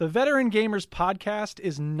The Veteran Gamers podcast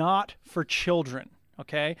is not for children,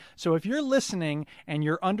 okay? So if you're listening and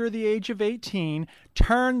you're under the age of 18,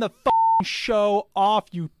 turn the show off,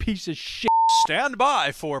 you piece of shit. Stand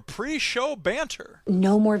by for pre-show banter.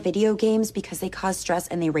 No more video games because they cause stress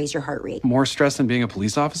and they raise your heart rate. More stress than being a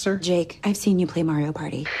police officer? Jake, I've seen you play Mario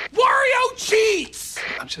Party. Wario cheats!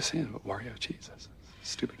 I'm just saying, but Wario cheats. That's a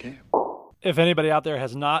stupid game. If anybody out there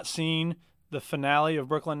has not seen the finale of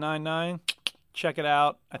Brooklyn Nine-Nine, check it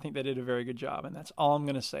out. I think they did a very good job, and that's all I'm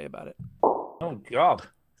going to say about it. Oh, God.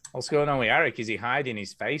 What's going on with Eric? Is he hiding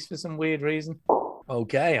his face for some weird reason?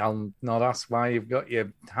 Okay, I'll not ask why you've got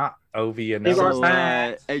your hat over your nose.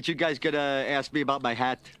 So, ain't you guys gonna ask me about my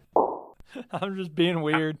hat? I'm just being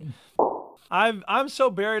weird. I'm so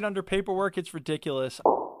buried under paperwork, it's ridiculous.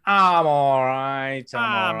 I'm all right.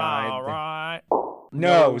 I'm all right.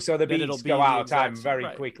 No, so the Then it'll beats be go the out of time exact- very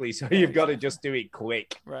right. quickly, so you've got to just do it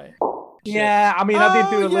quick. Right. Yeah, I mean, I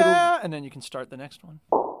did do a little... And then you can start the next one.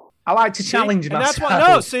 I like to challenge and myself. that's why,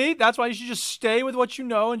 no, see? That's why you should just stay with what you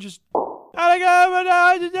know and just...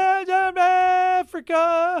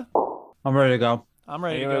 Africa. I'm ready to go. I'm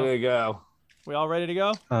ready Here to we go. go. We all ready to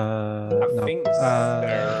go? I think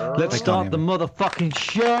so. Let's start the motherfucking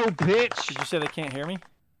show, bitch. Did you say they can't hear me?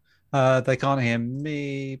 They can't hear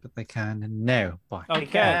me, but they can now. Bye. I Okay.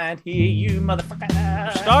 can't hear you,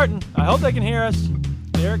 motherfucker. Starting. I hope they can hear us.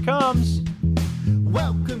 Here it comes.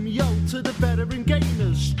 Welcome yo to the Veteran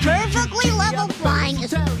Gamers. Perfectly level flying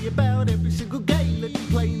is Tell you about every single game that you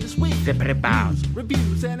playing this week.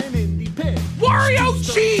 Reviews and an indie pick. Wario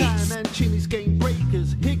Studio cheats! Time and Chinny's Game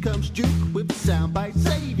Breakers. Here comes Duke with the soundbite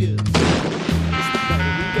saviors. It's the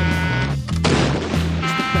Veteran Gamers.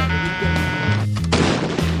 It's the Veteran Gamers.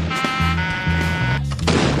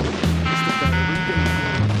 It's the Veteran Gamers.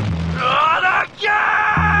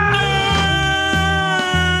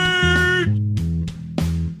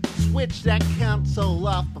 Switch that console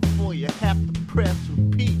off before you have to press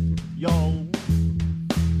repeat, yo.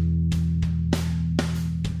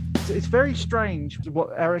 It's very strange what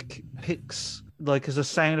Eric picks like as a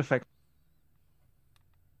sound effect.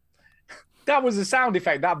 That was a sound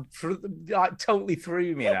effect that like totally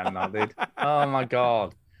threw me then, that did. Oh my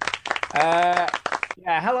God.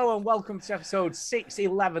 Yeah, hello and welcome to episode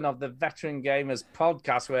 611 of the Veteran Gamers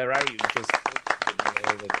podcast, where I just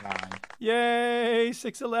all the time. Yay,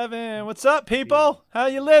 611. What's up, people? How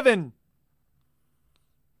you living?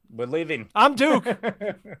 We're living. I'm Duke.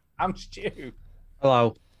 I'm Stu.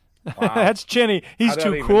 Hello. Wow. That's Chinny. He's I don't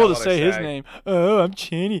too even cool know to what say to his say. name. Oh, I'm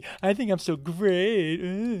Chinny. I think I'm so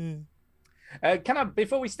great. Can I,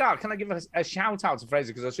 before we start, can I give a shout out to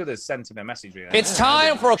Fraser, because I should have sent him a message. Really. It's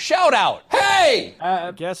time for a shout out. Hey!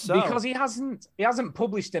 Guess so. Because he hasn't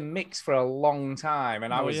published a mix for a long time,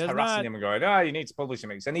 and I No, was he has harassing not. him and going, "Oh, you need to publish a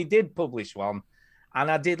mix," and he did publish one,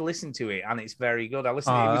 and I did listen to it, and it's very good. I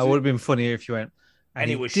listened. It would have been funnier if you went. And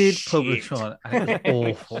it he was did shit. publish one, and it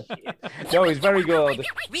was awful. No, it's very good.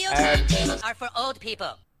 real-time games are for old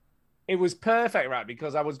people. It was perfect, right?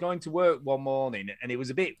 Because I was going to work one morning, and it was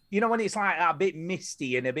a bit, you know, when it's like a bit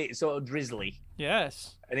misty and a bit sort of drizzly,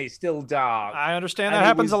 Yes. and it's still dark. I understand And that it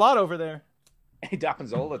happens was- a lot over there. It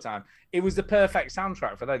happens all the time. It was the perfect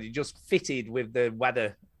soundtrack for that. It just fitted with the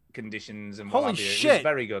weather conditions and what Holy have you. It shit. was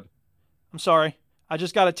very good. I'm sorry. I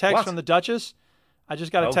just got a text What? from the Duchess. I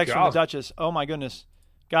just got a Oh, text from God. the Duchess. Oh, my goodness.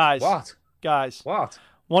 Guys. What? Guys. What?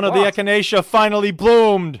 One of the What? echinacea finally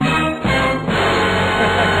bloomed. Oh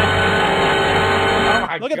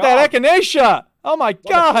my Look at God. that echinacea. Oh, my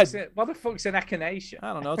God. What the fuck's an echinacea?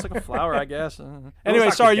 I don't know. It's like a flower, I guess. Anyway,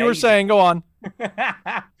 like a sorry, you were daisy. saying. Go on.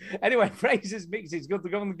 Anyway, Fraser's mix is good to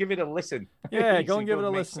go and give it a listen. Yeah, He's go and give it good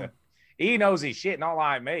a mixer. listen. He knows his shit, not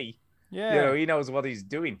like me. Yeah. You know, he knows what he's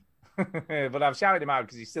doing. But I've shouted him out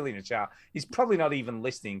because he's still in the chat. He's probably not even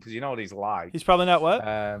listening because you know what he's like. He's probably not what?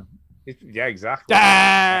 Yeah, exactly.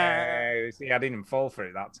 Ah! See, I didn't fall for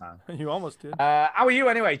it that time. You almost did. How are you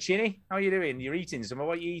anyway, Chinny? How are you doing? You're eating some.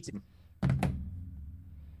 What are you eating?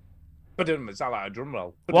 But it sound like a drum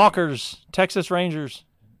roll. Walkers, Texas Rangers.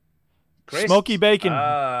 Crisps? Smoky bacon.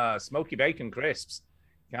 Smoky bacon crisps.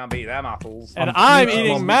 Can't beat them apples. And I'm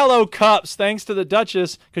eating Mallow cups thanks to the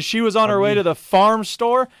Duchess because she was on her way to the farm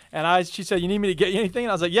store and she said, "You need me to get you anything?"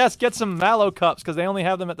 And I was like, "Yes, get some Mallow cups because they only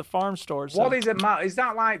have them at the farm store." So What is it? Is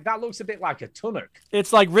that like? That looks a bit like a tunic.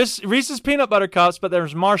 it's like Reese's peanut butter cups, but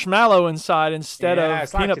there's marshmallow inside instead Yeah, of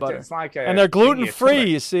it's like peanut a- butter. it's like a and they're thingy, gluten a free. tunic.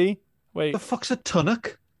 You see? Wait, The fuck's a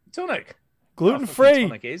tunic? Tunic. gluten Fucking free.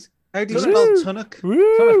 Tunic is. How do you Tunic. spell tunic?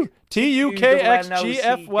 Woo! Tunic.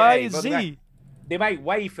 TUKXGFYZ. They make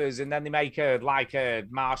wafers and then they make a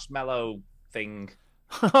marshmallow thing.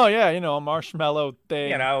 Oh yeah, a marshmallow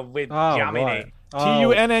thing. You know, with Oh, jam in right. it.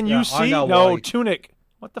 T-U-N-N-U-C? Yeah, I know No, why. tunic.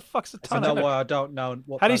 What the fuck's a I know tunic? why I don't know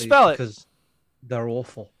what. How do you that is, spell it? Because they're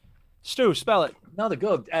awful. Stu, spell it. No, they're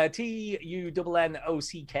good.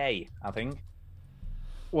 T-U-N-N-O-C-K, I think.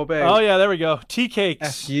 What about Oh, yeah, there we go. Tea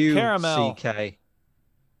cakes. Caramel. F-U-C-K?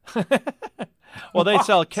 Well,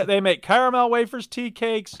 they make caramel wafers, tea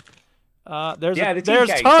cakes. There's Yeah, the tea there's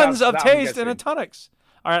cakes, tons of that I'm taste in a guessing. tunics.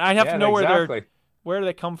 All right, I have to know exactly. where do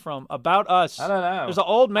they come from? About Us. I don't know. There's an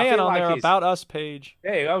old I man feel on like their it's- About Us page.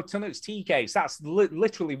 There you go, Tunnocks tea cakes. That's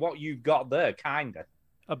literally what you've got there, kinda.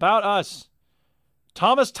 About Us.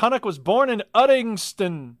 Thomas Tunnock was born in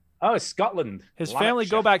Uddingston. Oh, it's Scotland. His family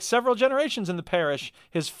go Lanarkshire. back several generations in the parish.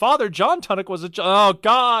 His father, John Tunnock, was oh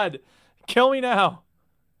God, kill me now.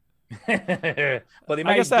 But he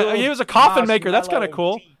I guess that he was a coffin maker. That's kind of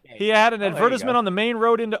cool. He had an there you advertisement go. on the main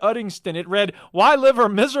road into Uddingston. It read, "Why live a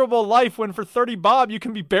miserable life when for 30 bob you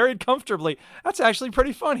can be buried comfortably?" That's actually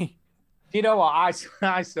pretty funny. You know what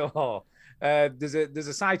I saw? There's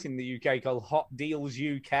a site in the UK called Hot Deals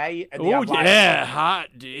UK. And they Oh have, like, yeah, hot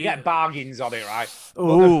you deal. get bargains on it, right? But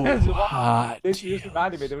Oh, there's one- hot. This just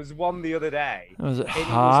reminded me. There was one the other day. Was it and it was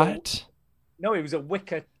hot? No, it was a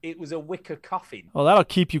wicker. It was a wicker coffin. Well, that'll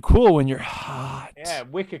keep you cool when you're hot. Yeah,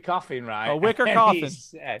 wicker coffin, right? A wicker And coffin. he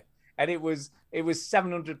said- and it was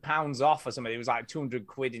 £700 off or something. It was like 200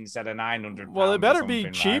 quid instead of 900. Well, it better be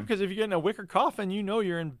cheap because if you're getting a wicker coffin, you know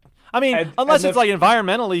you're in. I mean, unless it's like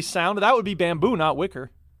environmentally sound, that would be bamboo, not wicker.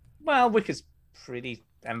 Well, wicker's pretty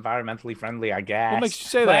environmentally friendly, I guess. What makes you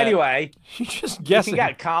say but that? Anyway, You just you guessing.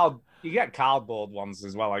 can get you get cardboard ones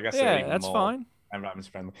as well. I guess. they're Yeah, even that's more fine. Environmentally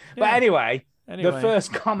friendly. Yeah. But anyway, Anyway. the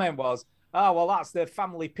first comment was, "Oh well, that's the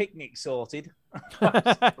family picnic sorted."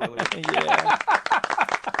 Yeah.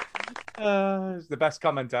 It's the best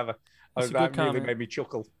comment ever. That's a That good really comment. made me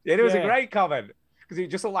chuckle. It was a Yeah. great comment because it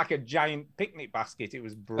just looked like a giant picnic basket. It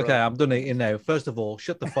was brilliant. Okay, I'm done eating now. First of all,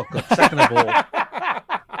 shut the fuck up. Second of all,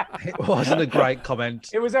 it wasn't a great comment.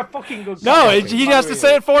 It was a fucking good. No, comment. he has to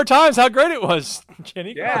say it 4 times. How great it was,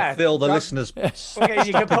 Jenny. Yeah, Phil, the that's- listeners, Okay,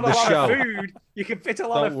 you can stopping put a the lot show. of food. You can fit a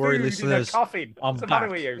lot Don't of worry, food listeners. in a coffin. I'm What's the matter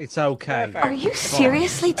back. with you? It's okay. Perfect. Are you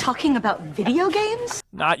seriously talking about video games?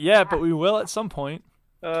 Not yet, but we will at some point.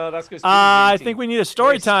 That's good. I think we need a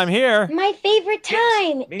story time here. My favorite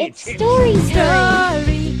time. Me It's too. story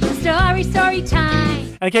time. Story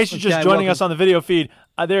time. And in case you're just Okay, joining welcome. us on the video feed,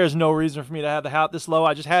 there is no reason for me to have the hat this low.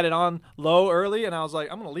 I just had it on low early, and I was like,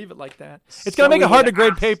 I'm going to leave it like that. It's going to make it hard to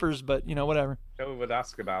grade papers, but, whatever. No one would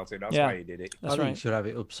ask about it. That's Yeah. why you did it. That's I think right. you should have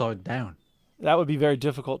it upside down. That would be very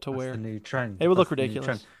difficult to That's wear. the new trend. It would look That's the new ridiculous.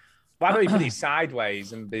 trend. Why don't you put it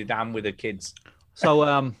sideways and be down with the kids? So,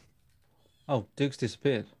 oh, Duke's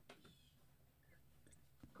disappeared.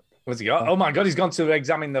 What's he got? Oh my God, he's gone to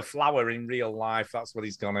examine the flower in real life. That's what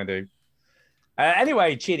he's gonna do.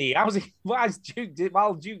 Anyway, Chitty, how's he? Why is Duke?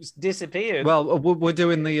 While Duke's disappeared? Well, we're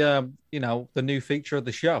doing the, the new feature of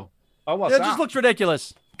the show. oh, what's It that? just looks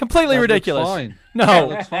ridiculous. Completely That looks ridiculous. fine. No, That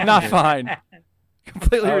looks fine, not dude. fine.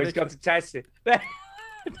 Completely Oh, he's got ridiculous. to test it.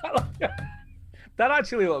 That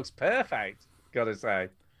actually looks perfect. Gotta say,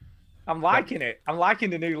 I'm liking it. I'm liking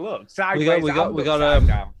the new look. Sideways. We got and upside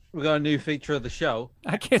down. we got a new feature of the show.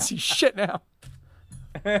 I can't see shit now.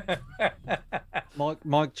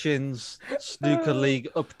 Mike Chin's snooker league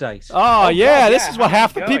update. Oh, yeah, God, this yeah. is what How's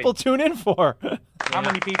half it the going? people tune in for. How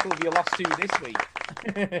many people have you lost to this week?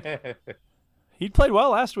 He played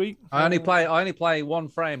well last week. I only play one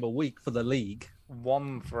frame a week for the league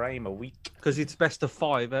One frame a week. because it's best of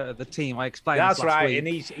 5 out of the team. I explained That's this last right. week. And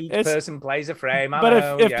each It's- person plays a frame. I But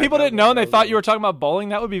know, if yeah, people didn't know and they go, thought go. you were talking about bowling,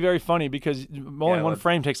 that would be very funny because bowling Yeah, one well-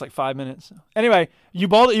 frame takes like 5 minutes. Anyway, you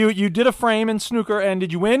bowled. You did a frame in snooker, and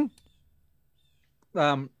did you win?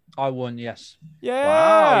 I won, yes. Yeah.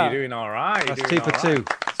 Wow, you're doing all right. That's You're 2 doing for all 2.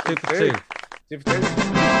 right. It's 2 for Two. 2. 2 for 2.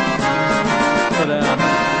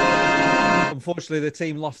 But unfortunately, the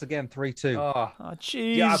team lost again 3-2. Oh. Oh,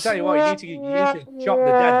 jeez. Yeah, I'll tell you what, you need to chop the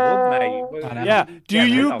dead wood, mate. I know. Yeah. Do Get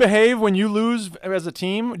rid you of- behave when you lose as a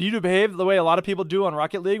team? Do you behave the way a lot of people do on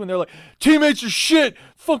Rocket League when they're like, teammates are shit,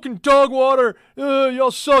 fucking dog water,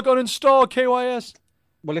 y'all suck, uninstall KYS?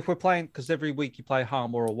 Well, if we're playing, because every week you play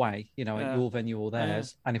home or away, Yeah. at your venue or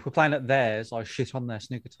theirs, and if we're playing at theirs, I shit on their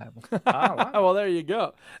snooker table. Oh, wow. Well, there you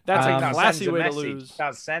go. That's I a think that classy sends a way to message. lose.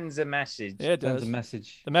 That sends a message. Yeah, it Sends does. a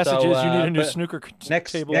message. The message So, is you need a new but snooker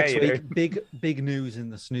next table. Yeah, you week, do. big news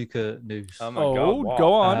in the snooker news. Oh, my Oh, God. What?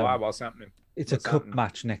 go on. Why, what's happening? It's a what's cup happening?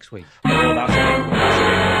 match next week. Oh, that's it.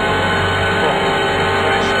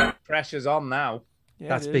 That's it. Pressure's on now. Yeah,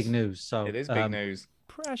 That's it big is. news. So It is big news.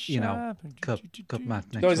 Pressure. you know, cup match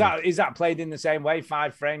next So week. is that played in the same way?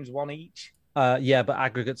 5 frames, one each? Yeah, but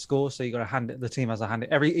aggregate score. So you got to the team has a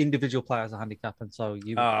every individual player has a handicap, and so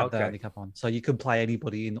you add the handicap on. So you can play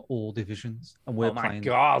anybody in all divisions, and we're playing.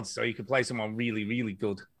 God! So you can play someone really, really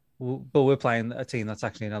good. But we're playing a team that's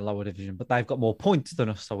actually in a lower division, but they've got more points than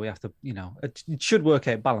us, so we have to, it should work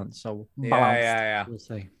out balanced. So yeah. We'll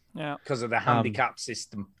see. Yeah, because of the handicap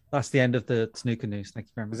system. That's the end of the snooker news. Thank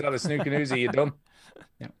you very much. Is that the snooker news? Are you done?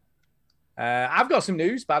 Yeah. I've got some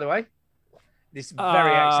news, by the way. This is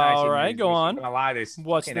very exciting. All right, news. go on. I'm gonna lie, this.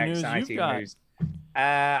 What's the news you've got? News.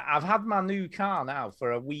 I've had my new car now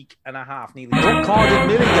for a week and a half, nearly. Car did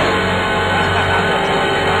million.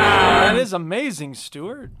 Wow, that is amazing,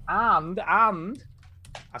 Stuart. And I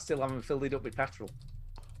still haven't filled it up with petrol.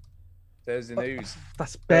 There's the news.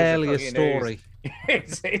 That's barely a story.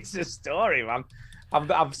 It's a story, man.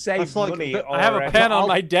 I've saved money. I have a pen on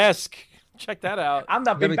my desk. Check that out. And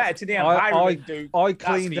I've been better to the environment, Duke. I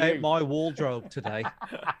cleaned out my wardrobe today.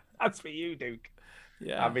 That's for you, Duke.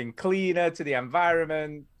 Yeah. I've been cleaner to the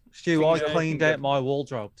environment. Stu, I cleaned out my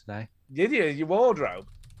wardrobe today. Did you? Your wardrobe?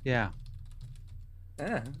 Yeah.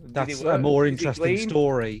 Yeah. That's a more interesting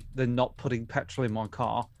story than not putting petrol in my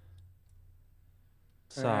car.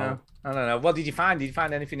 So I don't know. What did you find? Did you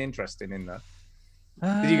find anything interesting in there?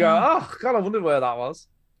 Did you go, oh God, I wondered where that was?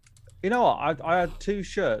 You know what? I had two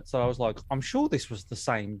shirts, and I was like, I'm sure this was the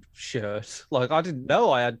same shirt. Like, I didn't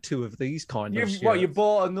know I had two of these kind of shirts. What, you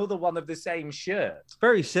bought another one of the same shirt?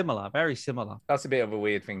 Very similar, very similar. That's a bit of a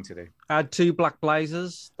weird thing to do. I had two black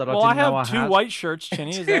blazers that I didn't know I had. I have two white shirts,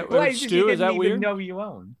 Chinny. Is that blazers Stu? You is that didn't weird? Even know you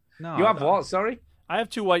own. No. You have what? Sorry? I have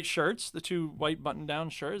two white shirts, the two white button-down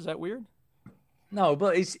shirts. Is that weird? No,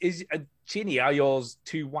 but is Chinny, are yours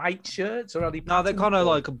two white shirts or are they? No, they're kind of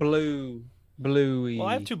like bluey. Well,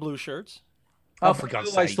 I have two blue shirts. Oh, for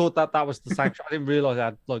God's sake. I thought that was the same. I didn't realize I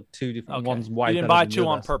had like two different ones white. You didn't buy two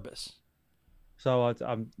on purpose. So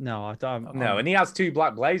no, and he has two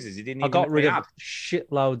black blazers. He didn't. I got rid of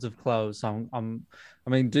shitloads of clothes. So I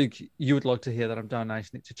mean, Duke, you would like to hear that I'm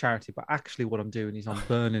donating it to charity, but actually, what I'm doing is I'm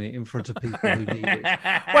burning it in front of people who need it.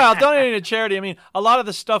 Well, donating to charity. I mean, a lot of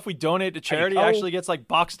the stuff we donate to charity actually gets like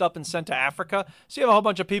boxed up and sent to Africa. So you have a whole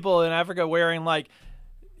bunch of people in Africa wearing like,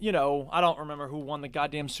 I don't remember who won the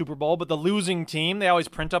goddamn Super Bowl, but the losing team, they always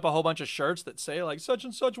print up a whole bunch of shirts that say like such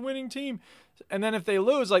and such winning team. And then if they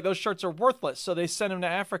lose, like those shirts are worthless. So they send them to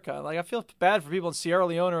Africa. Like I feel bad for people in Sierra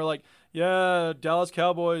Leone who are like, yeah, Dallas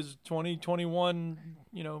Cowboys 2021,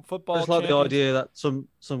 football. It's like the idea that some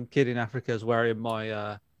kid in Africa is wearing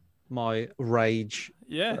my my Rage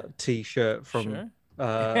T-shirt from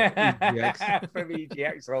EGX. From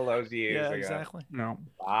EGX all those years ago. Exactly. No.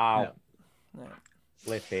 Wow. Yeah.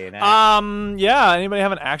 Flipping. Anybody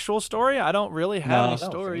have an actual story? I don't really have any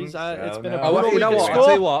stories. It's been a brutal week at school, I'll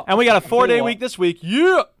tell you what. And we got a 4-day week this week.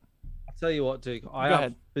 Yeah. I'll tell you what, Duke. I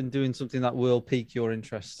have been doing something that will pique your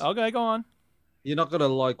interest. Okay, go on. You're not gonna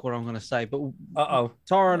like what I'm gonna say, but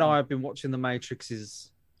Tara and I have been watching The Matrix's.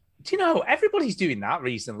 Do you know everybody's doing that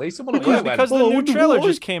recently? Someone at work because the new trailer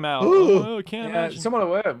just came out. Can't imagine. Someone at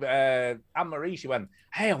work, Anne Marie, she went,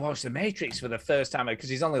 "Hey, I watched The Matrix for the first time because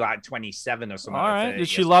he's only like 27 or something." All right, did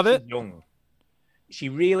she love it? Young. She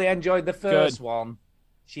really enjoyed the first one.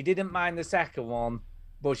 She didn't mind the second one,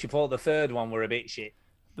 but she thought the third one were a bit shit.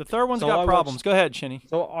 The third one's got problems. Go ahead, Chinny.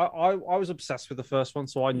 So I was obsessed with the first one,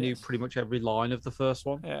 so I knew pretty much every line of the first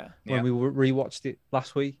one. Yeah. When we rewatched it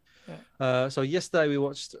last week. Yeah. So yesterday we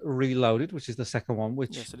watched Reloaded, which is the second one,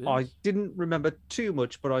 which I didn't remember too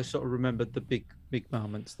much, but I sort of remembered the big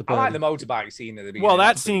moments. I like the motorbike scene at the beginning. Well,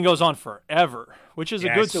 that scene goes on forever, which is a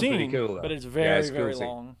good scene, cool, but it's very, very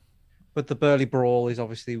long. But the Burly Brawl is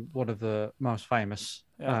obviously one of the most famous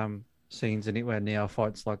scenes in it, where Neo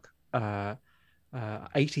fights like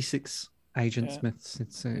 86 Agent Smiths,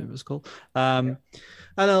 it was called. And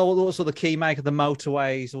also the key maker, the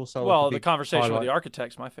motorways, also. Well, the conversation with the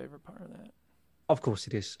architect's my favorite part of that. Of course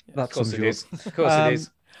it is. Yeah, of course it is. Of course it is.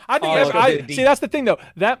 I think that's the thing though.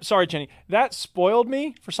 Sorry, Jenny, that spoiled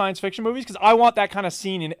me for science fiction movies because I want that kind of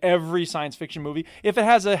scene in every science fiction movie. If it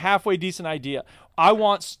has a halfway decent idea, I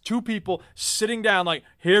want two people sitting down like,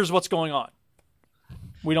 here's what's going on.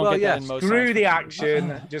 We don't get that in most. Screw the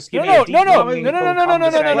action. Just give no,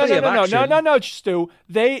 Stu.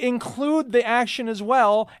 They include the action as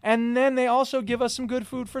well, and then they also give us some good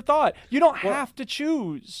food for thought. You don't have to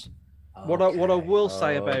choose. What I will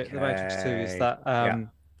say about The Matrix 2 is that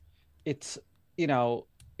it's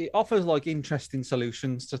it offers like interesting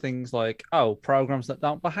solutions to things like programs that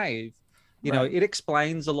don't behave. You know, it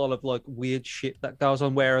explains a lot of like weird shit that goes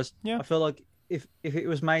on. Whereas I feel like if it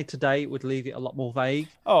was made today, it would leave it a lot more vague.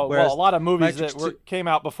 Oh, well, a lot of movies that came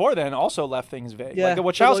out before then also left things vague. Yeah, like the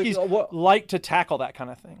Wachowskis like to tackle that kind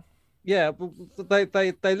of thing. Yeah, but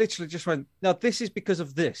they literally just went, no, this is because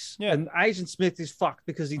of this. Yeah. And Agent Smith is fucked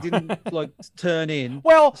because he didn't like turn in.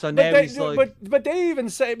 Well, so but now they, he's like, but they even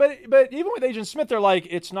say, but even with Agent Smith, they're like,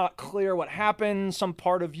 it's not clear what happened. Some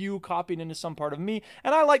part of you copied into some part of me,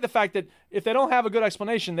 and I like the fact that if they don't have a good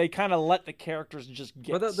explanation, they kind of let the characters just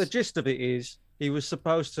get. Well, the gist of it is he was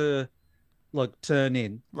supposed to like turn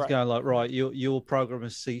in. He's Right. going like, right, your program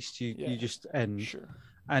has ceased. You just end. Sure.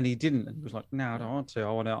 And he didn't. And he was like, no, I don't want to.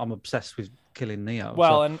 I'm obsessed with killing Neo.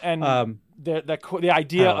 Well, So, and the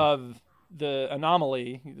idea of the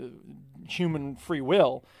anomaly, the human free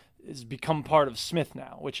will, has become part of Smith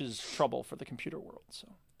now, which is trouble for the computer world. So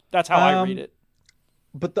that's how I read it.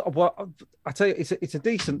 But I tell you, it's a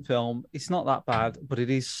decent film. It's not that bad, but it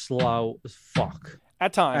is slow as fuck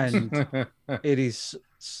At times. and it is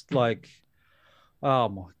like, oh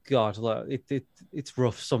my god, look, it's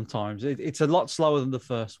rough sometimes. It's a lot slower than the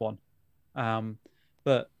first one,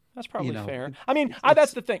 but That's probably you know, fair. I mean,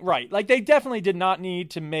 that's the thing, right? Like, they definitely did not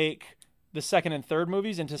need to make the second and third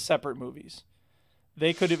movies into separate movies.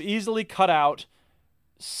 They could have easily cut out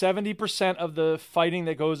 70% of the fighting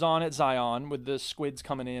that goes on at Zion with the squids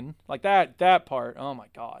coming in, like that part. Oh my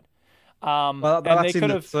god. well, and that's they in could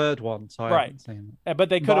the have third one, so I right. haven't seen But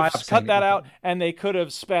they could I have have cut seen that it out, and they could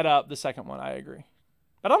have sped up the second one. I agree.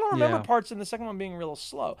 But I don't remember Yeah. parts in the second one being real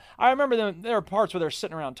slow. I remember there are parts where they're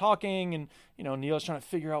sitting around talking, and Neo's trying to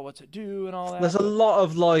figure out what to do and all that. There's a lot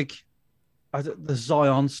of like the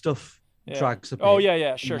Zion stuff Yeah. drags a bit. Oh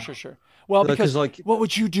yeah, sure. Well, because like, what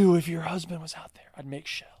would you do if your husband was out there? I'd make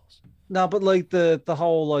shells. no, but like the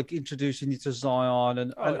whole like introducing you to Zion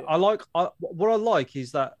and yeah. what I like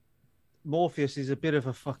is that Morpheus is a bit of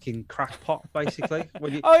a fucking crackpot, basically.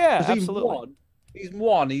 When you, Oh, yeah, 'cause absolutely.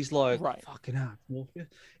 He's like, Right. fucking hell, Morpheus.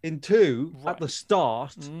 In two, at the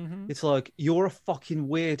start, Mm-hmm. it's like, you're a fucking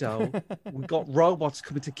weirdo. We've got robots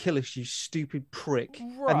coming to kill us, you stupid prick.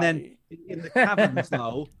 And then in the caverns,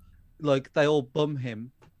 though, like they all bum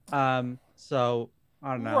him. So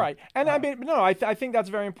I don't know. Right. And I mean, no, I think that's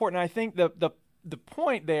very important. I think the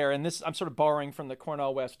point there, and this I'm sort of borrowing from the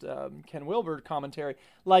Cornell West Ken Wilber commentary,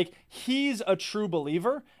 like he's a true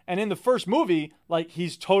believer, and in the first movie, like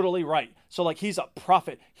he's totally right. So like he's a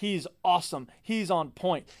prophet, he's awesome, he's on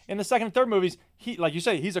point. In the second and third movies, he, like you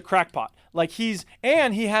say, he's a crackpot. Like he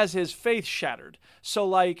has his faith shattered. So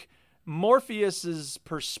like Morpheus's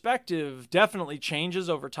perspective definitely changes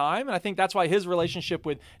over time, and I think that's why his relationship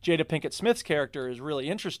with Jada Pinkett Smith's character is really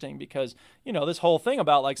interesting, because this whole thing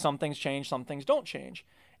about like some things change, some things don't change,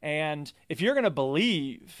 and if you're going to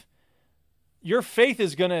believe, your faith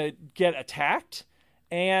is going to get attacked,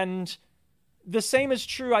 and the same is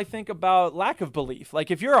true, I think, about lack of belief.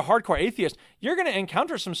 Like if you're a hardcore atheist, you're going to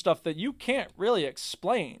encounter some stuff that you can't really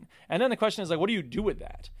explain, and then the question is like, what do you do with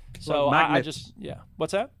that? So Like I just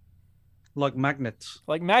what's that? Like magnets.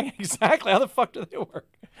 Like exactly. How the fuck do they work?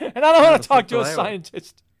 And I don't want to talk to a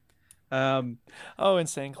scientist.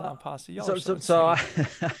 Insane Clown Posse. Y'all are So I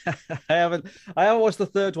haven't watched the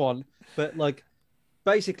third one, but like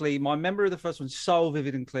basically my memory of the first one's so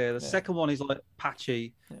vivid and clear. The second one is like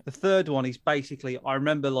patchy. The third one is basically I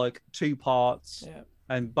remember like two parts,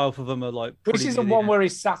 and both of them are like. Which is the one where he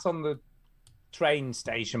sat on the train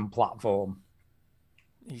station platform?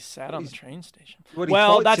 He sat on the train station.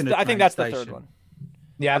 Well, I think that's the third one.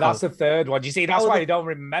 Yeah, that's the third one. You see, that's why you don't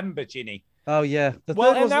remember, Ginny. Oh yeah.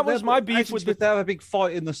 That was my beef with they have a big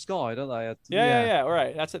fight in the sky, don't they? Yeah.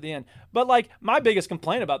 Right. That's at the end. But like my biggest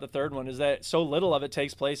complaint about the third one is that so little of it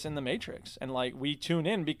takes place in the Matrix, and like we tune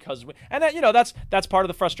in because that's part of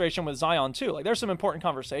the frustration with Zion too. Like there's some important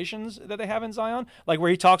conversations that they have in Zion, like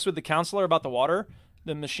where he talks with the counselor about the water,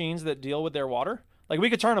 the machines that deal with their water. Like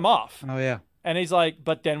we could turn them off. Oh yeah. And he's like,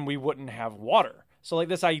 but then we wouldn't have water. So like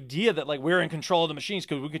this idea that like we're in control of the machines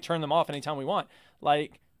because we could turn them off anytime we want,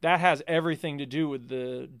 like that has everything to do with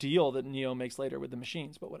the deal that Neo makes later with the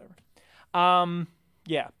machines. But whatever.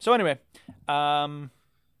 Yeah. So anyway,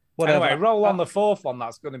 Anyway, roll on the fourth one.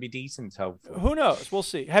 That's going to be decent, hopefully. Who knows? We'll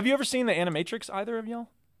see. Have you ever seen the Animatrix? Either of y'all?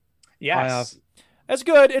 Yes. I have. It's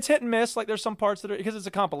good. It's hit and miss. Like there's some parts that are because it's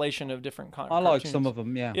a compilation of different I like some of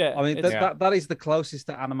them. Yeah. Yeah. I mean that is the closest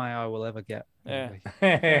to anime I will ever get. Yeah.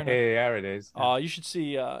 There it is. Oh, you should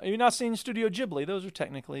see. Have you not seen Studio Ghibli? Those are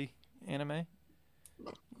technically anime.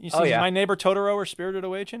 You see My Neighbor Totoro or Spirited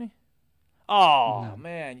Away, Chinny? Oh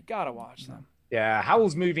man, you gotta watch them. Yeah,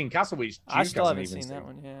 Howl's Moving Castle, which I still haven't even seen that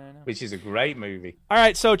one. Yeah, I know. Which is a great movie. All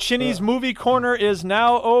right, so Chinny's movie corner is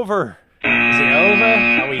now over. Is it over?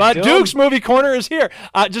 Are we But done? Duke's movie corner is here.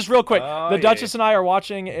 Just real quick, Oh, the yeah. Duchess and I are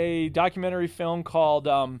watching a documentary film called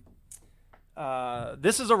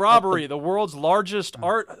 "This Is a Robbery: The World's Largest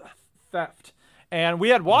Art Theft," And we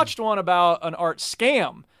had watched one about an art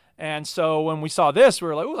scam. And so when we saw this, we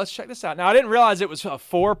were like, "Ooh, let's check this out." Now, I didn't realize it was a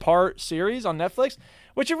 4-part series on Netflix,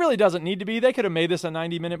 which it really doesn't need to be. They could have made this a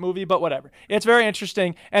 90-minute movie, but whatever. It's very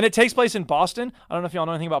interesting, and it takes place in Boston. I don't know if y'all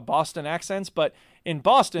know anything about Boston accents, but in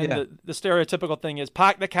Boston, the stereotypical thing is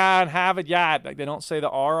 "park the car and have it yard." Like they don't say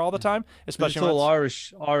the R all the time, especially it's when all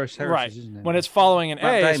Irish heritage, right isn't it? when it's following an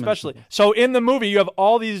Matt A, Damon especially. So in the movie, you have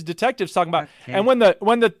all these detectives talking about, and when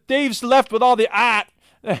the thieves left with all the art.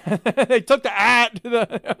 They took the ad.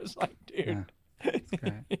 I was like, dude,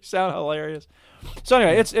 you sound hilarious. So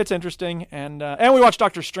anyway, it's interesting, and we watched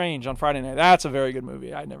Doctor Strange on Friday night. That's a very good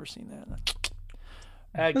movie. I'd never seen that.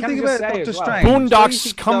 Can I just say as well,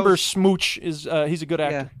 Boondocks Cumber Smooch is he's a good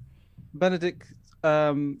actor. Yeah. Benedict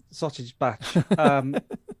Sausage Batch.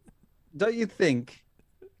 Don't you think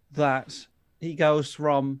that he goes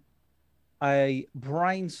from a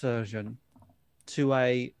brain surgeon to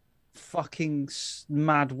a fucking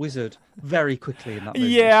mad wizard very quickly in that movie?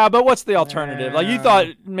 Yeah, but what's the alternative? Like, you thought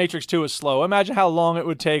Matrix 2 was slow. Imagine how long it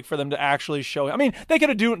would take for them to actually show it. I mean, they could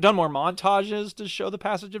have done more montages to show the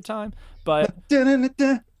passage of time, but I'm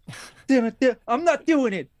not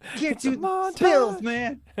doing it. Can't do spells,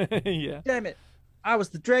 man. Yeah. Damn it. I was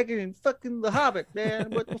the dragon in fucking The Hobbit,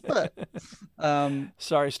 man. What the fuck?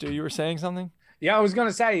 Sorry, Stu, you were saying something? Yeah, I was going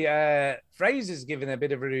to say, Fraser's given a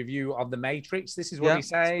bit of a review of The Matrix. This is what he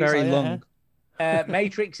says. Very long.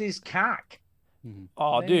 Matrix is cack.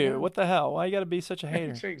 Oh, dude, what the hell? Why you got to be such a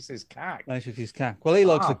hater? Matrix is cack. Matrix is cack. Well, he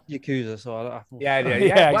likes Yakuza, so I don't. Yeah,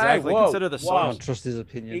 exactly. Whoa, Consider the I source. don't trust his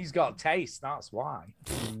opinion. He's got taste, that's why.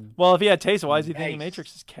 Well, if he had taste, why is he thinking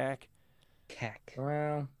Matrix is cack? Cack.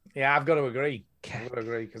 Well, yeah, I've got to agree. I've got to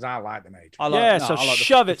agree, because I like The Matrix.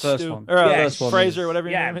 Shove it, Stu. One. Or Fraser, whatever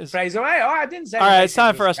your yeah, name is. Fraser. Hey, I didn't say. All right, it's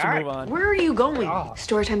time for us to move on. Where are you going?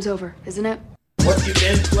 Story time's over, isn't it? What you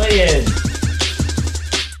been playing?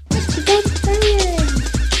 What you been playing?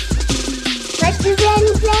 What you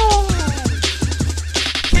been playing?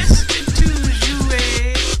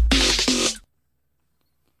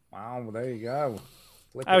 Wow, well, there you go.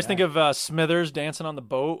 I always think of Smithers dancing on the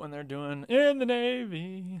boat when they're doing "In the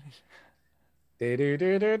Navy."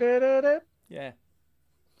 Yeah.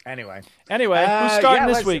 Anyway, who's starting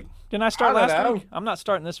this week? Didn't I start I don't last know. week? I'm not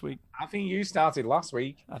starting this week. I think you started last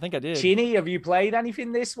week. I think I did. Chinny, have you played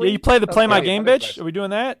anything this week? Yeah, you play the Play My Okay, Game, another bitch? question. Are we doing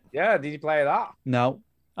that? Yeah, did you play that? No.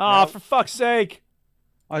 Oh, for fuck's sake.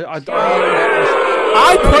 I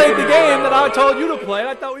played the game that I told you to play, and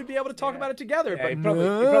I thought we'd be able to talk about it together. Yeah, but you probably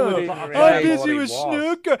no. didn't I'm realize busy what with it was.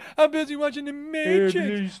 snooker. I'm busy watching the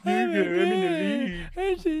Matrix. I'm in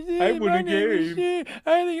I won the game.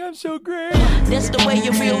 I think I'm so great. That's the way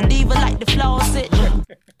you real diva like the flaws sit.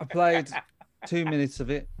 I played 2 minutes of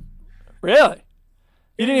it. Really?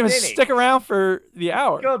 You didn't even minutes? stick around for the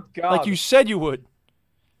hour. Good God. Like you said you would.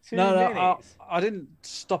 2 No, minutes. I didn't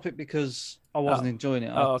stop it because I wasn't enjoying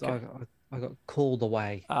it. Oh, okay. I got called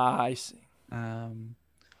away. I see. 2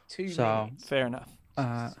 So minutes. Fair enough.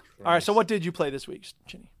 uh, All right, so what did you play this week,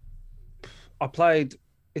 Chinny? I played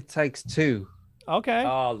It Takes Two. Okay.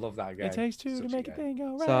 Oh, I love that game. It takes two Such to a make a game. thing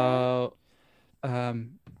go right. So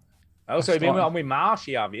Oh, so you've been started- on with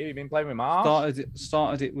Marshy, have you? You've been playing with Marsh?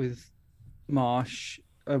 started it with Marsh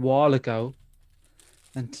a while ago,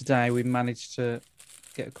 and today we managed to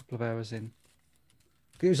get a couple of hours in.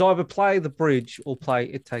 It was either play the bridge or play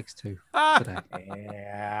It Takes Two today.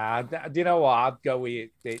 Yeah. Do you know what? I'd go with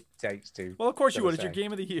It Takes Two. Well, of course you Gotta would. It's your say.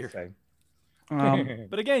 game of the year. So-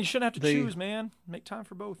 But again, you shouldn't have to The- choose, man. Make time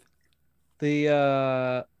for both.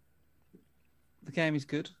 The game is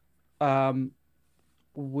good.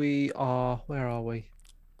 We are. Where are we?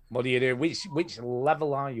 What do you do? Which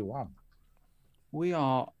level are you on? We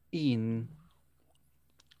are in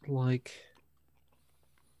like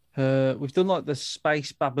we've done like the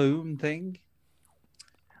space baboon thing.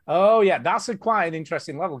 Oh yeah, that's quite an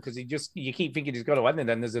interesting level because you keep thinking it's got to end, and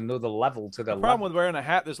then there's another level to the The problem level. with wearing a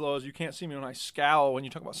hat this low is you can't see me when I scowl when you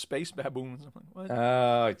talk about space baboons. I'm like, what?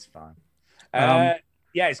 Oh, it's fine.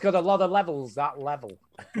 Yeah, it's got a lot of levels. That level.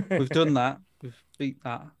 We've done that. We've beat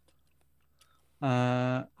that.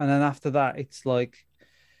 And then after that, it's like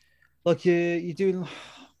you're doing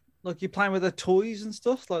like you're playing with the toys and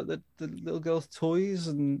stuff, like the little girl's toys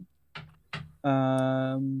and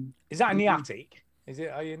Is that in the attic?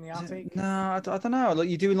 Are you in the attic? No, I don't know. Like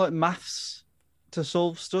you're doing like maths to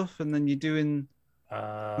solve stuff, and then you're doing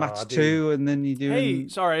maths 2, and then you're doing. Hey,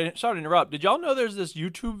 sorry to interrupt. Did y'all know there's this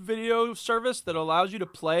YouTube video service that allows you to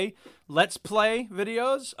play Let's Play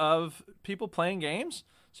videos of people playing games?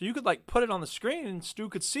 So you could like put it on the screen and Stu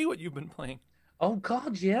could see what you've been playing. Oh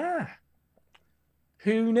God, yeah.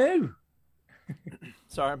 Who knew?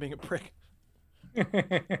 Sorry, I'm being a prick.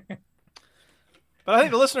 But I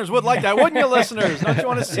think the listeners would like that, wouldn't you, listeners? Don't you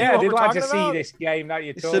want to see Yeah, what they'd we're like talking to see about? this game that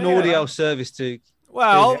you're It's talking an audio about. service too.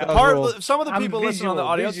 Well, Overall. some of the And people listen on the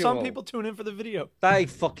visual, audio. visual. Some people tune in for the video. They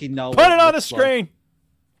fucking know. Put what it on the looks like. screen.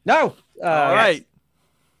 No. All right.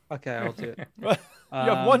 Okay, I'll do it. You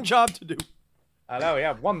have one job to do. I know,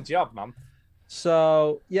 yeah, one job, man.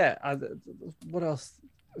 So yeah, what else?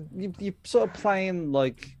 You sort of playing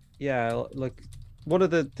like like one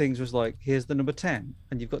of the things was like, here's the number 10,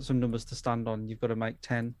 and you've got some numbers to stand on. You've got to make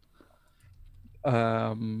 10.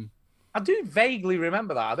 I do vaguely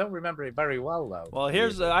remember that. I don't remember it very well though. Well,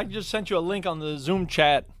 here's I just sent you a link on the Zoom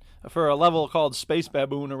chat for a level called Space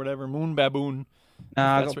Baboon or whatever, Moon Baboon.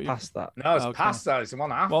 Nah, I That's got what past that. No, it's Okay. past that. It's the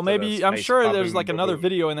one after. Well, maybe the I'm Space sure there's Baboon like another Baboon.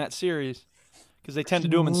 video in that series because they tend to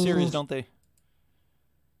do them in series, don't they?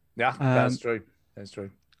 Yeah, that's true. That's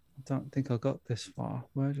true. I don't think I got this far.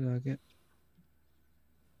 Where did I get?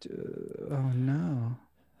 Oh no.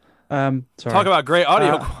 Sorry. Talk about great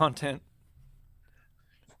audio content.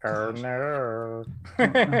 No.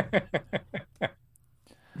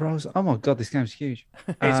 Rose. Oh my god, this game's huge.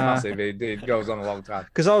 It's massive. It goes on a long time.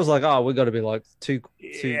 Because I was like, oh, we got to be like two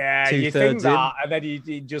Yeah, two you think thirds in. that, and then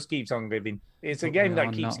it just keeps on giving. It's a game that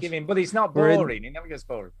no, keeps not. giving, but it's not We're in- boring. It never gets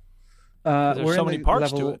boring. There's We're so in many the parts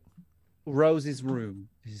to level- it. Rose's room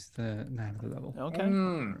is the name of the level. Okay.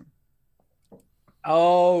 Mm.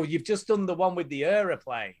 Oh, you've just done the one with the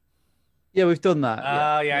aeroplane. Yeah, we've done that.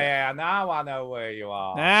 Oh, yeah. Now I know where you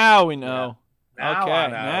are. Now we know. Now Okay. I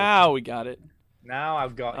know. Now we got it. Now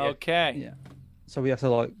I've got you. Okay. Yeah. So we have to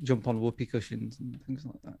like jump on whoopee cushions and things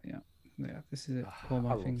like that. Yeah. This is it. Pull I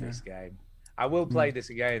my love finger. this game. I will play this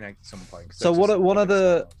again at some point. 'cause So that's just one of something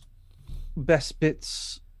the so- best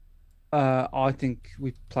bits I think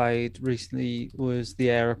we played recently was the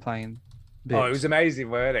aeroplane bit. Oh, it was amazing,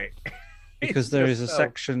 weren't it? Because It's there just is a so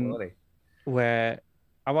section funny. where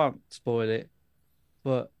I won't spoil it,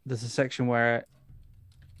 but there's a section where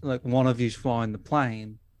like one of you's flying the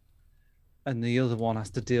plane and the other one has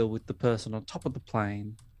to deal with the person on top of the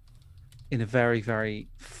plane in a very, very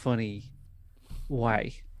funny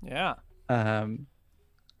way. Yeah.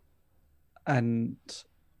 And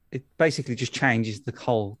it basically just changes the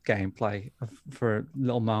whole gameplay for a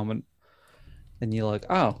little moment. And you're like,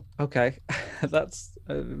 oh, okay. That's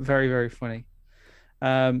very, very funny.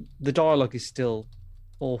 The dialogue is still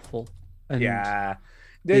awful. And Yeah.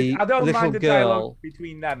 the I don't little mind the girl- dialogue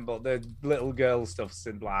between them, but the little girl stuff's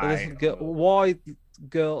in the like. little why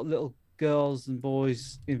little girls and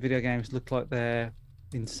boys in video games look like they're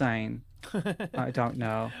insane. I don't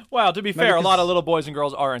know. Well, to be Maybe fair, a lot 'cause- of little boys and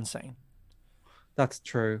girls are insane. That's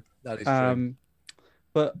true. That is true.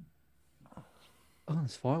 But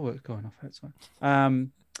there's fireworks going off outside.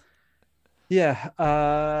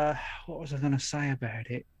 What was I going to say about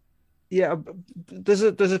it? Yeah, there's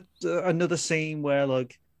another scene where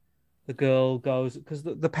like the girl goes because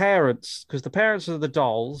the parents are the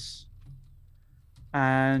dolls,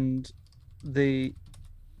 and the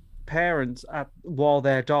parents while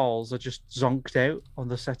they're dolls are just zonked out on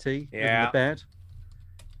the settee in Yeah. the bed.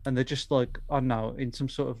 And they're just like, I don't know, in some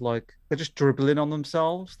sort of like, they're just dribbling on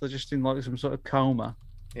themselves. They're just in like some sort of coma.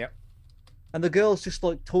 Yep. And the girl's just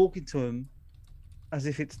like talking to him as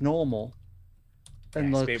if it's normal. And Yeah,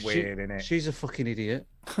 it's a like, bit weird, isn't it? she's a fucking idiot.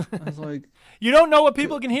 I was like, You don't know what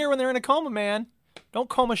people can hear when they're in a coma, man. Don't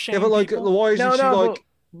coma shame yeah, but like, people. why isn't she like,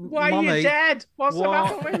 Why are Mummy, you dead? What's the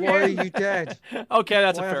matter with you? why are you dead? Okay,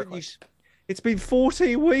 that's Why a fair haven't you question. It's been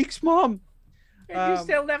 14 weeks, Mom. You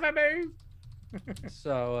still never move.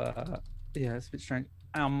 So yeah, it's a bit strange.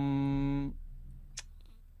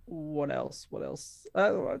 What else?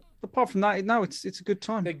 Apart from that, no, it's a good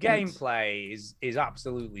time. The It's- gameplay is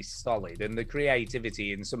absolutely solid, and the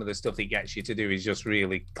creativity and some of the stuff it gets you to do is just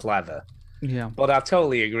really clever. Yeah. But I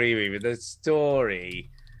totally agree with you. The story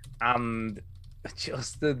and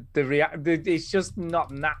just it's just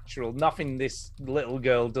not natural. Nothing this little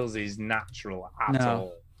girl does is natural at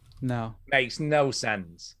all. No, Makes no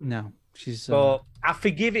sense. no. She's But I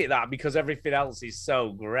forgive it that because everything else is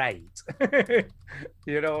so great.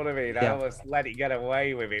 You know what I mean? I Yeah. almost let it get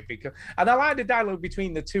away with it and I like the dialogue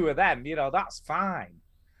between the two of them. You know, that's fine.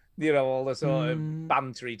 You know, all the sort of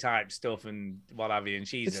bantery type stuff and what have you. And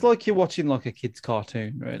she's it's like you're watching like a kid's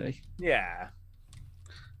cartoon, really. yeah.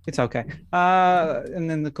 It's okay. And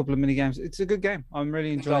then a couple of mini games. It's a good game. I'm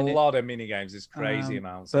really There's a enjoying it. lot of mini games. It's crazy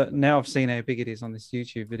amounts. But now I've seen how big it is on this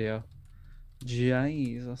YouTube video.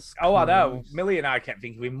 Jesus. Oh, I know. Christ. Millie and I kept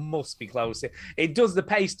thinking we must be close. The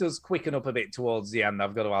pace does quicken up a bit towards the end.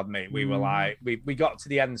 I've got to admit, we were like, we got to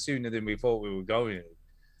the end sooner than we thought we were going.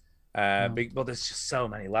 But there's just so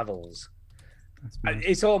many levels.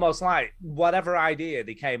 It's almost like whatever idea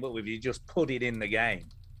they came up with, you just put it in the game.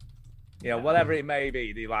 You know, whatever it may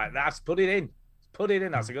be, they like, that's put it in. Put it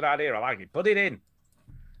in. That's a good idea. I like it. Put it in.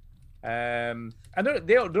 And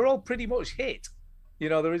they're all pretty much hit. You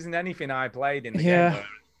know, there isn't anything I played in the game where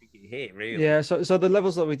it hit, really. Yeah, so the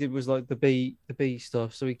levels that we did was like the bee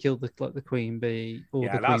stuff. So we killed the queen bee. Or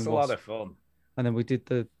the that's queen a lot of fun. And then we did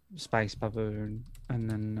the space baboon, and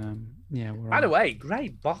then By the way,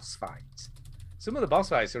 great boss fights. Some of the boss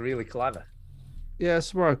fights are really clever. Yeah,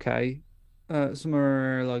 some are okay. Some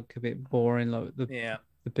are like a bit boring. Like the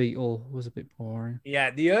beetle was a bit boring. Yeah,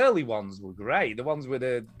 the early ones were great. The ones with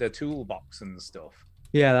the toolbox and stuff.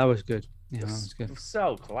 Yeah, that was good. Yeah, that was good.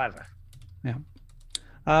 So clever. Yeah.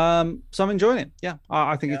 So I'm enjoying it. Yeah,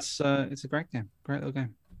 I think it's a great game. Great little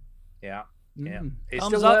game. Yeah. It's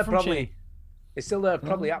still there probably. It's still there,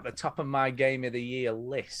 probably at the top of my game of the year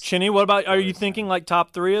list. Chinny, what about? Are you thinking like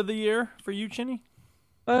top 3 of the year for you, Chinny?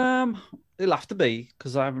 It'll have to be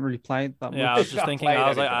because I haven't really played that much. Yeah, I was just thinking. I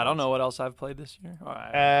was like, I don't know what else I've played this year. All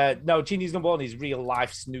right. No, Chinny's number 1 is Real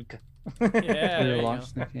Life Snooker. Yeah, Real Life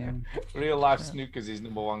Snooker. Yeah. Real Life Snooker's his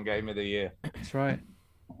number 1 game of the year. That's right.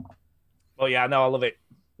 Oh yeah, no, I love it.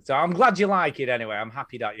 So I'm glad you like it anyway. I'm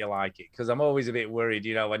happy that you like it because I'm always a bit worried,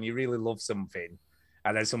 you know, when you really love something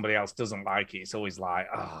and then somebody else doesn't like it. It's always like,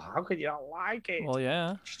 oh, how could you not like it? Well,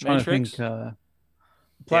 yeah. Just trying Matrix. to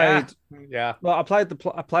think. Yeah. Well, I played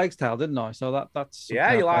a Plague's Tale, didn't I? So that's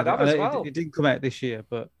yeah, you like that as well. It didn't come out this year,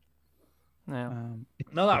 but yeah.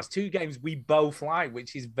 No, that's 2 games we both like,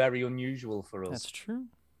 which is very unusual for us. That's true.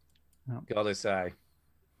 Gotta say.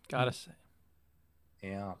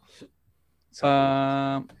 Yeah.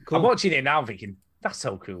 So, cool. I'm watching it now, I'm thinking that's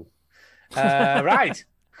so cool. Right.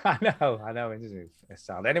 I know. It's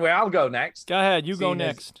sad. Anyway, I'll go next. Go ahead. You go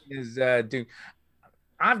next.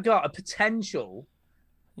 I've got a potential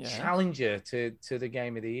challenger to the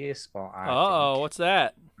game of the year spot. What's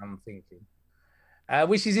that? I'm thinking,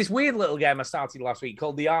 which is this weird little game I started last week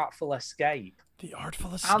called The Artful Escape. The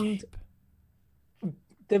Artful Escape. And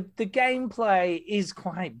the gameplay is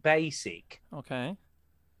quite basic. Okay.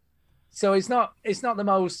 So it's not the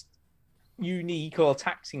most unique or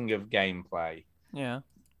taxing of gameplay. Yeah.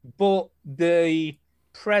 But the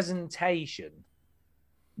presentation,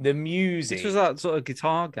 the music. This was that sort of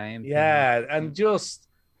guitar game. Yeah, and just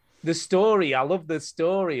the story. I love the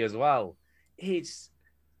story as well. It's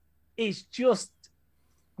just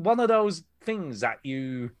one of those things that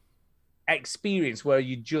you experience where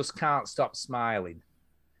you just can't stop smiling.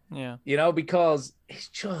 Yeah. You know, because it's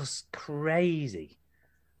just crazy.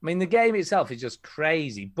 I mean, the game itself is just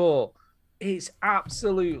crazy, but it's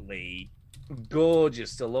absolutely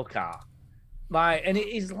gorgeous to look at. And it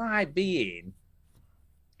is like being,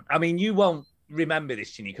 I mean, you won't remember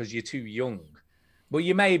this, Chinny, because you're too young, but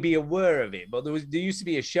you may be aware of it. But there used to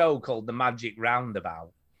be a show called The Magic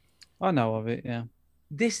Roundabout. I know of it, yeah.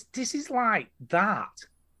 This is like that.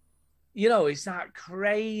 You know, it's that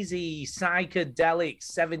crazy psychedelic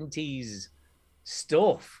 70s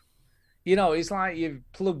stuff. You know, it's like you've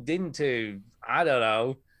plugged into, I don't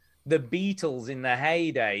know, the Beatles in their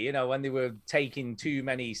heyday, you know, when they were taking too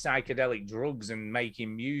many psychedelic drugs and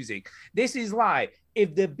making music. This is like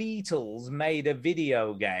if the Beatles made a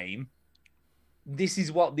video game, this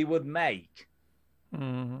is what they would make.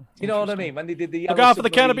 Mm-hmm. You know what I mean? When they did the Look out for the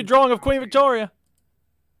canopy drawing of Queen Victoria.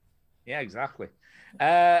 Yeah, exactly.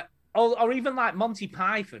 Or even like Monty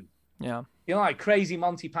Python. Yeah. You know, like crazy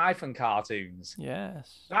Monty Python cartoons.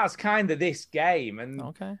 Yes. That's kind of this game. And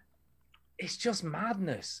okay. It's just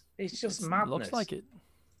madness. It's just madness. Looks like it.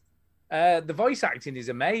 The voice acting is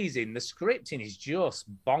amazing. The scripting is just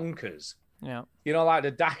bonkers. Yeah. You know, like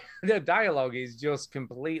the dialogue is just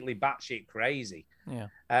completely batshit crazy. Yeah.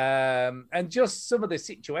 And just some of the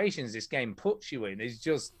situations this game puts you in is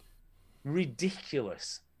just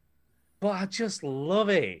ridiculous. But I just love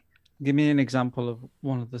it. Give me an example of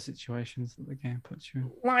one of the situations that the game puts you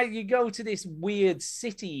in. Like you go to this weird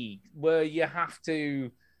city where you have to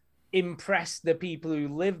impress the people who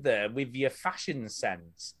live there with your fashion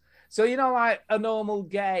sense. So, you know, like a normal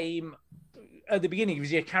game at the beginning, it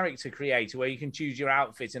was your character creator where you can choose your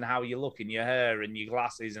outfit and how you look and your hair and your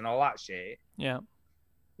glasses and all that shit. Yeah.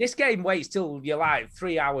 This game waits till you're like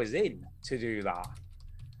 3 hours in to do that.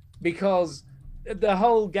 Because the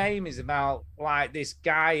whole game is about like this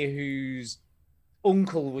guy whose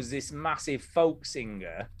uncle was this massive folk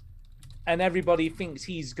singer, and everybody thinks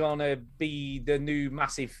he's gonna be the new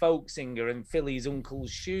massive folk singer and fill his uncle's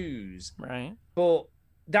shoes. Right. But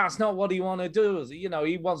that's not what he wants to do. You know,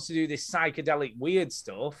 he wants to do this psychedelic weird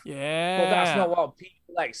stuff. Yeah. But that's not what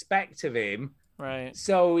people expect of him. Right.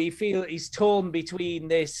 So he's torn between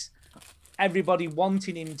this everybody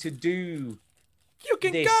wanting him to do You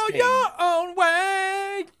can this go thing, your own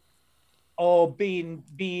way. or being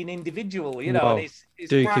individual, you know. Whoa. And it's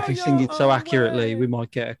Duke, wow, if you your sing it so own accurately, way. we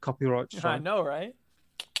might get a copyright I strike. know, right?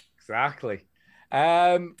 Exactly.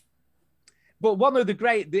 But one of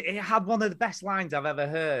it had one of the best lines I've ever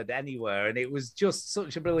heard anywhere, and it was just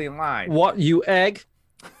such a brilliant line. What, you egg?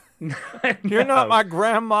 You're not my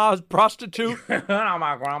grandma's prostitute. Not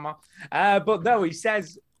my grandma. But no, he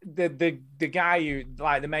says the guy who,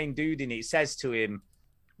 like the main dude in it, says to him,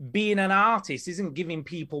 being an artist isn't giving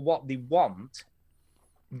people what they want.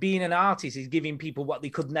 Being an artist is giving people what they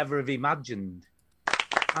could never have imagined.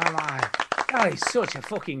 I'm like, that is such a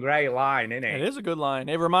fucking great line, isn't it? It is a good line.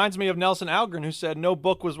 It reminds me of Nelson Algren, who said, no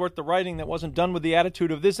book was worth the writing that wasn't done with the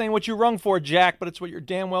attitude of, this ain't what you rung for, Jack, but it's what you're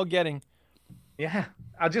damn well getting. Yeah,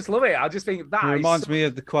 I just love it. I just think that It reminds me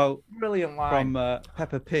of the quote brilliant line from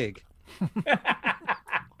Peppa Pig.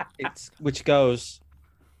 Which goes,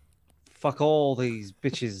 fuck all these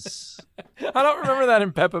bitches. I don't remember that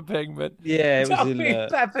in Peppa Pig, but Yeah, it was in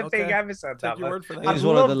Peppa Pig okay. episode. Take your word for that. It was I'd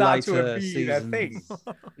one of love the that to have later been a thing. seasons.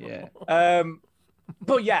 Yeah.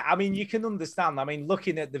 But yeah, I mean, you can understand. I mean,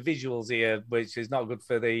 looking at the visuals here, which is not good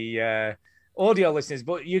for the audio listeners,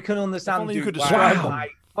 but you can understand. only you could Duke describe Wow. them.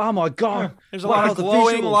 Like, Oh my god! There's a lot of the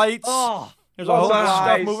glowing visuals. lights. oh, There's a whole lot of wow.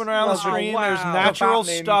 stuff moving around the Wow. screen. Wow. There's natural What's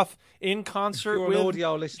happening? stuff in concert You're an with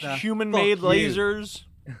audio listener. human-made Fuck you. lasers.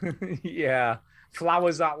 yeah,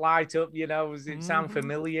 flowers that light up. You know, does it Mm-hmm. sound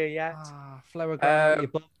familiar yet? Flower going out Um, your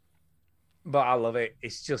butt. But I love it.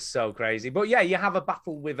 It's just so crazy. But yeah, you have a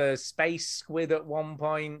battle with a space squid at one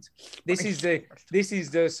point. This is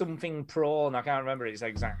the something prawn. I can't remember its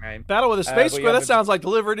exact name. Battle with a space but squid. yeah, That but- sounds like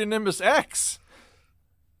Delivered in Nimbus X.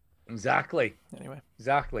 Exactly. Anyway,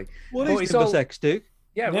 Exactly. What But is it's Nimbus all- X, Duke?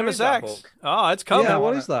 Yeah, what Nimbus is that X. book? Oh, it's coming. Yeah, I what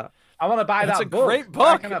wanna- is that? I want to buy It's that a book. great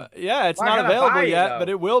Why book. can I- Yeah, it's why not can I buy available it, yet, though? but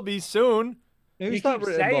it will be soon. Who's You that keep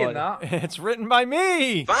written saying by? that. It's written by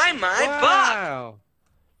me. Buy my Wow.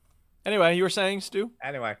 Anyway, you were saying, Stu?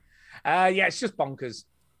 Anyway, yeah, it's just bonkers,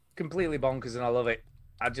 completely bonkers, and I love it.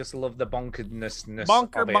 I just love the bonkeredness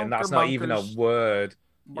Bonker, of it, and that's bonker, not even a bonkers. word.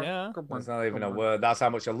 Yeah. That's not even a word. That's how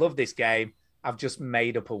much I love this game. I've just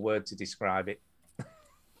made up a word to describe it.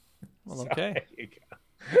 Well, So, okay. there you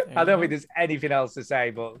go. I don't think there's anything else to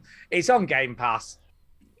say, but it's on Game Pass.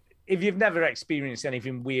 If you've never experienced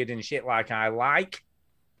anything weird and shit like I like,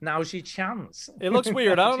 now's your chance. It looks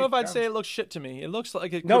weird. I Now's don't know your if I'd chance. say it looks shit to me. It looks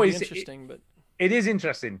like it could No, be it's- interesting, but It is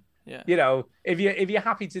interesting. yeah. You know, if you're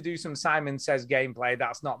happy to do some Simon Says gameplay,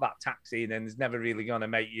 that's not that taxing and it's never really going to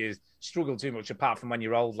make you struggle too much, apart from when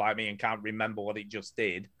you're old like me and can't remember what it just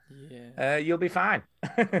did. Yeah. You'll be fine.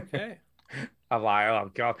 Okay. I'm like, oh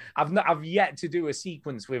god, I've yet to do a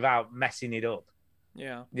sequence without messing it up.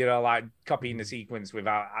 Yeah. You know, like copying the sequence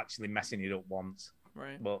without actually messing it up once.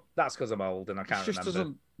 Right. But that's because I'm old and I It can't just remember.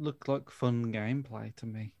 doesn't look like fun gameplay to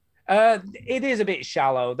me. It is a bit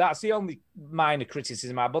shallow. That's the only minor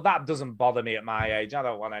criticism I have, but that doesn't bother me at my age. I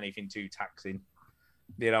don't want anything too taxing.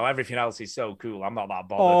 You know, everything else is so cool. I'm not that I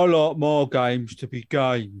bothered. like more games to be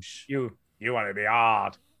games. You want to be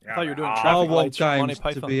hard. I thought you were doing I traffic want lights from Monty games to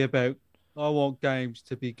Python. be about. I want games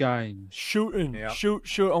to be games. Shooting. Yeah. Shoot.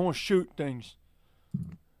 I want to shoot things.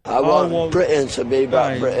 I want Britain to be about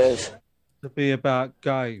games British. To be about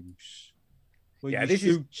games. Where Yeah, you this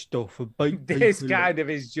is- shoot stuff and beat This people up. kind of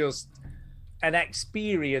is just an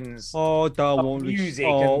experience I don't of want music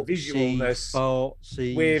and visualness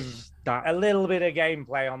artsy with that. a little bit of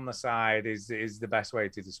gameplay on the side is the best way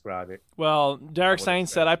to describe it. Well, Derek Sainz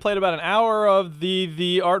said, I played about an hour of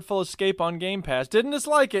the Artful Escape on Game Pass. Didn't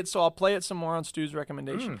dislike it, so I'll play it some more on Stu's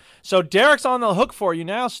recommendation. So Derek's on the hook for you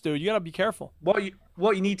now, Stu. You got to be careful.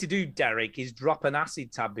 What you need to do, Derek, is drop an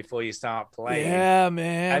acid tab before you start playing. Yeah,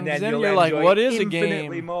 man. And then Then you'll you're like, enjoy what is a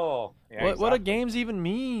infinitely game? more. Yeah, What do exactly. games even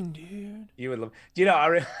mean, dude? You would love. Do you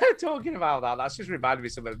know? Talking about that, that's just reminded me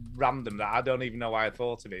of something random that I don't even know why I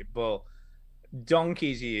thought of it. But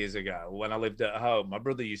donkeys years ago, when I lived at home, my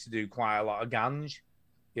brother used to do quite a lot of ganj.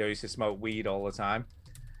 He used to smoke weed all the time,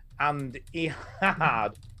 and he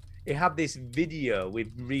had this video with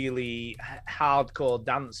really hardcore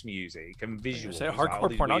dance music and visuals. say like hardcore all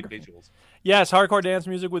these weird pornography. visuals. Yes, hardcore dance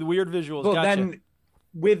music with weird visuals. But Gotcha. then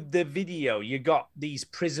with the video, you got these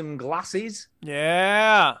prism glasses.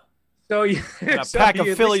 Yeah. So you And a so pack of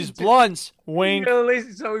you Phillies listen to- blunts. Wink.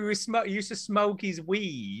 So he used to smoke his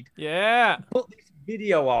weed. Yeah. Put this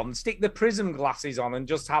video on, stick the prism glasses on, and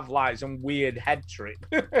just have like some weird head trip.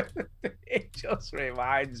 It just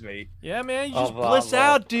reminds me. Yeah, man. You just of that, bliss look.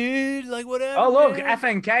 out, dude. Like, whatever. Oh look, man.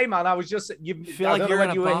 FNK man. I was just You feel I like don't you're know in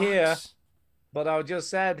when a you box. were here, but I just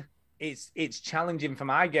said it's challenging for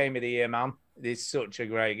my game of the year, man. It's such a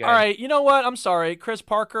great game. All right, you know what? I'm sorry. Chris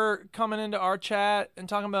Parker coming into our chat and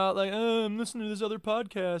talking about, like, I'm listening to this other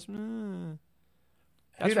podcast.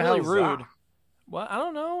 That's the really hell's rude. that? Well, I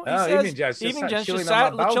don't know. He Oh, says, Evening Gents, just Evening Gents chilling just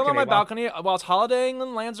on my chilling on my balcony, balcony whilst holidaying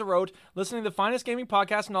in Lanzarote, listening to the finest gaming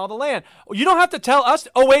podcast in all the land. You don't have to tell us.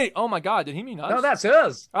 Oh, wait. Oh, my God. Did he mean us? No, that's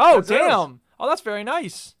us. Oh, That's us. damn. Oh, that's very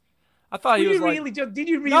nice. I thought he Did was you like... really? Did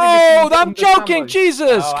you really? No, just I'm understand joking. what-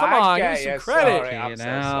 Jesus. Oh, Come on. okay, Give me some yeah, credit. sorry, I'm so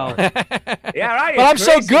now. sorry. Yeah, right. But I'm it's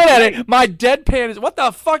so crazy, good at great. it. My deadpan is... What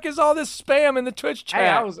the fuck is all this spam in the Twitch chat?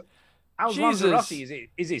 Hey, how's Jesus. Lanzarote?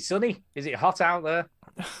 Is it sunny? Is it hot out there?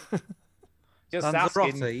 Just Lanzarote?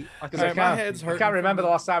 asking. I Because can- my head's I hurting can't remember from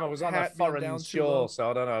the last time I was on a hat being down foreign too shore, low. so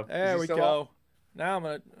I don't know. There Is we it still go. Now I'm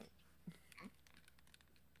going to...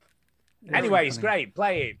 hot? Anyway, it's great.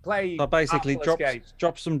 Play it. Play. So basically, Atlas Escape.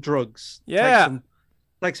 drop some drugs. Yeah.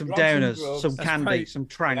 Take some Drop some downers, drugs. some That's candy, right. some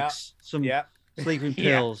tranks, some Yeah. sleeping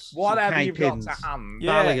Yeah. pills, Whatever some you've got K-pins, to hand.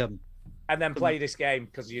 Yeah. Valium, And then play this game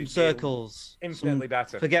because you some circles, infinitely some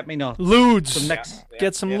better. forget-me-nots, Ludes. some next,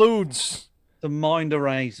 Get some yeah. ludes. some mind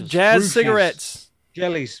erasers, Jazz Rufus, cigarettes.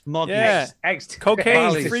 jellies, moggies, Yeah. Cocaine.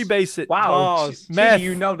 Valleys. Freebase it. Wow, Bars, gee, meth.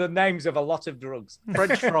 you know the names of a lot of drugs.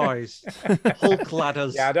 French fries, Hulk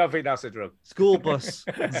ladders, Yeah, I don't think that's a drug. school bus,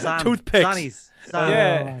 Zan, Toothpicks. Zannies, Zan,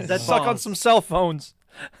 Yeah. Zed Suck on bars. some cell phones.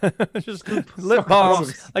 Just lip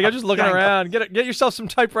balms. Like, I'm just looking Dank. around. Get yourself some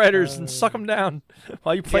typewriters and suck them down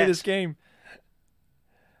while you play Yeah. this game.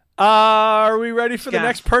 Are we ready for the Gaff.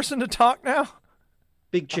 next person to talk now?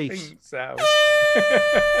 Big I Chiefs. think so.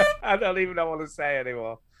 I don't even know what to say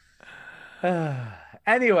anymore.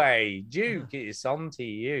 Anyway, Duke, it's on to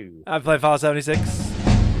you. I play Fallout 76.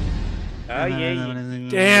 Oh, yeah.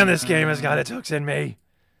 Damn, this game has got its hooks in me.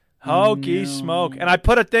 Hokey smoke. And I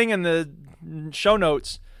put a thing in the show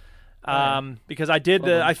notes because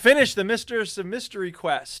I finished the Mistress of Mystery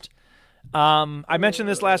quest. I mentioned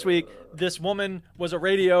this last week. This woman was a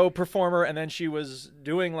radio performer, and then she was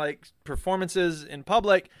doing like performances in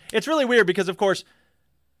public. It's really weird because, of course,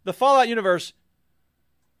 the Fallout universe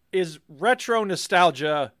is retro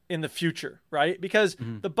nostalgia in the future, right? Because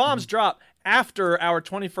the bombs drop after our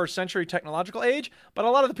 21st century technological age, but a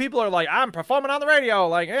lot of the people are like, I'm performing on the radio.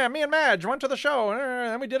 Like, yeah, me and Madge went to the show,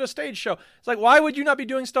 and we did a stage show. It's like, why would you not be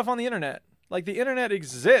doing stuff on the internet? Like, the internet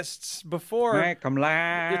exists before... Make 'em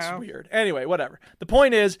laugh. It's weird. Anyway, whatever. The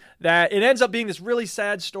point is that it ends up being this really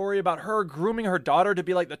sad story about her grooming her daughter to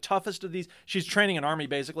be like the toughest of these. She's training an army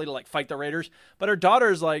basically to like fight the raiders, but her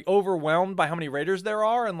daughter's like overwhelmed by how many raiders there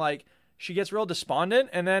are, and like she gets real despondent.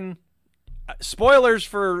 And then spoilers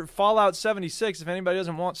for Fallout 76 if anybody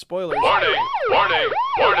doesn't want spoilers. Warning!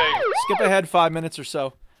 Skip ahead 5 minutes or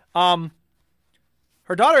so.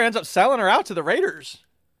 Her daughter ends up selling her out to the raiders.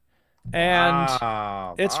 And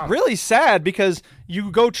it's really sad because you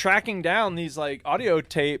go tracking down these like audio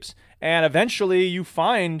tapes and eventually you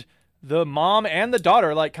find the mom and the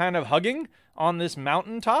daughter like kind of hugging on this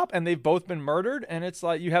mountaintop, and they've both been murdered. And it's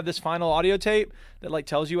like you have this final audio tape that like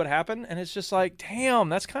tells you what happened, and it's just like, damn,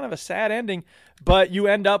 that's kind of a sad ending. But you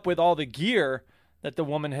end up with all the gear that the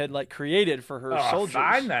woman had like created for her soldiers.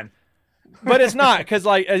 Fine then. But it's not, because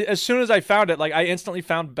like as soon as I found it, like I instantly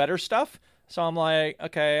found better stuff. So I'm like,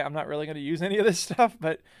 okay, I'm not really going to use any of this stuff.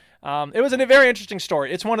 But it was a very interesting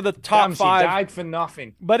story. It's one of the top Damn, five. She died for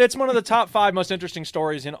nothing. But it's one of the top 5 most interesting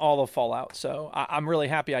stories in all of Fallout. So I'm really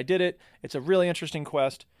happy I did it. It's a really interesting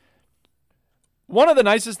quest. One of the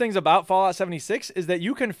nicest things about Fallout 76 is that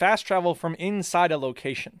you can fast travel from inside a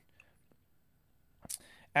location.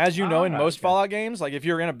 As you know, in most Fallout games, like if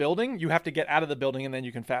you're in a building, you have to get out of the building and then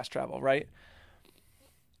you can fast travel, right?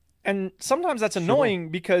 And sometimes that's annoying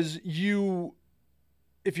because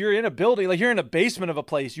if you're in a building, like you're in a basement of a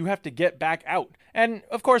place, you have to get back out. And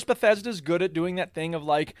of course, Bethesda's good at doing that thing of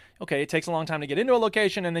like, okay, it takes a long time to get into a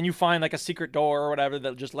location and then you find like a secret door or whatever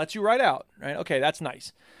that just lets you right out, right? Okay, that's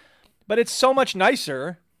nice. But it's so much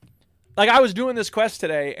nicer. Like I was doing this quest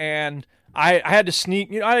today and I had to sneak,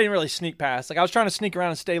 I didn't really sneak past. Like I was trying to sneak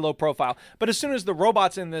around and stay low profile. But as soon as the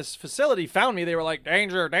robots in this facility found me, they were like,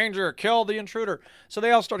 danger, danger, kill the intruder. So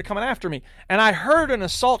they all started coming after me. And I heard an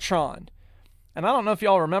Assaultron. And I don't know if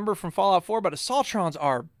y'all remember from Fallout 4, but Assaultrons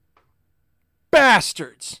are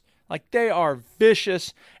bastards. Like they are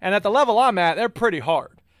vicious. And at the level I'm at, they're pretty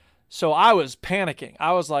hard. So I was panicking.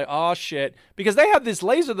 I was like, oh shit. Because they have this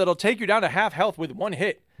laser that'll take you down to half health with one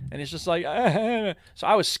hit. And it's just like, so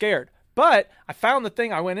I was scared. But I found the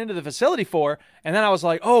thing I went into the facility for, and then I was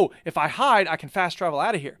like, oh, if I hide, I can fast travel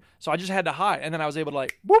out of here. So I just had to hide, and then I was able to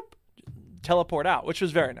like, whoop, teleport out, which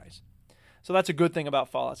was very nice. So that's a good thing about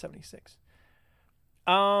Fallout 76.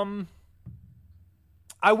 I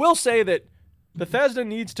I will say that Bethesda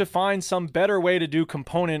needs to find some better way to do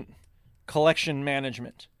component collection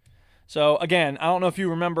management. So again, I don't know if you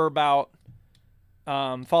remember about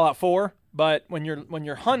Fallout 4, but when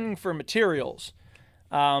you're hunting for materials,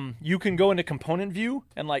 you can go into component view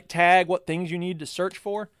and like tag what things you need to search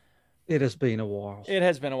for. It has been a while. It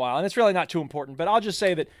has been a while, and it's really not too important. But I'll just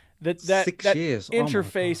say that 6 years.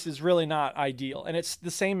 interface is really not ideal, and it's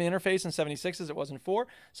the same interface in 76 as it was in 4.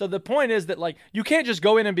 So the point is that like you can't just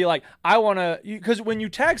go in and be like, I want to, because when you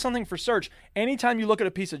tag something for search, anytime you look at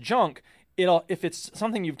a piece of junk, if it's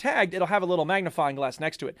something you've tagged, it'll have a little magnifying glass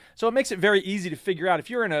next to it. So it makes it very easy to figure out if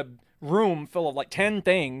you're in a room full of like 10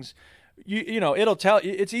 things. It'll tell.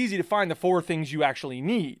 It's easy to find the 4 things you actually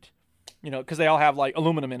need. Because they all have like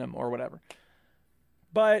aluminum in them or whatever.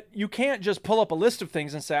 But you can't just pull up a list of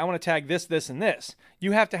things and say, I want to tag this, this, and this.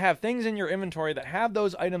 You have to have things in your inventory that have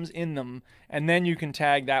those items in them, and then you can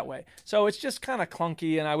tag that way. So it's just kind of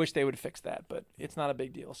clunky, and I wish they would fix that, but it's not a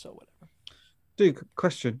big deal, so whatever. Duke,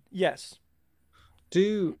 question. Yes.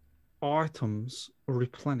 Do items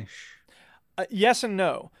replenish? Yes and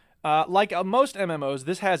no. Like most MMOs,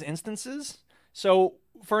 this has instances. So,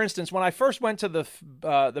 for instance, when I first went to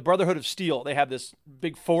the Brotherhood of Steel, they have this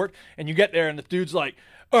big fort, and you get there, and the dude's like,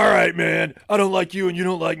 all right, man, I don't like you and you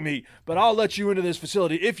don't like me, but I'll let you into this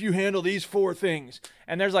facility if you handle these 4 things.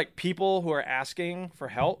 And there's like people who are asking for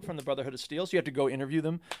help from the Brotherhood of Steel, so you have to go interview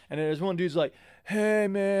them. And there's one dude's like, hey,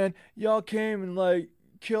 man, y'all came and like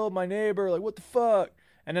killed my neighbor, like what the fuck?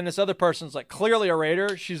 And then this other person's like clearly a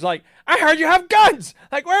raider. She's like, I heard you have guns.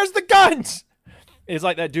 Like, where's the guns? It's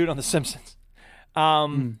like that dude on The Simpsons.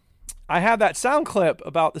 I have that sound clip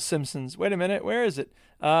about The Simpsons. Wait a minute, where is it?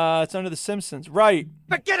 It's under The Simpsons, right?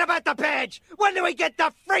 Forget about the page. When do we get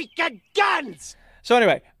the freaking guns? So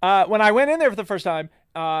anyway, when I went in there for the first time,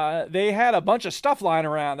 they had a bunch of stuff lying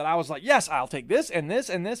around that I was like, yes, I'll take this and this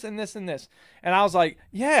and this and this and this. And I was like,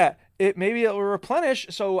 yeah, maybe it will replenish,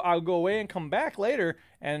 so I'll go away and come back later,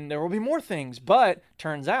 and there will be more things. But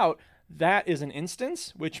turns out that is an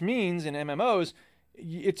instance, which means in MMOs,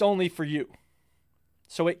 it's only for you.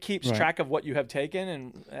 So it keeps track of what you have taken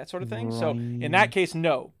and that sort of thing. Right. So in that case,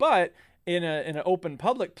 no. But in an open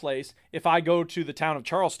public place, if I go to the town of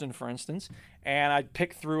Charleston, for instance, and I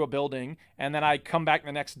pick through a building, and then I come back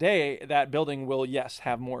the next day, that building will, yes,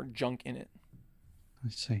 have more junk in it. I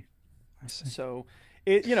see. So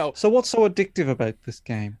So what's so addictive about this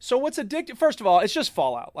game? So what's addictive? First of all, it's just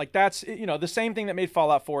Fallout. Like that's the same thing that made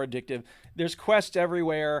Fallout 4 addictive. There's quests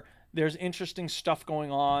everywhere. There's interesting stuff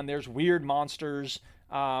going on. There's weird monsters.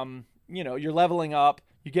 You're leveling up.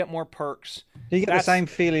 You get more perks. Do you get the same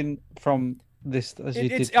feeling from this as you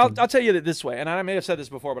did? I'll tell you that this way, and I may have said this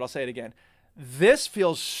before, but I'll say it again. This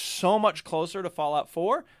feels so much closer to Fallout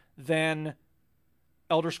 4 than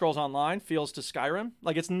Elder Scrolls Online feels to Skyrim.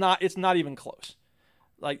 Like it's not even close.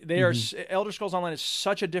 Like Elder Scrolls Online is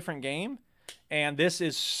such a different game, and this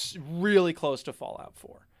is really close to Fallout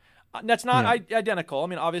 4. That's not identical. I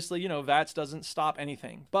mean, obviously, VATS doesn't stop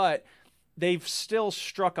anything, but they've still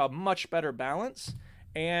struck a much better balance.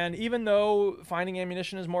 And even though finding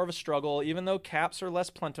ammunition is more of a struggle, even though caps are less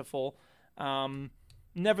plentiful,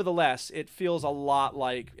 nevertheless, it feels a lot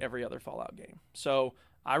like every other Fallout game. So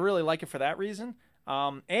I really like it for that reason.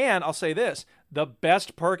 And I'll say this, the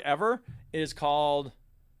best perk ever is called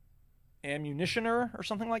Ammunitioner or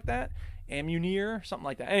something like that. Ammunier, something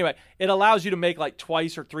like that. Anyway, it allows you to make like 2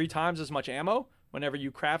 or 3 times as much ammo whenever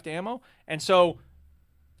you craft ammo. And so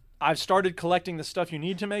I've started collecting the stuff you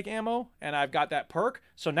need to make ammo, and I've got that perk.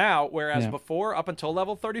 So now, whereas before, up until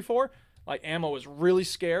level 34, like ammo is really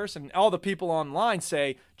scarce, and all the people online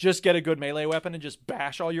say, just get a good melee weapon and just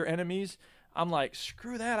bash all your enemies. I'm like,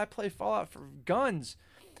 screw that. I play Fallout for guns.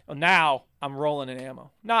 Well, now I'm rolling in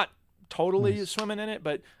ammo. Not totally swimming in it,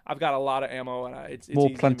 but I've got a lot of ammo, and it's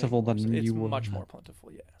more plentiful than you were. It's much more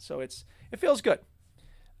plentiful, yeah. So it feels good.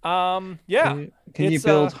 Can you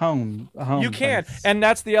build home? You can, and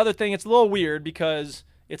that's the other thing. It's a little weird because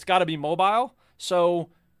it's got to be mobile, so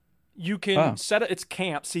you can set it. It's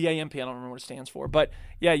camp, CAMP. I don't remember what it stands for, but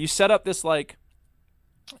yeah, you set up this like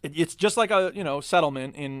it's just like a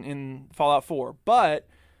settlement in Fallout 4, but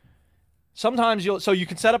sometimes you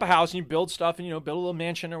can set up a house and you build stuff and build a little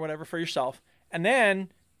mansion or whatever for yourself, and then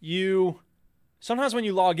sometimes when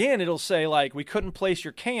you log in, it'll say, like, we couldn't place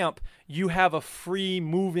your camp. You have a free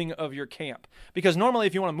moving of your camp. Because normally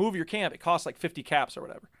if you want to move your camp, it costs like 50 caps or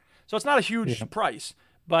whatever. So it's not a huge price,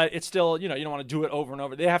 but it's still, you don't want to do it over and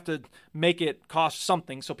over. They have to make it cost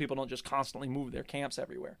something so people don't just constantly move their camps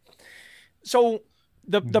everywhere. So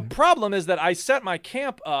the problem is that I set my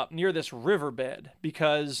camp up near this riverbed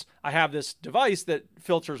because I have this device that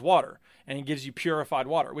filters water. and it gives you purified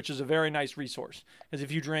water, which is a very nice resource. Because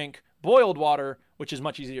if you drink boiled water, which is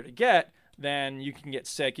much easier to get, then you can get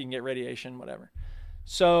sick, you can get radiation, whatever.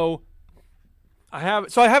 So I have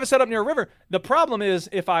it set up near a river. The problem is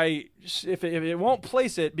if it won't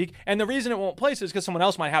place it, and the reason it won't place it is because someone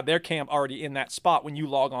else might have their camp already in that spot when you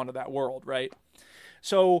log onto that world, right?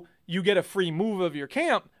 So you get a free move of your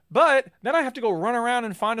camp, but then I have to go run around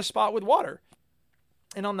and find a spot with water.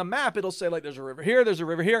 And on the map, it'll say like there's a river here, there's a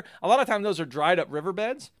river here. A lot of times those are dried up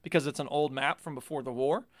riverbeds because it's an old map from before the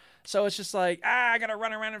war. So it's just like, I got to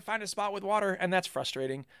run around and find a spot with water. And that's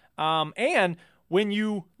frustrating. And when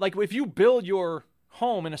you, like, if you build your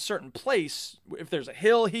home in a certain place, if there's a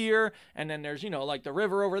hill here and then there's, like the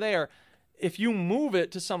river over there, if you move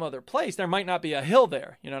it to some other place, there might not be a hill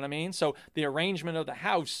there. You know what I mean? So the arrangement of the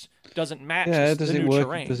house doesn't match the new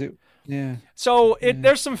terrain. Yeah. So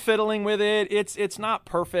there's some fiddling with it. It's not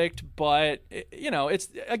perfect, but it's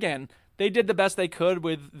again, they did the best they could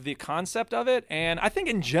with the concept of it, and I think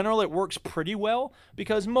in general it works pretty well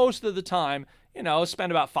because most of the time,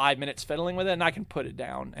 spend about 5 minutes fiddling with it and I can put it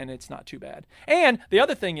down and it's not too bad. And the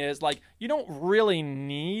other thing is, like, you don't really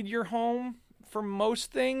need your home for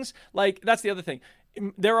most things. Like, that's the other thing.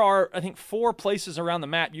 There are, I think, 4 places around the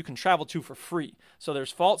map you can travel to for free. So there's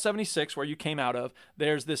Fault 76, where you came out of.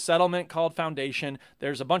 There's this settlement called Foundation.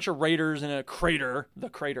 There's a bunch of raiders in a crater, the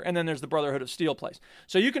crater. And then there's the Brotherhood of Steel place.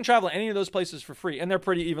 So you can travel any of those places for free, and they're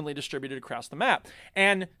pretty evenly distributed across the map.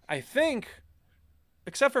 And I think,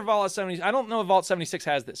 except for Vault 76, I don't know if Vault 76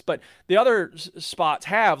 has this, but the other spots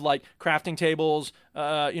have, like, crafting tables,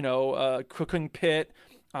 cooking pit,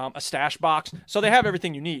 a stash box. So they have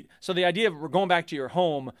everything you need. So the idea of going back to your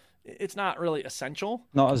home, it's not really essential.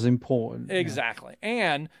 Not as important. Exactly. Yeah.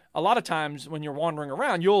 And a lot of times when you're wandering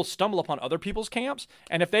around, you'll stumble upon other people's camps.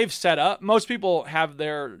 And if they've set up, most people have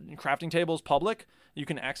their crafting tables public. You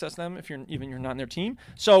can access them if you're not in their team.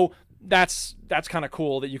 So that's kind of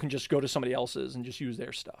cool that you can just go to somebody else's and just use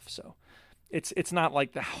their stuff. So it's not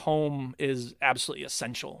like the home is absolutely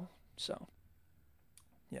essential. So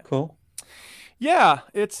yeah. Cool. Yeah,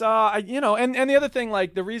 it's and the other thing,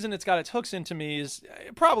 like, the reason it's got its hooks into me is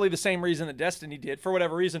probably the same reason that Destiny did. For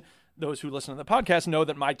whatever reason, those who listen to the podcast know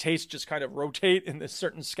that my tastes just kind of rotate in this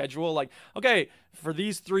certain schedule. Like, okay, for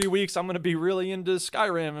these 3 weeks, I'm going to be really into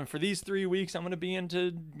Skyrim, and for these 3 weeks, I'm going to be into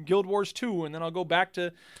Guild Wars 2, and then I'll go back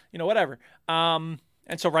to, whatever. And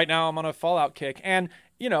so right now I'm on a Fallout kick, and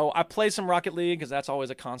I play some Rocket League because that's always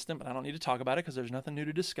a constant, but I don't need to talk about it because there's nothing new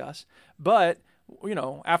to discuss. But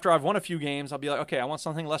after I've won a few games, I'll be like, okay, I want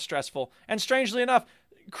something less stressful. And strangely enough,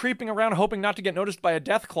 creeping around hoping not to get noticed by a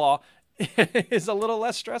Deathclaw is a little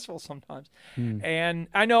less stressful sometimes. And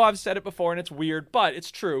I know I've said it before and it's weird, but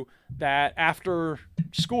it's true that after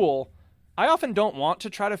school, I often don't want to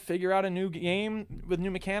try to figure out a new game with new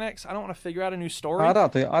mechanics. I don't want to figure out a new story. I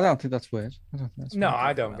don't think that's weird.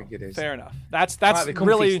 I don't think it is. Fair enough. That's like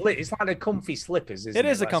really. It's like the comfy slippers, isn't it? It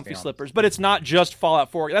is the comfy slippers, but it's not just Fallout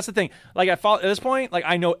 4. That's the thing. Like, at this point, like,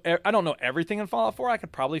 I don't know everything in Fallout 4. I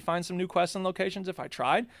could probably find some new quests and locations if I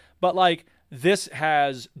tried, but like, this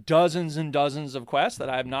has dozens and dozens of quests that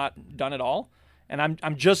I have not done at all. And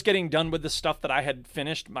I'm just getting done with the stuff that I had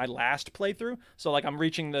finished my last playthrough. So, like, I'm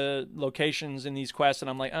reaching the locations in these quests, and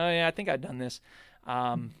I'm like, oh, yeah, I think I've done this.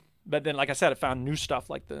 But then, like I said, I found new stuff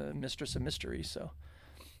like the Mistress of Mystery. So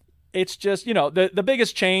it's just, the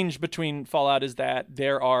biggest change between Fallout is that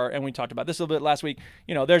there are, and we talked about this a little bit last week,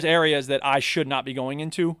 there's areas that I should not be going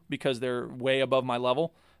into because they're way above my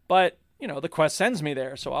level. But the quest sends me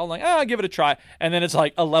there. So I'll give it a try. And then it's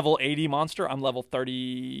like a level 80 monster. I'm level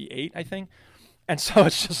 38, I think. And so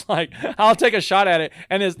it's just like, I'll take a shot at it.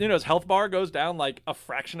 And his health bar goes down like a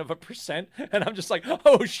fraction of a percent. And I'm just like,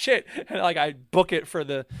 oh shit. And like, I book it for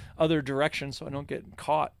the other direction so I don't get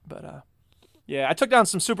caught. But yeah, I took down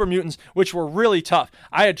some super mutants, which were really tough.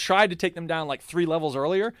 I had tried to take them down like 3 levels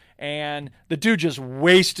earlier, and the dude just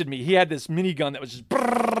wasted me. He had this minigun that was just,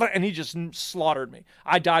 and he just slaughtered me.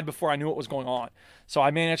 I died before I knew what was going on. So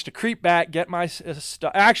I managed to creep back, get my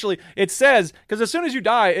stuff. Actually, it says, because as soon as you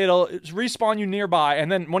die, it'll respawn you nearby, and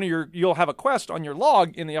then you'll have a quest on your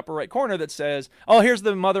log in the upper right corner that says, oh, here's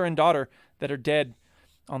the mother and daughter that are dead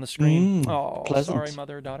on the screen. Oh, pleasant. Sorry,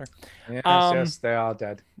 mother and daughter. Yes, they are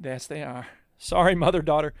dead. Yes, they are. Sorry, mother,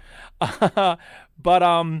 daughter. But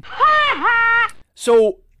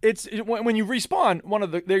so it's when you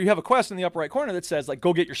respawn, there you have a quest in the upper right corner that says, like,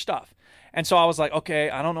 go get your stuff. And so I was like, okay,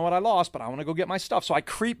 I don't know what I lost, but I want to go get my stuff. So I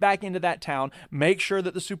creep back into that town, make sure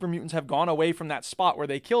that the super mutants have gone away from that spot where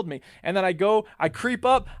they killed me. And then I creep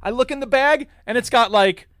up, I look in the bag, and it's got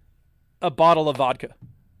like a bottle of vodka.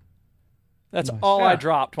 That's all I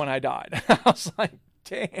dropped when I died. I was like,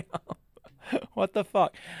 damn. What the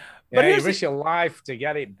fuck? But you here's risk your life to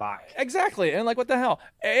get it back. Exactly. And like, what the hell?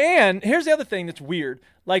 And here's the other thing that's weird.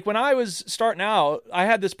 Like, when I was starting out, I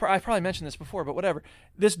had this, I probably mentioned this before, but whatever.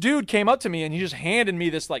 This dude came up to me and he just handed me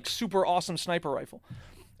this like super awesome sniper rifle.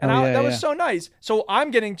 And that was so nice. So I'm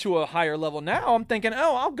getting to a higher level now. I'm thinking,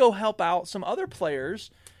 oh, I'll go help out some other players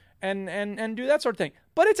and do that sort of thing.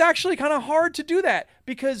 But it's actually kind of hard to do that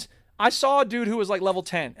because I saw a dude who was like level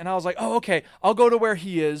 10 and I was like, oh, okay, I'll go to where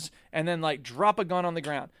he is and then like drop a gun on the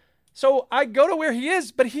ground. So I go to where he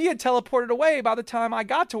is, but he had teleported away by the time I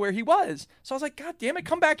got to where he was. So I was like, God damn it,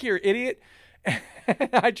 come back here, idiot. And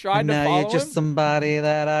I tried to follow him. Now you're just somebody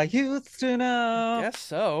that I used to know. Guess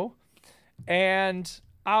so. And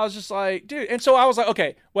I was just like, dude. And so I was like,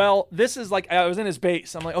 okay, well, this is like, I was in his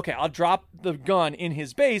base. I'm like, okay, I'll drop the gun in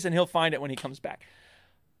his base and he'll find it when he comes back.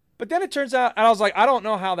 But then it turns out, and I was like, I don't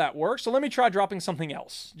know how that works, so let me try dropping something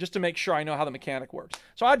else, just to make sure I know how the mechanic works.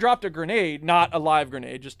 So I dropped a grenade, not a live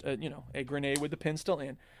grenade, just, a grenade with the pin still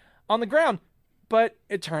in, on the ground. But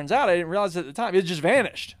it turns out, I didn't realize at the time, it just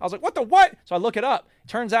vanished. I was like, what the what? So I look it up. It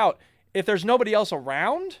turns out, if there's nobody else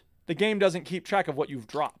around, the game doesn't keep track of what you've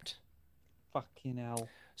dropped. Fucking hell.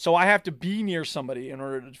 So I have to be near somebody in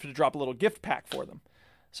order to drop a little gift pack for them.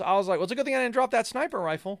 So I was like, well, it's a good thing I didn't drop that sniper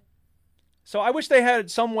rifle. So I wish they had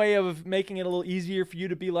some way of making it a little easier for you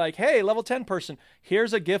to be like, hey, level 10 person,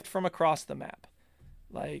 here's a gift from across the map.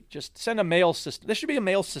 Like, just send a mail system. There should be a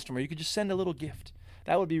mail system where you could just send a little gift.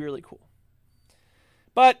 That would be really cool.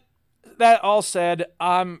 But that all said,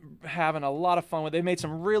 I'm having a lot of fun with it. They made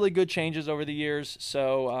some really good changes over the years.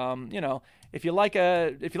 So, if you like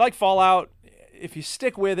Fallout, if you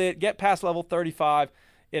stick with it, get past level 35,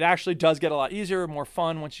 it actually does get a lot easier, more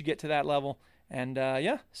fun once you get to that level. And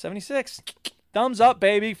 76. Thumbs up,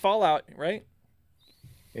 baby. Fallout, right?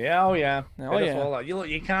 Yeah, oh yeah. Oh yeah. Fallout.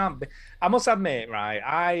 You can't. I must admit,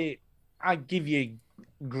 right? I give you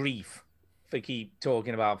grief for keep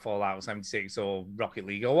talking about Fallout 76 or Rocket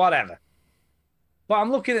League or whatever. But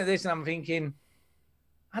I'm looking at this and I'm thinking,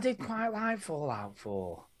 I did quite like Fallout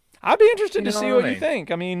 4. I'd be interested to see what you think.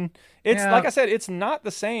 I mean, it's like I said, it's not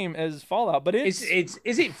the same as Fallout, but it's is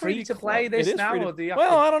it free to play this now? Or do you have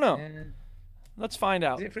well, to... I don't know. Let's find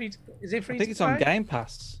out. Is it free? Is it free? I think it's on Game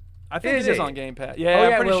Pass. I think it is on Game Pass. Yeah,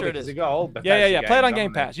 I'm pretty sure it is. Yeah. Play it on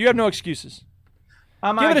Game Pass. You have no excuses.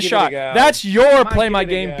 Give it a shot. That's your play my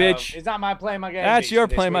game, bitch. Is that my play my game? That's your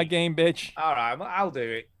play my game, bitch. All right, well, I'll do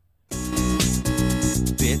it.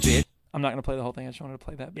 Bitch. I'm not gonna play the whole thing. I just wanted to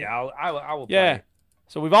play that bit. Yeah, I will. Yeah. Play.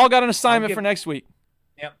 So we've all got an assignment for next week.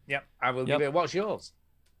 Yep. I will give it. What's yours?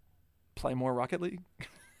 Play more Rocket League.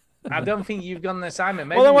 I don't think you've got an assignment.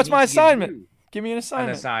 Maybe well, then what's my assignment? Give me an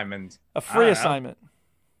assignment. An assignment. A free assignment.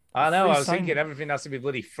 I know. I was thinking everything has to be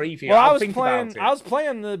bloody free for you. Well, I was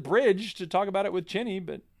playing the bridge to talk about it with Chinny,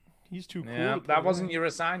 but he's too cool. Yeah, that wasn't your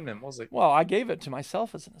assignment, was it? Well, I gave it to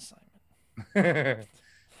myself as an assignment.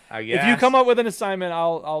 I guess. If you come up with an assignment,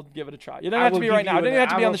 I'll give it a try. It doesn't have to be right now. It doesn't have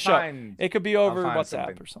to be on the show. It could be over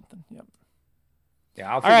WhatsApp or something. Yep. Yeah,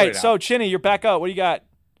 I'll all right, so Chinny, you're back up. What do you got?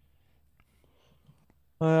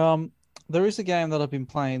 There is a game that I've been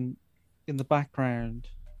playing in the background.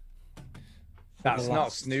 That's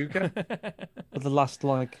not snooker. For the last 2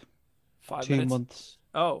 months.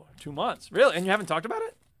 Oh, 2 months. Really? And you haven't talked about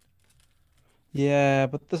it? Yeah,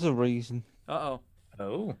 but there's a reason. Oh.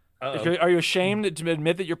 Are you ashamed to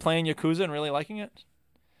admit that you're playing Yakuza and really liking it?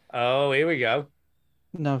 Oh, here we go.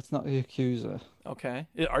 No, it's not Yakuza. Okay.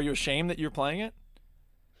 Are you ashamed that you're playing it?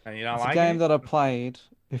 And you don't it's like a game it? that I played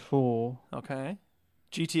before. Okay.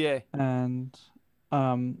 GTA. And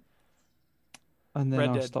then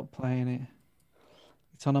I stopped playing it.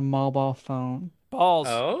 It's on a mobile phone. Balls.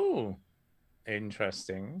 Oh.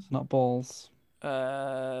 Interesting. It's not balls.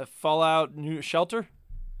 Fallout New Shelter?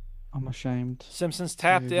 I'm ashamed. Simpsons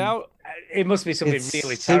Tapped Out? It must be something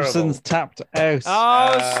really Simpsons terrible. Tapped Out.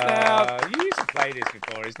 Oh, snap. You used to play this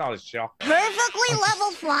before. It's not a shock. Perfectly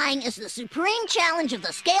level flying is the supreme challenge of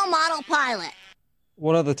the scale model pilot.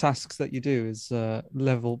 One of the tasks that you do is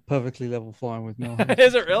perfectly level flying with no hands.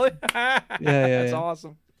 Is it really? yeah. That's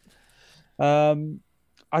awesome.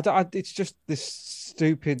 It's just this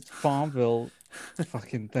stupid Farmville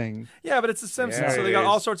fucking thing. Yeah, but it's The Simpsons, Yeah, so they got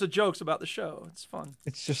all sorts of jokes about the show. It's fun.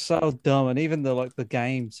 It's just so dumb, and even the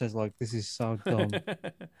game says this is so dumb.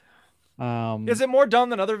 Is it more dumb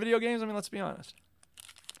than other video games? I mean, let's be honest.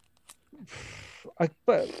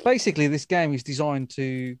 But basically, this game is designed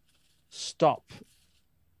to stop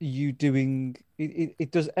you doing.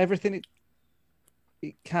 It does everything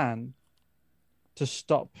it can to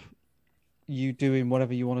stop you doing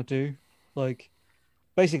whatever you want to do.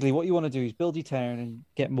 basically what you want to do is build your town and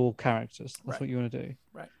get more characters. That's Right. what you want to do.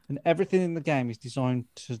 Right. And everything in the game is designed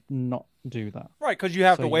to not do that. Right, because you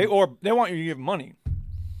have So to wait, or they want you to give money.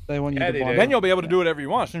 They want you Yeah, to they buy. do. Then you'll be able to do whatever you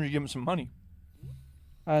want as soon as you give them some money.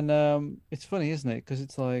 And it's funny, isn't it? Because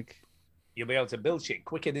it's like You'll be able to build shit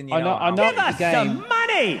quicker than you I know how. the game.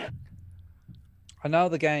 money! I know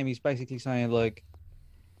the game is basically saying like,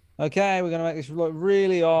 okay, we're gonna make this like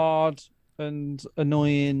really hard and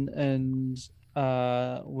annoying, and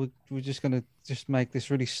we're just gonna make this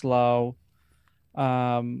really slow.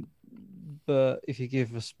 But if you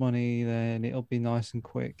give us money, then it'll be nice and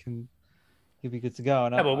quick, and you'll be good to go.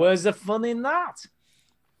 And Yeah, but where's the fun in that?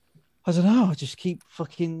 I don't know. I just keep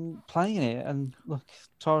fucking playing it, and look,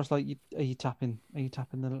 Tara's like, "Are you tapping? Are you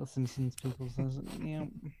tapping the little Simpsons people?" So I was like,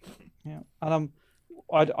 yeah. And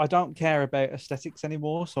I don't care about aesthetics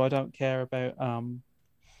anymore, so I don't care about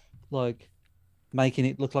like making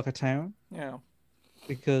it look like a town, Yeah.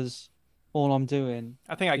 because all I'm doing.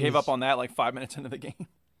 I think I gave up is- on that like 5 minutes into the game.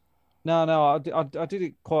 No, I did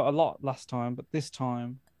it quite a lot last time, but this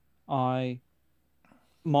time, my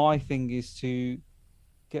thing is to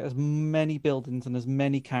get as many buildings and as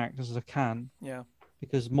many characters as I can, Yeah.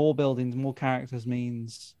 because more buildings, more characters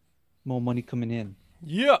means more money coming in.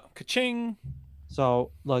 Yeah. Ka-ching.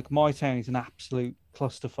 So, like, my town is an absolute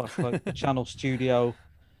clusterfuck. Like, the Channel Studio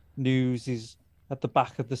News is at the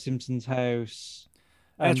back of the Simpsons house,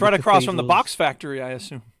 And it's the right across from the cathedrals- Box Factory, I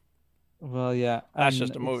assume. Well, yeah, That's and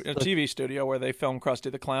just a movie, a it's TV studio where they film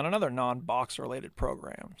Krusty the Clown and other non-box related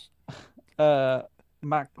programs.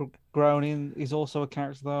 Matt Groening is also a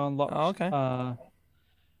character that I unlocked. Oh, okay.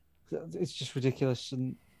 It's just ridiculous,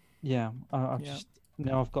 and yeah, I've Yeah. just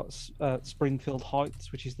now I've got Springfield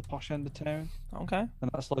Heights, which is the posh end of town, Okay.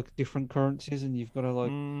 and that's like different currencies, and you've got to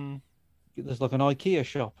like Mm, there's like an IKEA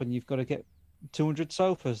shop, and you've got to get 200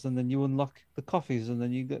 sofas, and then you unlock the coffees, and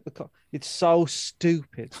then you get the it's so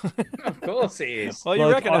stupid. Of course it is. well, you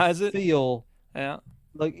Like, recognize I it. feel Yeah.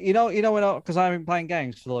 like because I've been playing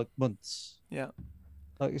games for like months. Yeah.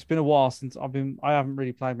 Like, it's been a while since I haven't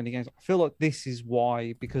really played many games. I feel like this is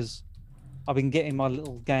why, because I've been getting my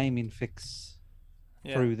little gaming fix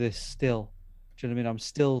Yeah. through this still. Do you know what I mean? I'm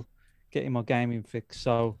still getting my gaming fix,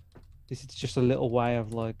 so this is just a little way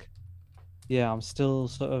of like, yeah, I'm still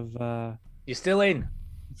sort of You're still in.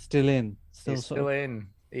 still in, You're sort still of- in.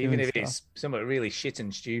 Even doing if it's somewhat really shit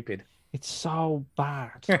and stupid. It's so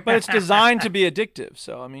bad. But it's designed to be addictive.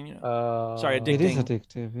 So, I mean, you know. Sorry, addicting. It is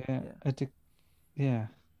addictive, yeah. Yeah.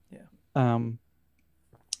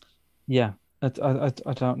 Yeah.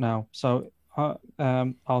 I don't know. So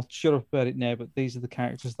I'll shut up about it now. But these are the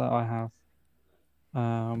characters that I have.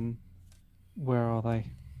 Where are they?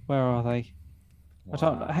 I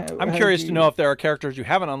don't know. I'm curious to know if there are characters you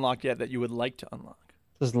haven't unlocked yet that you would like to unlock.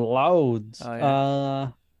 There's loads. Oh, yeah.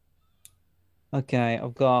 Okay,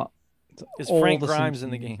 I've got. Is all Frank the Grimes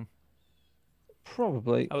in the Simpsons. game?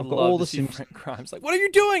 Probably. I would I've got love all to the see Simpsons. Frank Grimes. Like, what are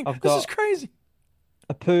you doing? I've This is got- crazy.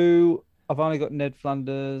 Apu. I've only got Ned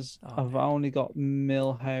Flanders. Oh, I've only got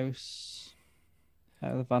Millhouse.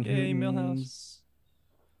 Out of the Van Yay, Hootens.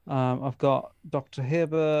 I've got Dr.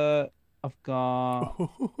 Hibbert. I've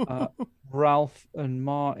got Ralph and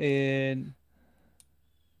Martin.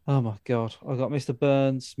 Oh my god! I got Mr.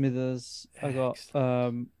 Burns, Smithers. I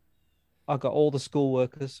got all the school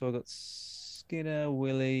workers. So I got Skinner,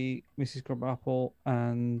 Willie, Mrs. Crabapple,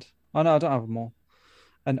 and no, I don't have them all.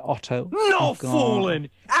 And Otto. No I've got- fooling!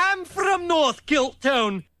 I'm from North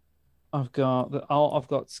Kiltown! I've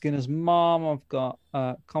got Skinner's mom. I've got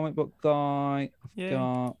comic book guy. I've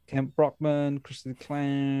got Kent Brockman, Krusty the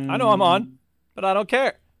Clown. I know I'm on, but I don't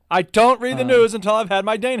care. I don't read the news until I've had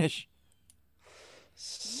my Danish.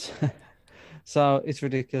 So it's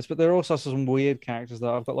ridiculous, but there are also some weird characters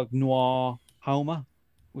though. I've got like Noir Homer,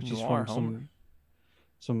 which is Noir from Homer.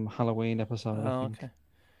 some Halloween episode. I Oh, think. okay.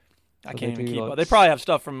 I So can't they even do, keep like, up. They probably have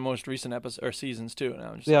stuff from most recent episodes or seasons too. And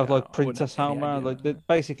I'm just They have I like wouldn't Princess have any Homer, idea. like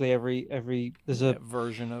basically every there's a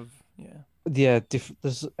version of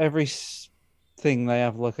there's every thing they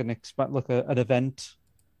have like an event.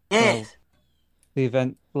 Yes. So the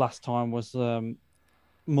event last time was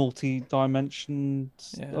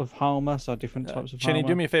multi-dimensions of Homer, so different types of Chinny, Homer.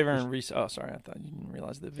 do me a favor and oh, sorry, I thought you didn't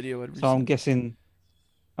realize the video had. So I'm guessing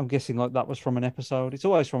like that was from an episode. It's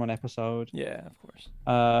always from an episode. Yeah, of course.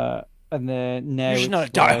 And then now You're just not a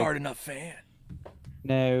it's like- diehard enough fan.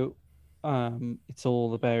 Now, it's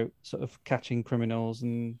all about sort of catching criminals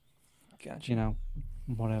and Gotcha. you know,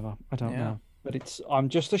 whatever. I don't Yeah. know, but I'm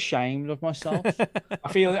just ashamed of myself.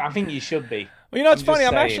 I think you should be. Well, you know, it's I'm funny.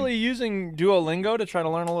 just I'm saying. actually using Duolingo to try to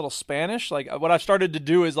learn a little Spanish. Like, what I've started to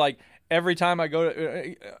do is like every time I go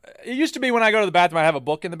to. It used to be when I go to the bathroom, I have a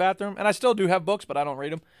book in the bathroom, and I still do have books, but I don't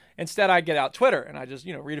read them. Instead, I get out Twitter and I just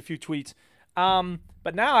read a few tweets.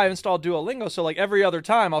 But now I've installed Duolingo, so like every other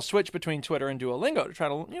time I'll switch between Twitter and Duolingo to try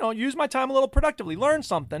to use my time a little productively, learn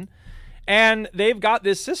something. And they've got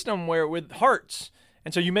this system where with hearts,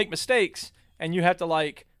 and so you make mistakes and you have to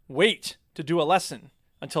like wait to do a lesson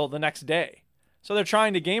until the next day. So they're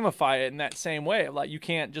trying to gamify it in that same way. Like you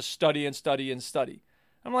can't just study and study and study.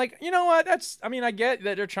 I'm like, you know what? I get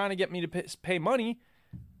that they're trying to get me to pay money,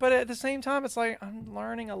 but at the same time, it's like I'm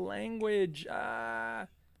learning a language. Yeah.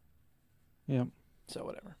 So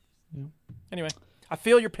whatever. Yeah. Anyway, I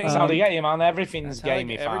feel your pain. That's how they get you, man. Everything's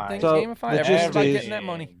gamified. Everything's gamified. Everybody's getting that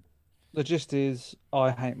money. The gist is,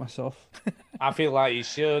 I hate myself. I feel like you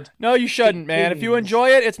should. No, you shouldn't, man. If you enjoy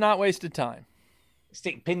it, it's not wasted time.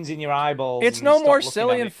 Stick pins in your eyeballs. It's no more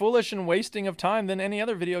silly and foolish and wasting of time than any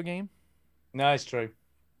other video game. No, it's true.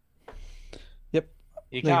 Yep.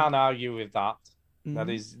 You can't argue with that.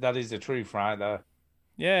 Mm-hmm. That is the truth right there.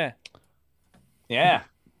 Yeah. Yeah.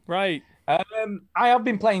 Right. I have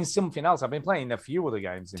been playing something else. I've been playing a few other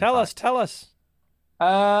games. Tell us.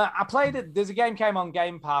 I played it. There's a game came on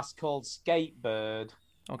Game Pass called Skatebird.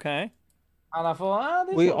 Okay. And I thought,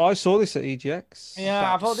 I saw this at EGX.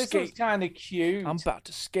 Yeah, I thought this looks kind of cute. I'm about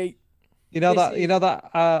to skate. You know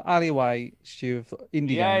that alleyway, Stu, of indie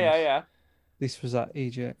games? Yeah. This was at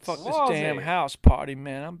EGX. Fuck this damn house party,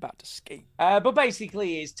 man. I'm about to skate. But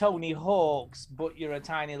basically, it's Tony Hawk's, but you're a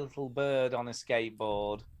tiny little bird on a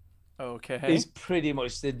skateboard. Okay. Is pretty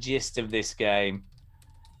much the gist of this game.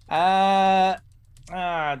 I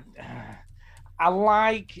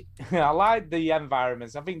like the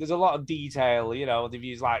environments. I think there's a lot of detail. They've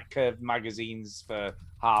used like curved magazines for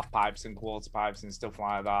half pipes and quarter pipes and stuff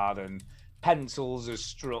like that, and pencils as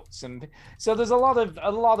struts, and so there's a lot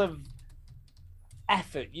of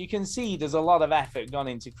effort. You can see there's a lot of effort gone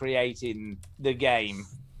into creating the game,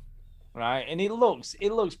 right? And it looks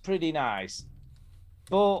pretty nice,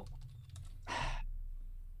 but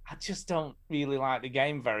I just don't really like the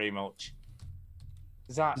game very much.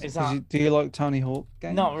 Is that? Do you like Tony Hawk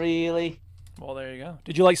games? Not really. Well, there you go.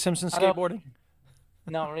 Did you like Simpsons skateboarding?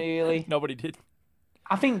 Not really. Nobody did.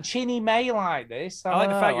 I think Chinny may like this. I like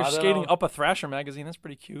the fact you're skating up a Thrasher magazine. That's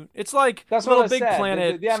pretty cute. It's like that's Little Big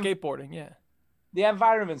Planet skateboarding. Yeah. The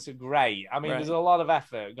environments are great. I mean, there's a lot of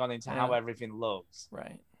effort gone into how everything looks.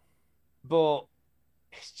 Right. But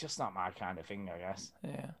it's just not my kind of thing, I guess.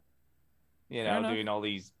 Yeah. Doing all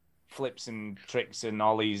these flips and tricks and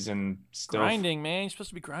ollies and stuff. Grinding, man. You're supposed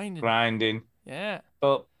to be grinding. Yeah.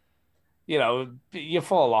 But, you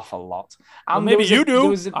fall off a lot. Well, maybe you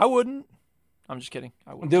do. I wouldn't. I'm just kidding.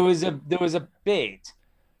 I wouldn't. There was a bit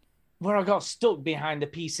where I got stuck behind a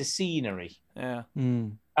piece of scenery. Yeah.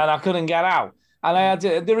 And I couldn't get out. And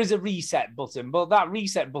there is a reset button, but that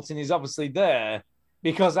reset button is obviously there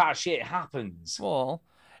because that shit happens. Well,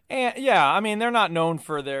 and yeah, I mean, they're not known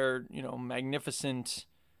for their, magnificent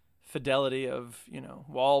fidelity of,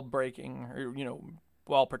 wall breaking or,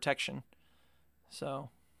 wall protection. So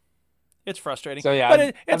it's frustrating. So, yeah,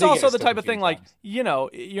 but it's also the type of thing like,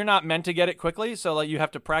 you're not meant to get it quickly. So like you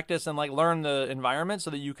have to practice and like learn the environment so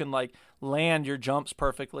that you can like land your jumps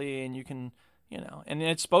perfectly and you can, and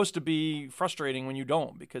it's supposed to be frustrating when you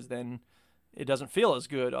don't because then it doesn't feel as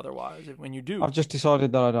good otherwise when you do. I've just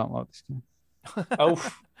decided that I don't like this game. Oh,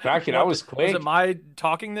 cracking! That was quick. Was it my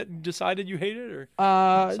talking that decided you hate it, or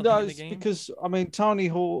no? It's because Tony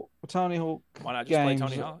Hawk. Why not just play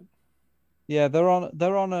Tony Hawk? Yeah, they're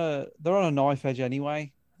on a knife edge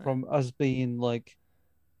anyway. From us being like,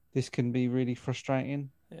 this can be really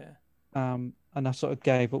frustrating. Yeah. And I sort of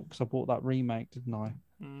gave up because I bought that remake, didn't I?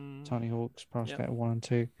 Tony Hawk's Pro Skater 1 and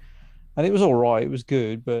 2, and it was all right. It was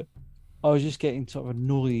good, but I was just getting sort of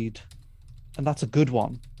annoyed, and that's a good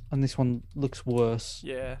one. And this one looks worse.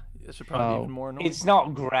 Yeah, it should probably be even more annoying. It's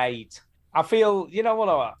not great. I feel,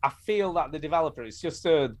 I feel that the developer is just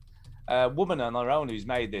a woman on her own who's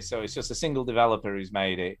made this. So it's just a single developer who's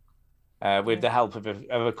made it with the help of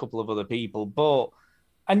a couple of other people.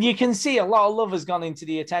 And you can see a lot of love has gone into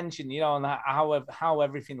the attention, and how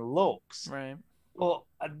everything looks. Right. But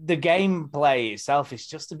the gameplay itself is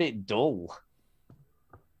just a bit dull.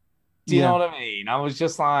 Do you know what I mean? I was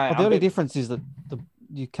just like... Well, the only difference is that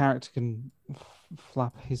your character can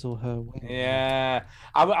flap his or her wings. Yeah.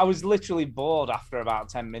 I was literally bored after about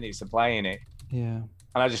 10 minutes of playing it. Yeah.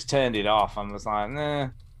 And I just turned it off. I was like,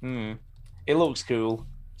 it looks cool.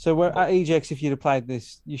 So at EGX, if you'd have played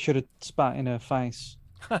this, you should have spat in her face.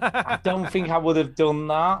 I don't think I would have done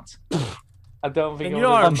that. I don't think. And you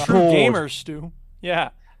are a true gamer, Stu. Yeah.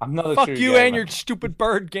 I'm not a Fuck true you gamer. And your stupid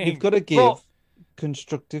bird game. You've got to give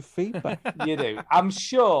constructive feedback. You do. I'm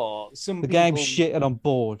sure some The people... game's shit and I'm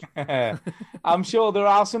bored. I'm sure there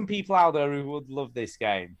are some people out there who would love this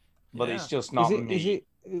game, but Yeah. it's just not me.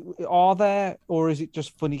 Are there, or is it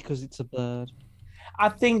just funny because it's a bird? I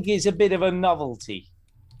think it's a bit of a novelty.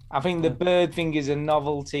 I think the bird thing is a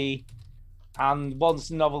novelty, and once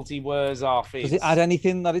the novelty wears off, Does it add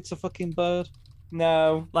anything that it's a fucking bird?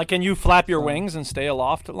 No. Like, can you flap your wings and stay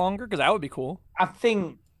aloft longer? Because that would be cool. I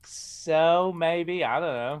think so, maybe. I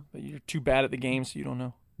don't know. But you're too bad at the game, so you don't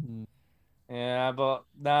know. Yeah, but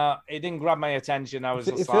no, it didn't grab my attention. I was.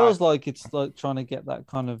 It just feels like it's like trying to get that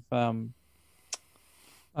kind of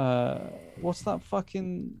what's that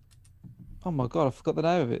fucking? Oh my god, I forgot the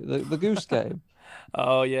name of it. The Goose Game.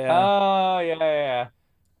 Oh yeah. Oh yeah.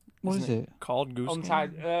 What is it? Called Goose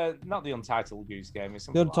Game? Not the Untitled Goose Game. It's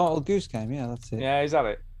The something Untitled Goose Game. Yeah, that's it. Yeah, is that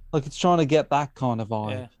it? Like it's trying to get that kind of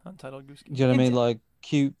vibe. Yeah, Untitled Goose Game. Do you know what I mean? Like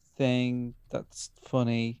cute thing that's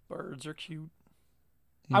funny. Birds are cute.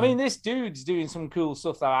 I mean, this dude's doing some cool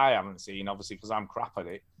stuff that I haven't seen, obviously, because I'm crap at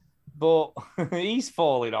it. But he's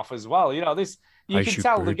falling off as well. You know, this you can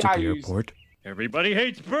tell the guy who's. Everybody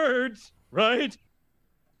hates birds, right?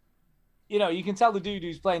 You know, you can tell the dude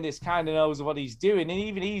who's playing this kind of knows what he's doing, and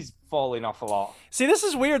even he's falling off a lot. See, this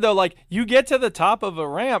is weird though. Like, you get to the top of a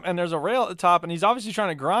ramp, and there's a rail at the top, and he's obviously trying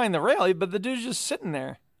to grind the rail, but the dude's just sitting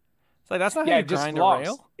there. It's like that's not how you grind a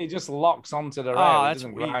rail. It just locks onto the rail. Oh, It that's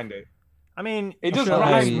doesn't weak. grind it. I mean, It does should at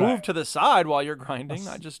grind least it. move to the side while you're grinding,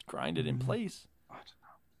 not just grind it in place.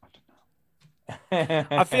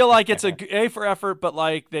 I feel like it's a for effort, but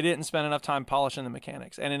like they didn't spend enough time polishing the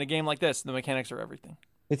mechanics. And in a game like this, the mechanics are everything.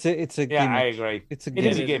 It's a Yeah, gimmick. I agree. It's a It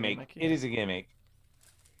gimmick. is a gimmick. It is a gimmick.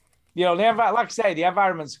 You know, like I say, the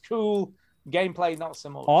environment's cool. Gameplay, not so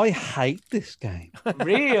much. I hate this game.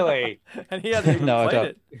 Really? And he hasn't even No, I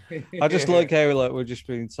played don't. it. I just like how like we're just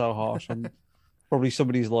being so harsh. And probably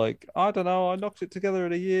somebody's like, I don't know, I knocked it together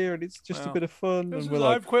in a year, and it's just a Well, bit of fun. This And is, we're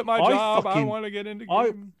like, I've quit my job. I want to get into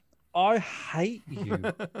gaming. I hate you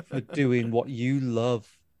for doing what you love,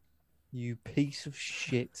 you piece of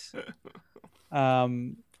shit.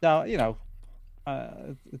 Now you know,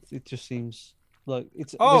 it just seems like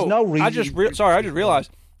it's. There's no reason. I just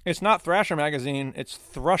realized it's not Thrasher magazine. It's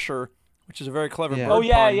Thrusher, which is a very clever. Yeah. bird Oh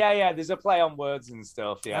yeah, pun. yeah. There's a play on words and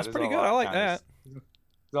stuff. Yeah, That's there's pretty all good. I like kind of- that.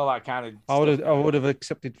 There's all that kind of. I would have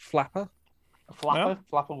accepted Flapper. Flapper.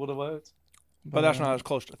 Flapper would have worked. But that's not as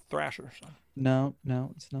close to Thrasher. So. No,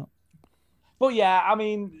 it's not. But yeah, I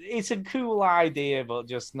mean, it's a cool idea, but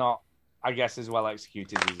just not, I guess, as well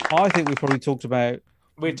executed as it. I think we probably talked about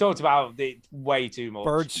We've talked about it way too much.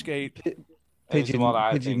 Bird skate. pigeon what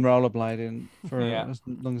I pigeon think. rollerblading for Yeah. as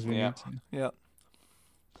long as we Yeah. need to. Yeah.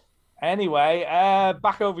 Anyway,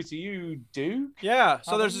 back over to you, Duke. Yeah.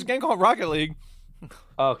 So there's this game called Rocket League.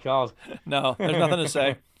 Oh God. No, there's nothing to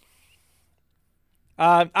say.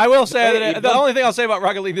 I will say that the only thing I'll say about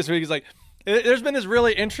Rocket League this week is like, there's been this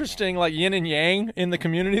really interesting like yin and yang in the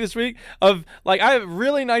community this week of like I have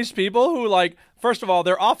really nice people who like first of all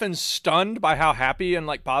they're often stunned by how happy and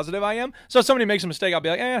like positive I am. So if somebody makes a mistake, I'll be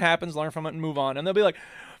like, it happens, learn from it and move on. And they'll be like,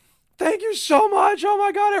 thank you so much. Oh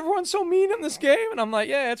my God, everyone's so mean in this game. And I'm like,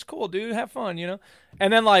 yeah, it's cool, dude. Have fun, you know?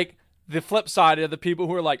 And then like the flip side of the people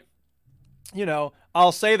who are like, you know,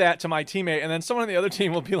 I'll say that to my teammate, and then someone on the other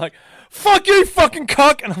team will be like, fuck you, fucking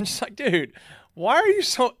cuck. And I'm just like, dude, why are you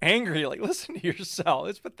so angry? Like, listen to yourself.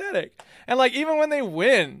 It's pathetic. And like, even when they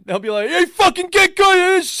win, they'll be like, hey, fucking get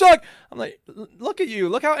good. You suck. I'm like, look at you.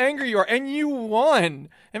 Look how angry you are. And you won.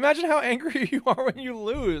 Imagine how angry you are when you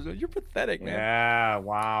lose. You're pathetic, man. Yeah.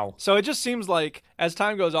 Wow. So it just seems like as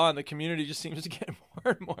time goes on, the community just seems to get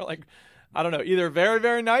more and more like, I don't know, either very,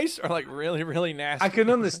 very nice or like really, really nasty. I can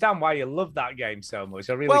understand why you love that game so much.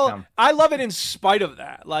 I really Well, can. I love it in spite of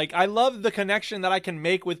that. Like, I love the connection that I can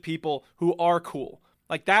make with people who are cool.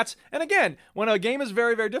 Like, that's, and again, when a game is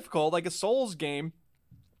very, very difficult, like a Souls game,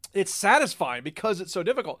 it's satisfying because it's so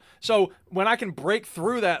difficult. So when I can break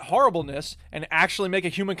through that horribleness and actually make a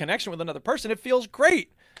human connection with another person, it feels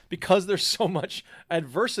great because there's so much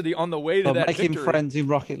adversity on the way to that making victory. friends in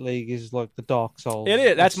Rocket League is like the Dark Souls. It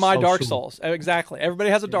is. That's It's my Dark social. Souls. Exactly. Everybody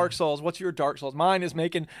has a Dark Souls. What's your Dark Souls? Mine is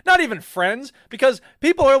making not even friends because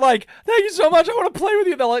people are like, "Thank you so much. I want to play with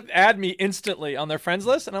you." They'll like add me instantly on their friends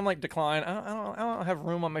list, and I'm like, decline. I don't have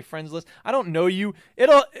room on my friends list. I don't know you.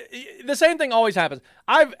 The same thing always happens.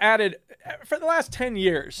 I've added for the last 10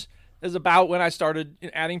 years is about when I started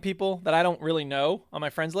adding people that I don't really know on my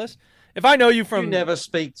friends list. If I know you from... You never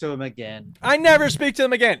speak to him again. I never speak to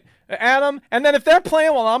them again. Adam, and then if they're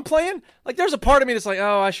playing while I'm playing, like there's a part of me that's like,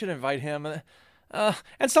 oh, I should invite him. And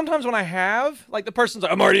sometimes when I have, like the person's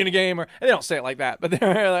like, I'm already in a game, and they don't say it like that, but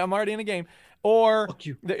they're like, I'm already in a game. or Fuck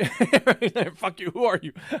you. Fuck you. Who are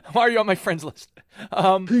you? Why are you on my friends list?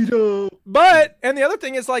 Peter. But and the other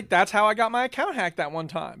thing is like that's how I got my account hacked that one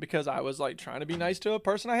time because I was like trying to be nice to a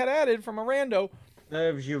person I had added from a rando.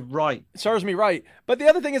 Serves you right. Serves me right. But the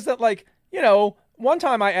other thing is that like, you know, one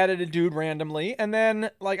time I added a dude randomly and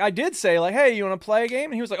then like I did say like, hey, you want to play a game?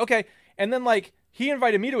 And he was like, okay. And then like he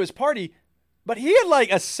invited me to his party, but he had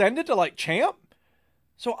like ascended to like champ.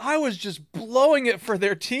 So I was just blowing it for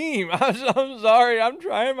their team. I'm sorry, I'm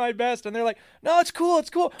trying my best. And they're like, no, it's cool,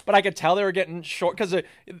 it's cool. But I could tell they were getting short because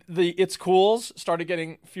the it's cools started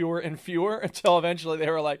getting fewer and fewer until eventually they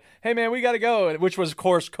were like, hey, man, we got to go. Which was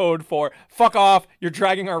course code for, fuck off, you're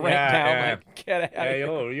dragging our rank down. Yeah. Like, get out of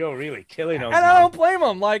here. You're really killing us. And I don't blame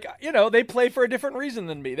them. Like, you know, they play for a different reason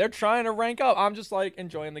than me. They're trying to rank up. I'm just like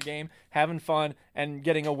enjoying the game, having fun, and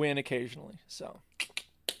getting a win occasionally. So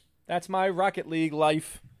that's my Rocket League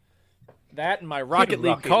life. That and my Rocket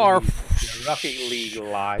League car. Your Rocket League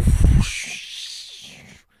life.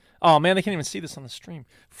 Oh, man, they can't even see this on the stream.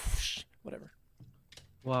 Whatever.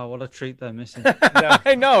 Wow, what a treat they're missing.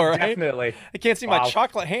 I know, right? Definitely. I can't see my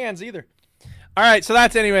chocolate hands either. All right, so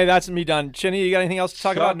that's me done. Chinny, you got anything else to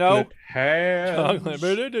talk about? No? Hands.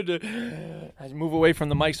 Chocolate. I move away from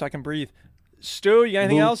the mic so I can breathe. Stu, you got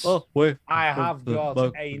anything else? I have got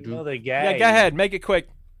another game. Yeah, go ahead. Make it quick.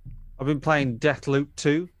 I've been playing Deathloop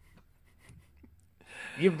 2.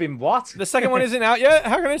 You've been what? The second one isn't out yet?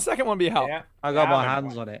 How can the second one be out? Yeah. I got my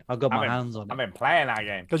hands on it. I've been playing that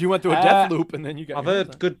game. Because you went through a death loop and then you got I've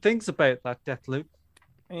heard good things about that Deathloop.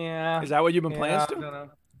 Yeah. Is that what you've been playing, Stu?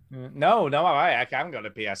 No, I haven't got a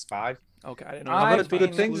PS5. Okay, I didn't know. I've heard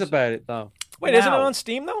good things about it, though. Wait, isn't it on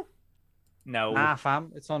Steam, though? No. Nah,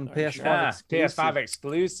 fam. It's on PS5 Nah, exclusive. PS5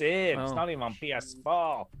 exclusive. Oh. It's not even on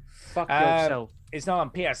PS4. Fuck yourself. It's not on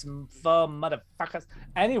PS4, motherfuckers.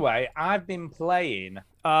 Anyway, I've been playing.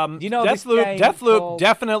 You know, Deathloop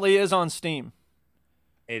definitely is on Steam.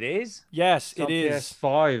 It is? Yes, It's on it is.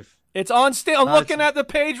 PS5. It's on Steam. I'm looking at the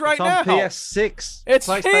page right now. It's on PS6. It's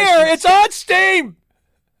PlayStation here. It's 6. on Steam.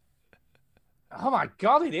 Oh my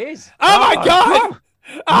god, it is. Oh my god.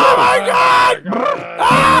 Oh my god.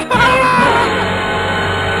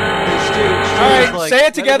 All right, say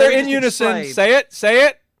it together in unison. Say it. Say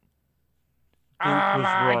it. Oh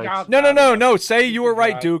my god. No. Say you were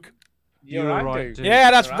right, Duke. You're right, Duke. Yeah,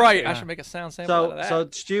 that's You're right. right. I should make a sound sample out of that. So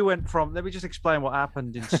Stu went from. Let me just explain what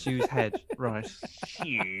happened in Stu's head. Right.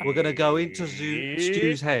 We're gonna go into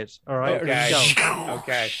Stu's head. All right. Okay. Go.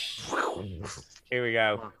 Okay. Here we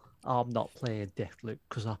go. I'm not playing Deathloop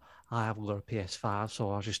because I haven't got a PS5,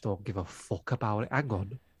 so I just don't give a fuck about it. Hang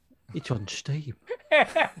on, it's on Steam.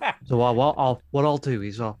 So what I'll do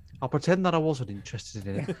is I'll pretend that I wasn't interested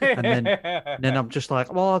in it, and then I'm just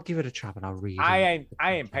like, well, I'll give it a try and I'll read it. I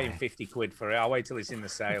ain't paying 50 quid for it. I'll wait till it's in the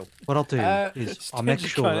sale. What I'll do is I'll make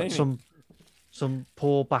sure that some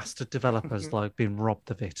poor bastard developers like been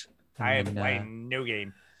robbed of it. I ain't playing no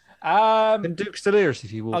game. And Duke's still here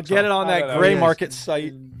if you walk. I'll get it on that grey market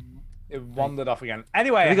site. It wandered off again.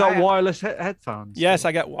 Anyway, have you got wireless headphones? Yes,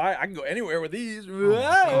 I got. Why I can go anywhere with these. Buggers.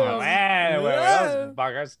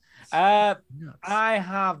 I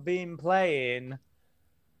have been playing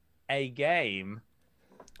a game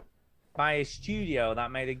by a studio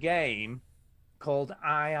that made a game called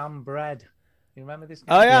I Am Bread. You remember this game?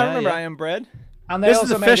 Oh yeah, I remember I Am Bread. And they this also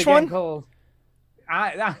is the made fish a game one. Called,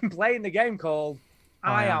 I'm playing the game called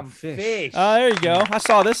I Am Fish. Oh, there you go. I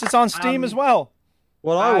saw this. It's on Steam as well.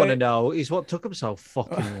 What I want to know is what took them so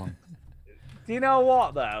fucking long. Do you know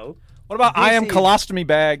what though? What about I Am Colostomy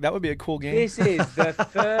Bag? That would be a cool game. This is the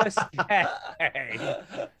first game.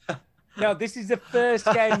 No, this is the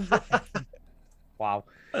first game. Wow.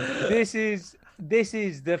 This is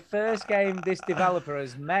the first game this developer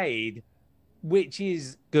has made, which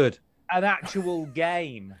is good. An actual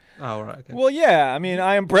game. Oh, right. Okay. Well, yeah. I mean,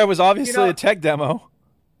 I Am Bread was obviously a tech demo.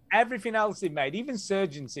 Everything else they made, even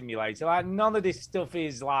Surgeon Simulator, like none of this stuff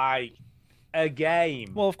is like a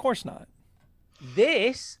game. Well, of course not.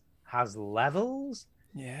 This has levels.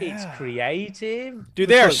 Yeah. It's creative. Dude,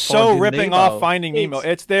 they are so ripping off Finding Nemo.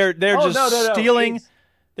 They're just stealing.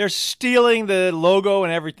 They're stealing the logo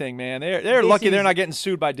and everything, man. They're lucky they're not getting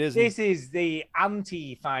sued by Disney. This is the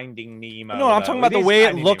anti-Finding Nemo. No, I'm talking about the way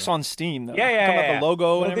it looks on Steam, though. Yeah. I'm talking about the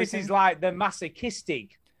logo and everything. This is like the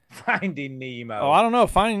masochistic Finding Nemo. Oh, I don't know.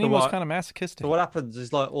 Finding Nemo is kind of masochistic. So what happens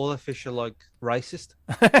is like all the fish are like racist.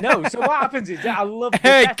 No, so what happens is I love.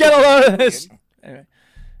 Hey, get a load of this. Anyway,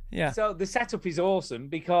 yeah. So the setup is awesome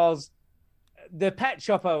because the pet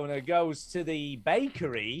shop owner goes to the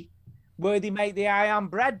bakery where they make the I Am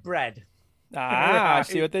Bread. Ah, I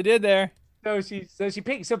see what they did there. So she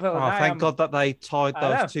picks up an Oh, thank God that they tied I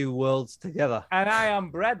know. those two worlds together. an ion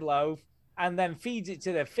bread loaf and then feeds it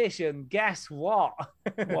to the fish. And guess what?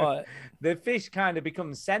 What? The fish kind of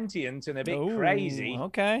becoms sentient and a bit crazy.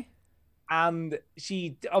 Okay. And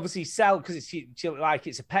she obviously sells because she like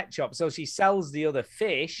it's a pet shop, so she sells the other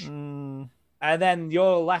fish. And then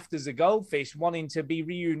you're left as a goldfish wanting to be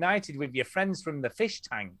reunited with your friends from the fish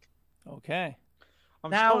tank. Okay. I'm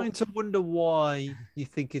Now- starting to wonder why you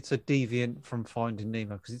think it's a deviant from Finding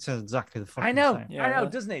Nemo, because it sounds exactly the fucking I know, same. I know,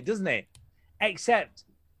 doesn't it? Except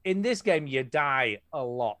in this game, you die a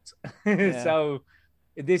lot. So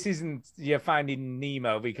this isn't you're Finding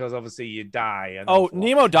Nemo because obviously you die. And Oh,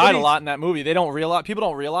 Nemo died a he's- lot in that movie. They don't realize. People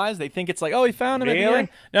don't realize. They think it's like, oh, he found him at the Really? end.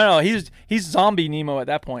 No, he's zombie Nemo at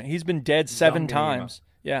that point. He's been dead 7 Zombie Nemo. times.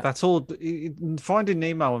 Yeah. That's all. Finding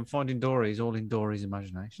Nemo and Finding Dory is all in Dory's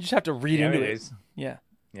imagination. You just have to read Yeah, into it it. is. Yeah.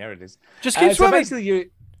 Yeah, it is. Just keep So swimming. basically,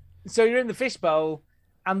 you're in the fishbowl,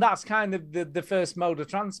 and that's kind of the first mode of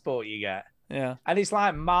transport you get. Yeah. And it's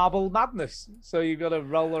like Marble Madness. So you've got to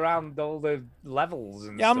roll around all the levels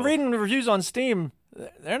and Yeah, stuff. I'm reading the reviews on Steam.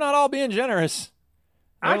 They're not all being generous.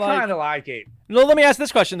 I They're like- kind of like it. No, let me ask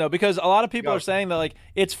this question though, because a lot of people Go. are saying that like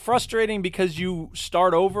it's frustrating because you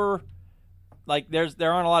start over. Like there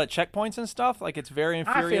aren't a lot of checkpoints and stuff. Like it's very I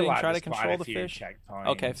feel infuriating like trying to there's quite control a the few fish. checkpoints.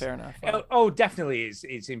 Okay, fair enough. Oh, definitely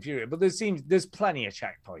it's infuriating, but there's plenty of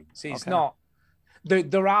checkpoints. It's Okay. not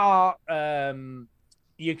there are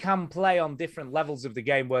you can play on different levels of the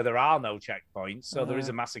game where there are no checkpoints, so there is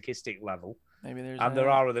a masochistic level. Maybe there's And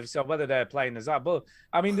there are others. So whether they're playing as that, but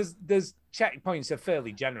I mean, there's checkpoints are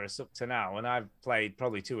fairly generous up to now, and I've played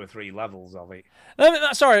probably 2 or 3 levels of it.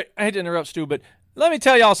 Sorry, I hate to interrupt, Stu, but let me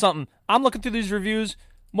tell y'all something. I'm looking through these reviews.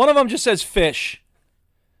 One of them just says fish.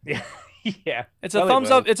 Yeah, yeah. It's a Well, it thumbs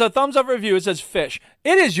will. up. It's a thumbs up review. It says fish.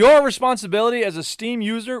 It is your responsibility as a Steam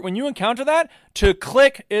user when you encounter that to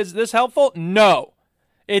click. Is this helpful? No,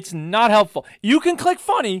 it's not helpful. You can click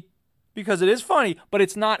funny because it is funny, but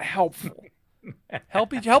it's not helpful. help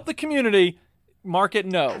the community. Mark it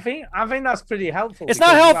no. I think that's pretty helpful. It's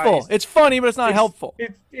not because, helpful. It's funny, but it's not helpful.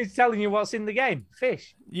 It's telling you what's in the game.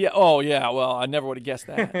 Fish. Yeah. Oh, yeah. Well, I never would have guessed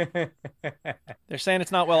that. They're saying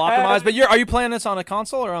it's not well optimized. But are you playing this on a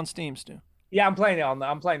console or on Steam, Stu? Yeah, I'm playing it on the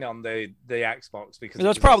Xbox because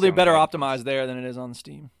It's probably better optimized there than it is on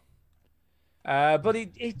Steam. But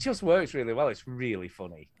it just works really well. It's really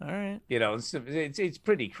funny. All right. You know, it's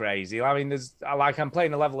pretty crazy. I mean, I'm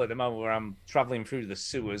playing a level at the moment where I'm traveling through the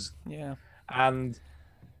sewers. Yeah. And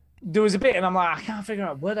there was a bit, and I'm like, I can't figure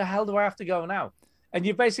out where the hell do I have to go now. And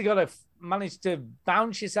you've basically got to manage to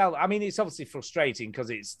bounce yourself. I mean, it's obviously frustrating because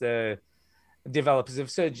it's the developers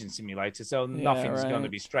of Surgeon Simulator, so nothing's going to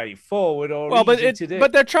be straightforward or easy to do.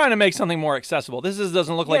 But they're trying to make something more accessible.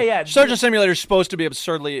 Doesn't look like Surgeon Simulator is supposed to be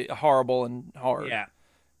absurdly horrible and hard. Yeah.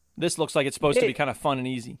 This looks like it's supposed to be kind of fun and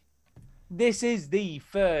easy. This is the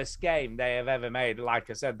first game they have ever made, like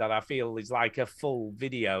I said, that I feel is like a full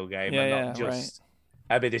video game and not just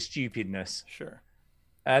a bit of stupidness. Sure.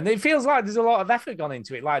 And it feels like there's a lot of effort gone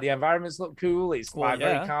into it. Like the environments look cool. It's Well,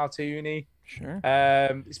 very yeah. cartoony. Sure.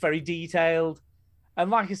 It's very detailed. And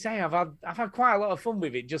like I say, I've had quite a lot of fun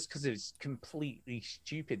with it just because it's completely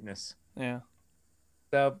stupidness. Yeah.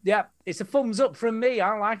 So yeah, it's a thumbs up from me.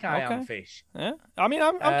 I like Iron Fish. Yeah. I mean,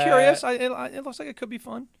 I'm curious. It looks like it could be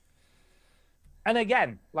fun. And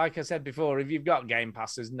again, like I said before, if you've got Game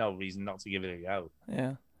Pass, there's no reason not to give it a go.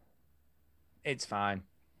 Yeah. It's fine.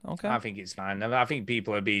 Okay. I think it's fine. I think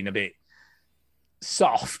people are being a bit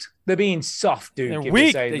soft. They're being soft, dude. They're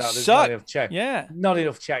weak. They suck. Yeah. Not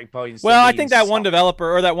enough checkpoints. Well, I They're think being that one soft.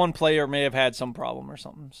 developer or that one player may have had some problem or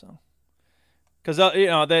something. So, because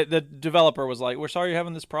the developer was like, "We're sorry you're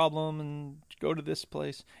having this problem, and go to this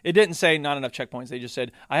place." It didn't say not enough checkpoints. They just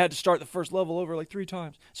said I had to start the first level over like 3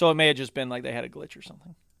 times. So it may have just been like they had a glitch or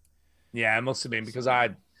something. Yeah, it must have been because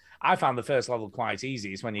I found the first level quite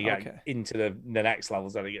easy. It's when you get into the next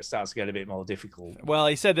levels that it starts to get a bit more difficult. Well,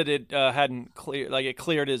 he said that it hadn't cleared, like it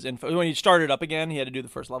cleared his info when he started up again. He had to do the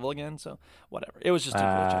first level again. So whatever, it was just a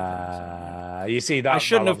glitch. I think. So, You see that I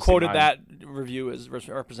shouldn't have obviously quoted that review as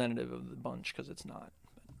representative of the bunch because it's not.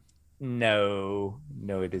 No,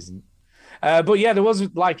 it isn't. But yeah, there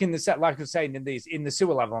was like in the set, like I was saying, in the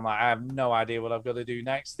sewer level, I'm like, I have no idea what I've got to do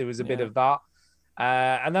next. There was a bit of that.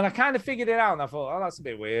 And then I kind of figured it out and I thought, oh, that's a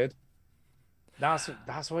bit weird. That's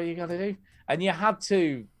what you got to do. And you had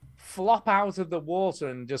to flop out of the water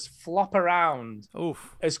and just flop around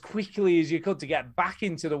as quickly as you could to get back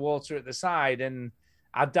into the water at the side. And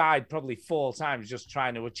I died probably 4 times just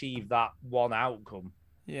trying to achieve that one outcome.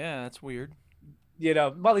 Yeah, that's weird.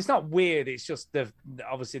 Well, it's not weird. It's just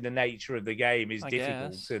obviously the nature of the game is I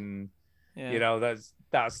difficult guess. and Yeah. You know, that's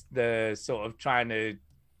the sort of trying to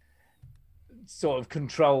sort of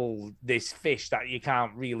control this fish that you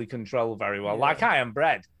can't really control very well. Yeah. Like I Am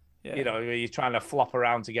Bread. Yeah. You know, where you're trying to flop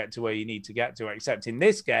around to get to where you need to get to. Except in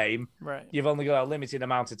this game, Right. you've only got a limited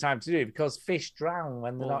amount of time to do it because fish drown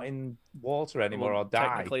when they're not in water anymore or die.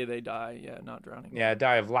 Technically, they die. Yeah, not drowning. Yeah,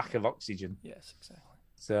 die of lack of oxygen. Yes, exactly.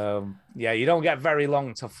 So, yeah, you don't get very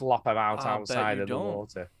long to flop them out I'll bet outside you of the don't.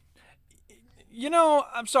 water. You know,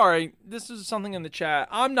 I'm sorry. This is something in the chat.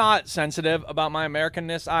 I'm not sensitive about my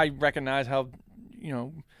Americanness. I recognize how,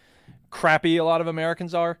 crappy a lot of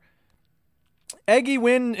Americans are. Eggy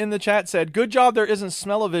Win in the chat said, "Good job. There isn't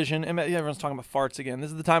smell-o-vision." And everyone's talking about farts again. This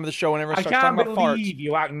is the time of the show when everyone I starts can't talking about farts. believe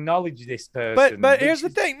you acknowledge this person. But here's the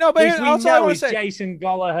thing. No, but which we that's all I know want is to say. Jason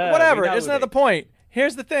Gallagher. Whatever. We know Isn't that the point?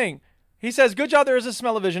 Here's the thing. He says, "Good job. There is a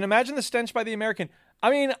smell-o-vision. Imagine the stench by the American." I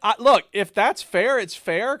mean, look, if that's fair, it's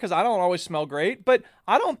fair because I don't always smell great. But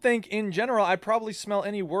I don't think, in general, I probably smell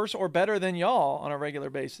any worse or better than y'all on a regular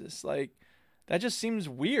basis. Like, that just seems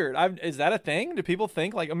weird. Is that a thing? Do people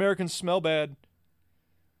think like Americans smell bad?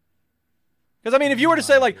 Because, I mean, if you were to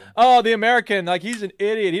say, like, oh, the American, like, he's an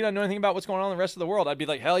idiot. He doesn't know anything about what's going on in the rest of the world. I'd be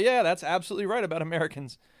like, hell yeah, that's absolutely right about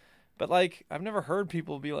Americans. But, like, I've never heard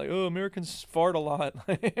people be like, oh, Americans fart a lot.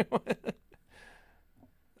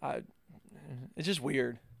 It's just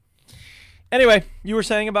weird. Anyway, you were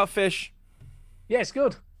saying about fish. Yeah, it's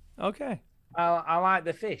good. Okay. I like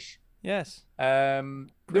the fish. Yes.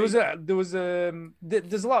 There's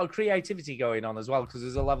a lot of creativity going on as well because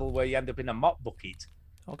there's a level where you end up in a mop bucket.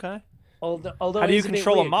 Okay. Although how do you it's a bit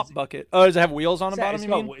control a weird, mop bucket? Oh, does it have wheels on the bottom?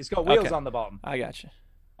 It's got wheels Okay. on the bottom. I got you.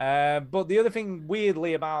 But the other thing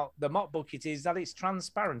weirdly about the mop bucket is that it's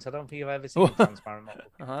transparent. I don't think I've ever seen a transparent mop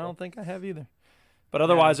bucket. I don't think I have either. But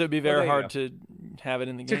otherwise, it would be Well, very there you hard to have it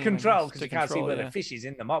in the game. To control because To you can't see control where it, the fish is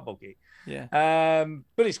in the mop bucket. Yeah.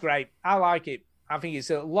 But it's great. I like it. I think it's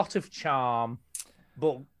a lot of charm,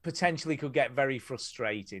 but potentially could get very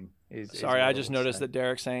frustrating. Sorry, I just noticed that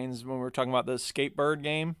Derek Sains, when we were talking about the skatebird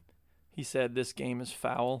game, he said this game is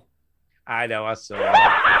foul. I know, I saw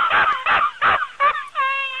that.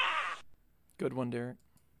 Good one, Derek.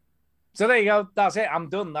 So there you go. That's it. I'm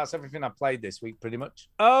done. That's everything I played this week, pretty much.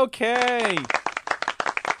 Okay.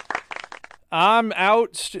 I'm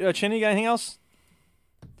out. Chinny, you got anything else?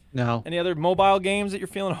 No. Any other mobile games that you're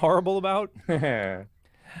feeling horrible about? I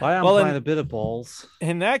am playing a bit of balls.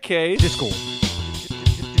 In that case... Discord.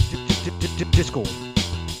 Discord.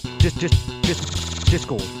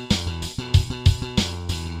 Discord.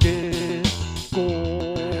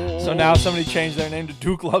 So now somebody changed their name to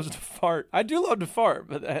Duke Loves to Fart. I do love to fart,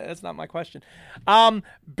 but that's not my question.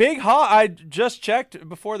 Big Haw, I just checked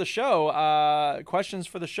before the show, questions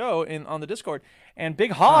for the show on the Discord, and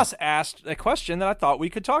Big Haas asked a question that I thought we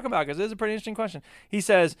could talk about because it is a pretty interesting question. He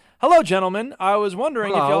says, "Hello, gentlemen. I was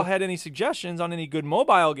wondering if y'all had any suggestions on any good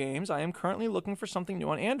mobile games. I am currently looking for something new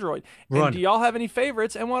on Android. And do y'all have any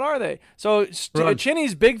favorites, and what are they?" So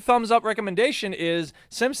Chinny's big thumbs up recommendation is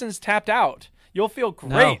Simpsons Tapped Out. You'll feel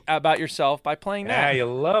great about yourself by playing that. Yeah, you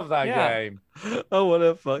love that game. I want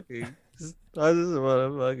to fucking... I just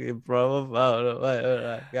want to fucking promo.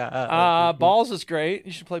 Balls is great.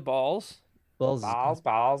 You should play Balls. Balls.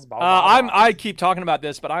 I keep talking about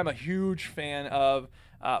this, but I'm a huge fan of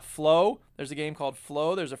Flow. There's a game called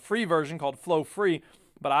Flow. There's a free version called Flow Free,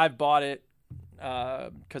 but I've bought it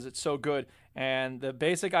because it's so good. And the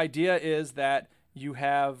basic idea is that you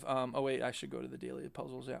have... oh, wait, I should go to the daily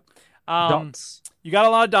puzzles, yeah. Dots. You got a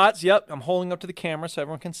lot of dots. Yep, I'm holding up to the camera so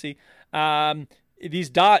everyone can see. These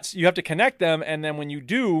dots, you have to connect them, and then when you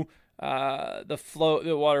do,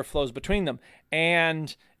 the water flows between them.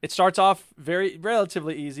 And it starts off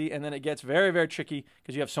relatively easy, and then it gets very, very tricky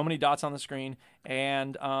because you have so many dots on the screen.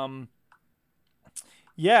 And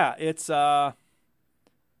yeah, it's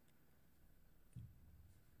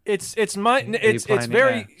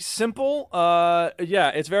very simple.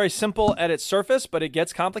 It's very simple at its surface, but it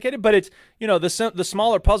gets complicated. But it's the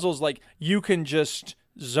smaller puzzles, like you can just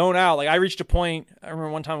zone out. Like I reached a point. I remember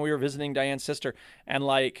one time we were visiting Diane's sister, and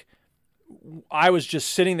like I was just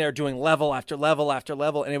sitting there doing level after level after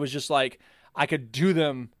level, and it was just like I could do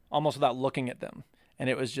them almost without looking at them. And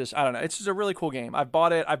it was just, I don't know. It's just a really cool game. I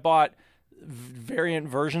bought it. I bought variant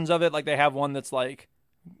versions of it. Like they have one that's like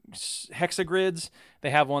hexagrids. They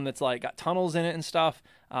have one that's like got tunnels in it and stuff.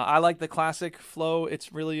 I like the classic Flow.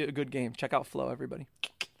 It's really a good game. Check out Flow, everybody.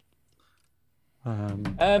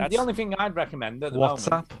 The only thing I'd recommend at the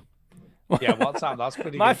WhatsApp. Moment, yeah, WhatsApp. That's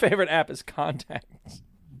pretty. My good. favorite app is Contacts.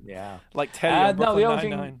 Yeah, like Teddy on Brooklyn the only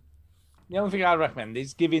Nine-Nine. The only thing I'd recommend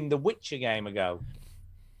is giving the Witcher game a go,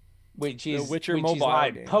 which is the Witcher which mobile is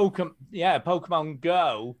like game. Pokemon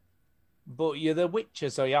Go, but you're the Witcher,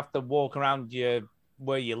 so you have to walk around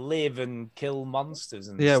where you live and kill monsters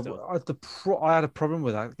and Yeah, stuff. I had a problem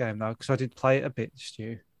with that game though because I did play it a bit,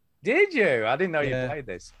 Stu. Did you? I didn't know you Yeah. played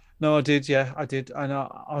this. No, I did. Yeah, I did. I know.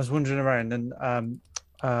 I was wandering around, and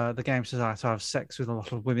the game says I have to have sex with a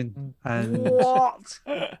lot of women. And What?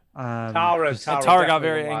 Tara Tara got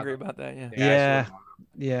very angry about that. Yeah.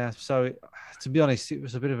 Yeah. So, to be honest, it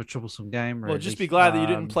was a bit of a troublesome game. Really. Well, just be glad that you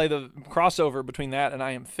didn't play the crossover between that and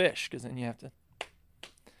I Am Fish, because then you have to.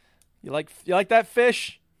 You like that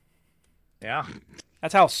fish? Yeah.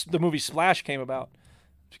 That's how the movie Splash came about,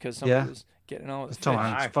 because somebody Yeah. was getting on with Tom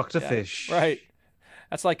fish. Hanks fucked a fish. Right.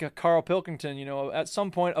 That's like a Carl Pilkington. You know, at some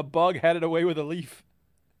point a bug had it away with a leaf.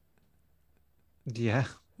 Yeah.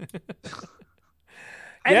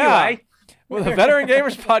 Anyway. With a Veteran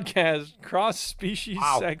Gamers podcast, cross-species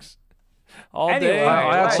sex all day.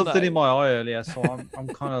 I had all something night. in my eye earlier, so I'm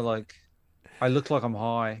kind of like, I look like I'm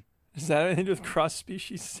high. Does that have anything to do with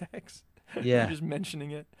cross-species sex? Yeah. You're just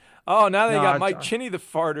mentioning it. Oh, now they No, got I- Mike Chinney the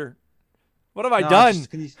farter. What have I No, done?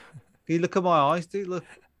 can you look at my eyes, dude? Look.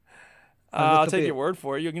 I'll look a take bit- your word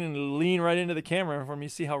for it. You're going to lean right into the camera for me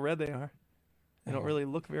to see how red they are. They don't really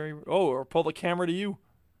look very... Oh, or pull the camera to you.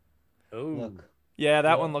 Oh. Yeah,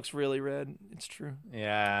 that one looks really red. It's true.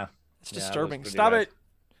 Yeah. It's Yeah, it looks disturbing. pretty Stop red. it.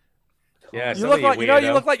 Yeah, You look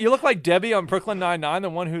like you look like Debbie on Brooklyn Nine-Nine, the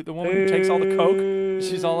woman who takes all the coke.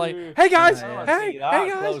 She's all like, "Hey guys, hey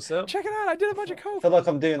guys, close up. check it out! I did a bunch of coke." I feel like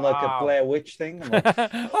I'm doing like a Blair Witch thing. I'm like,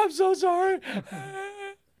 I'm so sorry.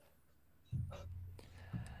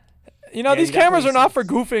 You know, Yeah, these you cameras are definitely not for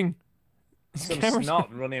goofing. These Some cameras-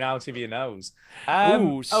 snot running out of your nose.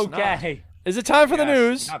 Ooh, snot. Okay. Is it time for the Yes,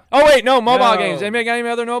 news? snot. Oh wait, no mobile No. games. Anybody got any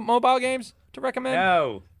other mobile games to recommend?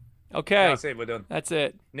 No. Okay. That's it. We're done. That's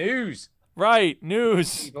it. News. Right,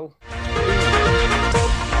 news. People.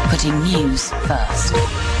 Putting news first.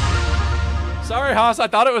 Sorry, Haas. I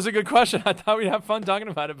thought it was a good question. I thought we'd have fun talking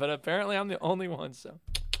about it, but apparently I'm the only one. So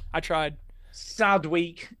I tried. Sad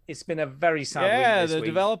week. It's been a very sad week. Yeah, this the week.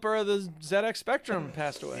 developer of the ZX Spectrum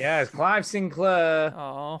passed away. Yes, Clive Sinclair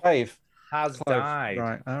Oh. Dave. has Clive. died.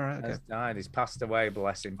 Right. All right. Has Okay. died. He's passed away.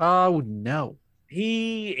 Bless him. Oh no.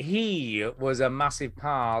 He was a massive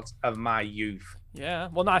part of my youth. Yeah.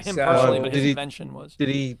 Well, not him So- personally, but Did his he- invention was. Did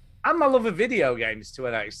he? And my love of video games to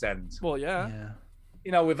an extent. Well, yeah. Yeah.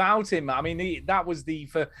 You know, without him, I mean, that was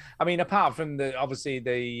apart from obviously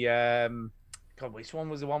God, which one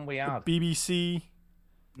was the one we had? BBC.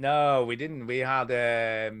 No, we didn't. We had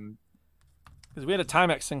Because we had a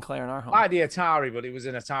Timex Sinclair in our home. like the Atari, but it was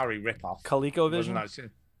an Atari ripoff. ColecoVision. Wasn't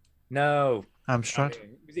it? No. Amstrad.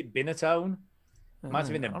 Was it Binatone? Might have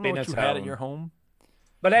been a I don't know what you had at Binatone. your home.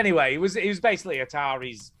 But anyway, it was basically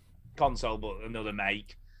Atari's console, but another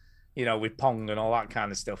make. You know, with Pong and all that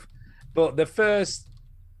kind of stuff. But the first,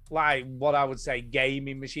 like, what I would say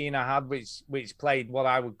gaming machine I had, which played what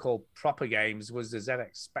I would call proper games, was the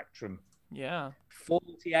ZX Spectrum. Yeah.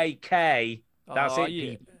 48K. That's Oh, it.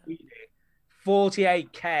 yeah. People.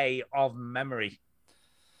 48K of memory.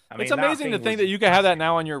 I mean, It's that amazing to thing think was- that you could have that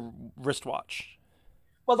now on your wristwatch.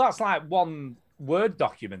 Well, that's like one Word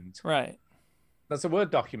document. Right. That's a Word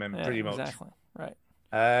document, Yeah, pretty much. Exactly. Right.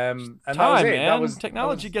 And that was Time, it. man. That was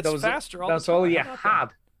Technology gets faster all the That's all time. you How about that? had.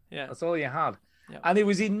 Yeah. That's all you had. Yeah. And it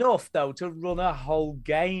was enough though to run a whole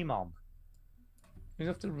game on.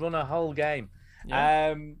 Enough to run a whole game.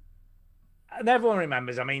 Yeah. And everyone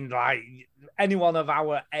remembers. I mean, like anyone of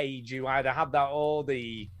our age who either had that or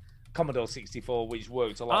the Commodore 64, which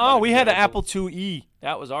worked a lot. Oh, better we had an because- Apple IIe.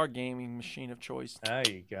 That was our gaming machine of choice. There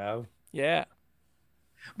you go. Yeah.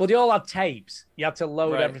 But they all had tapes. You had to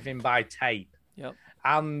load Right. everything by tape. Yep.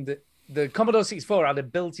 And the Commodore 64 had a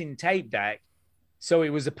built-in tape deck, so it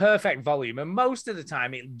was a perfect volume. And most of the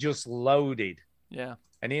time, it just loaded, Yeah.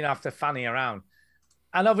 and you didn't have to fanny around.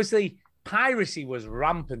 And obviously, piracy was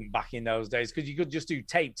rampant back in those days because you could just do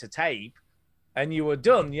tape to tape, and you were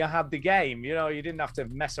done. You had the game. You know, you didn't have to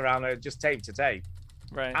mess around. Just tape to tape.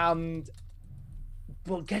 Right.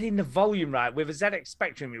 But getting the volume right with a ZX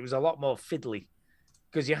Spectrum, it was a lot more fiddly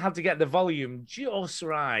because you had to get the volume just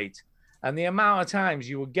right. And the amount of times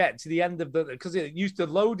you would get to the end of because it used to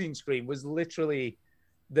loading screen was literally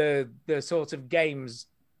the sort of game's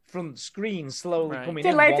front screen slowly Right. coming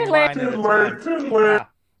in one line at a time. Yeah.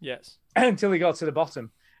 Yes. Until he got to the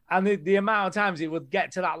bottom. And the amount of times it would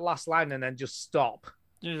get to that last line and then just stop.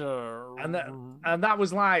 And that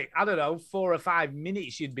was like, I don't know, 4 or 5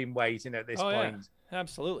 minutes you'd been waiting at this Oh, yeah. point.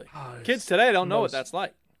 Absolutely. Oh, Kids today don't know what most- that's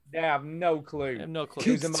like. They have no clue. They have no clue.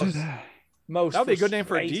 It was the most That would be a good name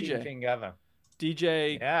for a frustrating DJ. thing ever.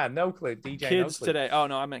 DJ Yeah, no clue. DJ Kids no clue. today. Oh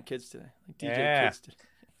no, I meant kids today. Like DJ Yeah. Kids today.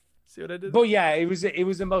 See what I did? But yeah, it was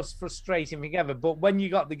the most frustrating thing ever. But when you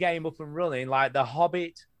got the game up and running, like The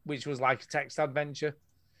Hobbit, which was like a text adventure,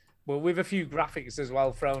 but with a few graphics as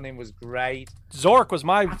well thrown in, was great. Zork was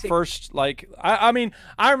my first, like, I mean,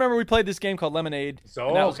 I remember we played this game called Lemonade.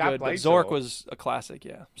 and that was Zork, I good. But played Zork Zork. was a classic.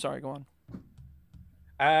 Yeah. Sorry, go on.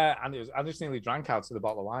 And I just nearly drank out of the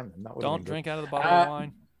bottle of wine. And that would've Don't been drink good. out of the bottle of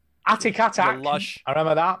wine. Attic Attack. The lush. I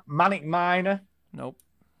remember that. Manic Miner. Nope.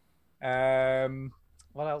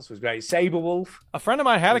 What else was great? Saberwolf. A friend of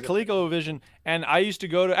mine had a ColecoVision, and I used to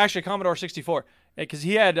go to actually Commodore 64 because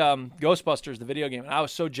he had Ghostbusters, the video game, and I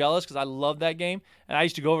was so jealous because I loved that game, and I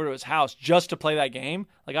used to go over to his house just to play that game.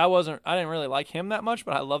 Like I didn't really like him that much,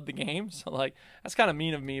 but I loved the game. So like that's kind of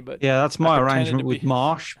mean of me, but Yeah, that's I my pretended arrangement to with be-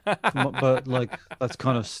 Marsh, but like that's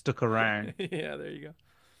kind of stuck around. Yeah, there you go.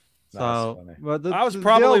 So, but I was the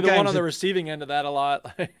probably old the one games on the are- receiving end of that a lot.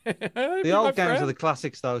 The old games are the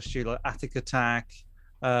classics, though, Stu, like Attic Attack,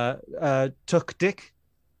 Tuck Dick.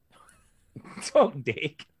 Tuck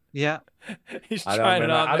Dick. Yeah. He's I don't trying it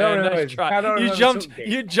remember- on. I don't man. remember- Nice try. I don't You remember jumped. Tuck Dick.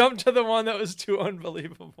 You jumped to the one that was too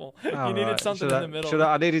unbelievable. All You needed right. something Should in the middle.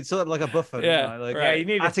 I needed something like a buffer. Yeah, didn't I? Like, right. you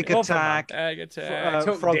needed Attic a buffer, man. Attack, Ag Attack,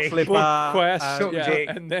 Tuck Frog Dick. Flipper, Book Quest, Tuck yeah, Dick.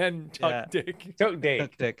 and then Tuck Dick. Tuck Dick.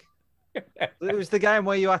 Tuck Dick. It was the game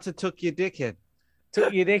where you had to tuck your dick in.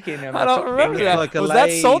 Tuck your dick in. And I don't tuck remember dick. that. Like a Was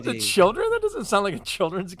that sold to lady. children? That doesn't sound like a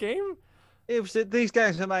children's game. It was these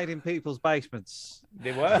games are made in people's basements.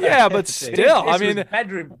 They were. Yeah, but still, I This mean, was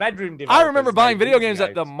bedroom I developers remember buying made video these games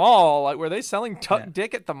at the mall. Like, were they selling Tuck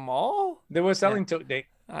Dick at the mall? They were selling Tuck Dick.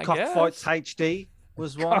 I Cockfights guess. HD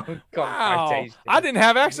was one. Wow. I didn't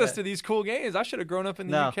have access to these cool games. I should have grown up in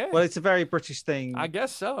the No, UK. well, it's a very British thing. I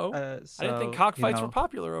guess so. I didn't think so, cockfights you know. were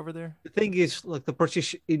popular over there. The thing is, like the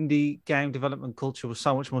British indie game development culture was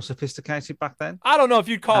so much more sophisticated back then. I don't know if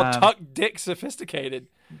you'd call Um, Tuck Dick sophisticated.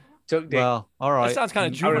 Tuck Dick. Well, all right. That sounds kind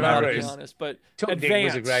of I juvenile, remember to be it was- honest, but Tuck advanced. Dick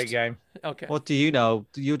was a great game. Okay. What do you know?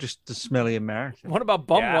 You're just the smelly American. What about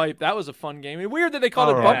Bum Yeah. Wipe? That was a fun game. Weird that they called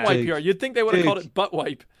it All Bum right, Wipe Duke. here. You'd think they would have called Duke. it Butt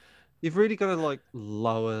Wipe. You've really got to like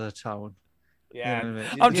lower the tone. Yeah. You know what I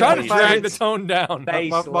mean? I'm You trying know, to my drag favourite- the tone down.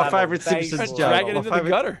 My favourite Simpsons joke. Drag it my into the favourite-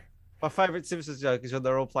 gutter. My favourite Simpsons joke is when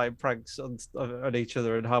they're all playing pranks on each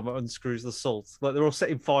other and Homer unscrews the salt. Like they're all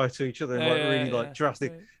setting fire to each other in like really like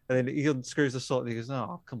drastic. And then he unscrews the salt and he goes,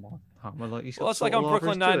 "Oh, come on, Homer!" Like he's got Well, it's like salt on all over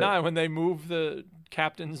Brooklyn his shirt." Nine-Nine when they move the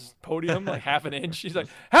captain's podium like half an inch. He's like,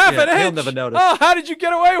 half an he'll inch? never notice. Oh, how did you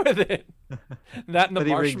get away with it? That and the Then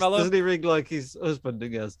he rings- marshmallow. doesn't he ring like his husband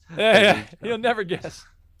and goes, Yeah. He'll never guess.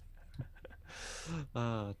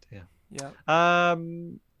 Oh dear. Yeah.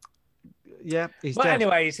 Yeah, he's But dead.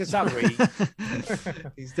 anyway, it's a salary.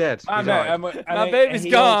 He's dead. I He's know, all right. My baby's he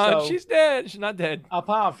gone. also- She's dead. She's not dead.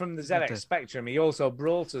 Apart from the dead. ZX Spectrum, he also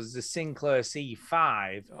brought us the Sinclair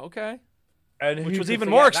C5. Okay. And Which who was could even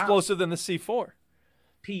more forget that explosive than the C4.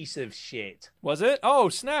 piece of shit. Was it? Oh,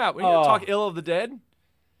 snap. We need to talk ill of the dead?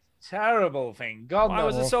 Terrible thing. God Why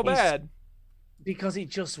knows. was it so bad? Because it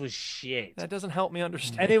just was shit. That doesn't help me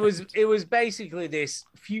understand. And it was basically this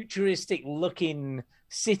futuristic looking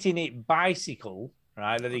sit in it bicycle,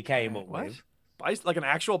 right, that he came up What? with. Like an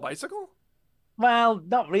actual bicycle? Well,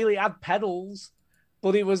 not really. It had pedals,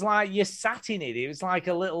 but it was like you sat in it. It was like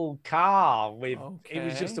a little car with. It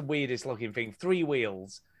was just Okay. the weirdest looking thing. 3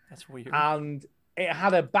 wheels, That's weird. and it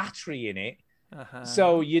had a battery in it, Uh-huh.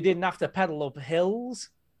 so you didn't have to pedal up hills.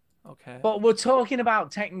 Okay. But we're talking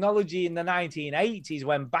about technology in the 1980s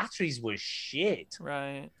when batteries were shit.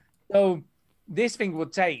 Right. So this thing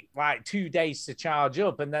would take like 2 days to charge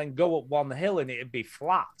up and then go up one hill and it'd be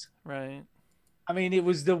flat. Right. I mean, it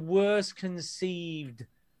was the worst conceived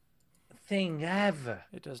thing ever.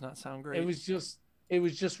 It does not sound great. It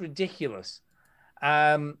was just ridiculous.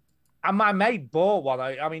 And my mate bought one.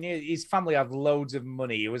 I mean, his family had loads of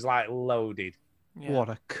money. It was like loaded. Yeah. What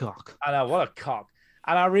a cock. I know, what a cock.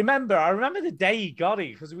 And I remember the day he got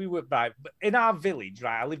it because we were right in our village,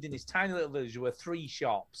 right? I lived in this tiny little village. There were 3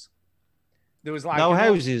 shops. There was like No an old-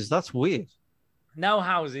 houses. That's weird. no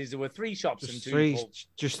houses. There were 3 shops and 2 pubs.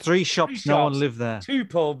 Just three shops. No one lived there. 2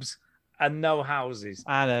 pubs and no houses.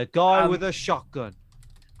 And a guy with a shotgun.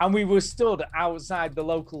 And we were stood outside the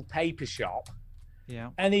local paper shop. Yeah.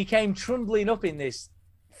 And he came trundling up in this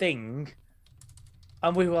thing.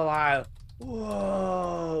 And we were like,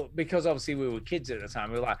 whoa. Because obviously we were kids at the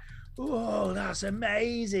time. We were like, whoa, that's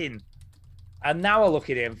amazing. And now I look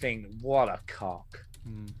at it and think, what a cock.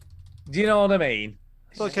 Do you know what I mean?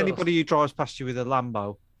 It's like anybody who drives past you with a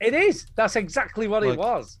Lambo. It is. That's exactly what it Like-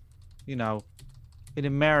 was. You know, in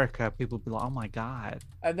America, people would be like, "Oh my god."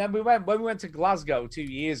 And then when we went to Glasgow 2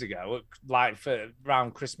 years ago, like for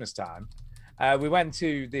around Christmas time, we went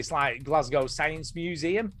to this like Glasgow Science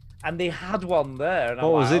Museum, And they had one there. And What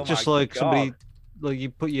I'm was like, it? Just my like God. somebody, like you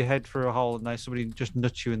put your head through a hole and now somebody just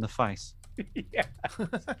nuts you in the face. Yeah,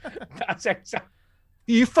 that's exactly.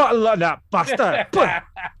 You fucking like that bastard.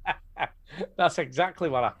 That's exactly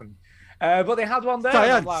what happened. But they had one there.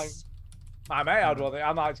 And I'm like, Science. my mate had one.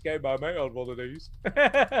 I might get my mate had one of these.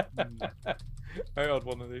 I had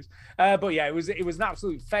one of these. But yeah, it was an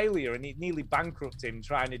absolute failure, and it nearly bankrupted him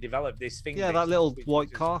trying to develop this thing. Yeah, that little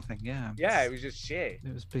white car thing. Yeah. Yeah, it was just shit.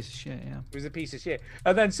 It was a piece of shit. Yeah. It was a piece of shit.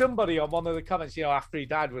 And then somebody on one of the comments, after he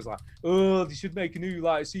died, was like, "Oh, they should make a new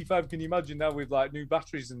like C5. Can you imagine that with like new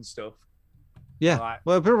batteries and stuff?" Yeah. Like,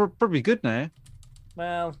 Well, probably good now.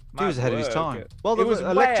 well, He was ahead of his time. Well, It was the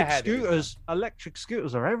way electric ahead of his scooters. Electric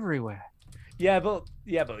scooters are everywhere. Yeah, but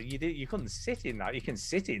you couldn't sit in that. You can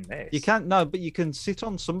sit in this. You can't. No, but you can sit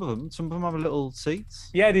on some of them. Some of them have little seats.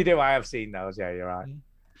 Yeah, they do. I have seen those. Yeah, you're right.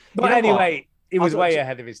 But You know anyway, what? it was I- way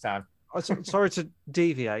ahead of his time. Sorry to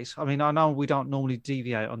deviate. I mean, I know we don't normally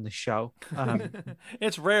deviate on this show.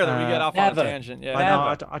 It's rare that we get off on a never. tangent. Yeah, I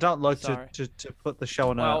know. I don't like Sorry. to put the show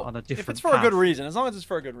on Well, a different. if it's for a good path. reason, as long as it's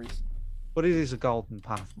for a good reason. But it is a golden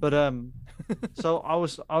path. But so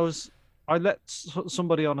I let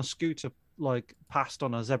somebody on a scooter like passed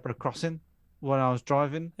on a zebra crossing when I was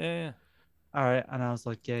driving. Yeah. All right, and I was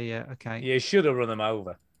like, yeah, okay. You should have run them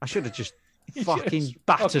over. I should have just You fucking just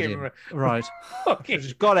battered fucking him. ru- Right. Fucking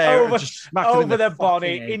Just got out over, and just smacked him in over the fucking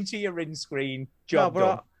bonnet head. into your windscreen. No, Job but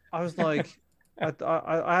done. I was like,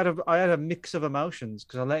 I had a mix of emotions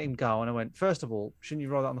because I let him go and I went, first of all, shouldn't you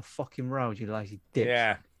ride that on the fucking road, you lazy dick?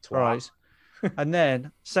 Yeah, twat. Right. And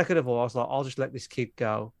then, second of all, I was like, I'll just let this kid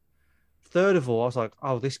go. Third of all, I was like,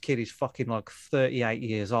 oh, this kid is fucking like 38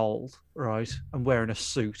 years old, right, and wearing a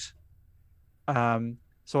suit.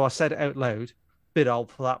 So I said it out loud, bit old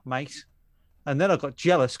for that, mate. And then I got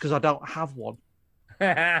jealous because I don't have one.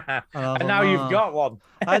 And like, now "Oh." you've got one.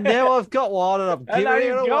 And now I've got one, and I'm And giving now it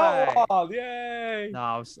you've away. got one. Yay!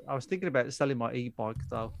 No, I was thinking about selling my e-bike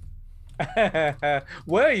though.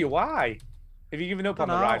 Were you? Why? Have you given up on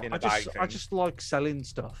the No, riding a I bike just thing? I just like selling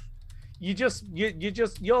stuff. you're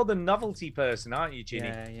the novelty person, aren't you, Ginny?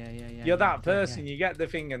 Yeah. You're that person. You get the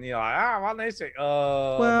thing and you're like, I want this.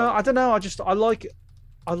 Oh, Well, I don't know.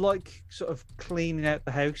 I like sort of cleaning out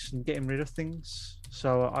the house and getting rid of things.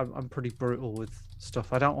 So I'm pretty brutal with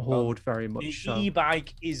stuff. I don't hoard very much. the So.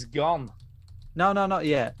 e-bike is gone. No, not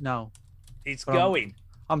yet. No, It's But I'm- going.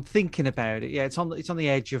 I'm thinking about it. Yeah, it's on the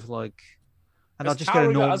edge of like, and I'll Has just get a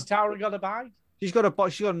Tara normal. has Tara got a bike? She's got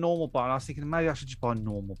a normal bike. And I was thinking maybe I should just buy a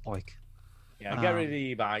normal bike. Yeah, get rid of the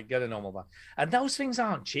e-bike, get a normal bike. And those things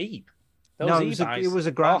aren't cheap. Those No, e-bikes. it was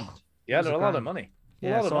a grand. Oh, yeah, It was they're a a lot of grand. money.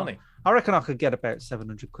 Yeah, a lot of so money. I reckon I could get about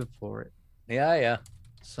 700 quid for it. Yeah.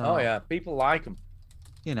 So, Oh yeah, people like them.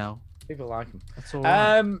 You know, People like them. that's all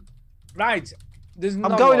right. Right. There's I'm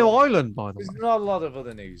not going a to lot, Ireland, by the way. There's not a lot of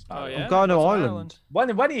other news. By Oh, the way. yeah? I'm going to Go to Ireland.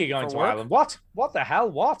 When are you going For to work? Ireland? What the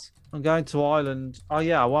hell? What? I'm going to Ireland. Oh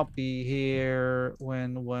yeah, I won't be here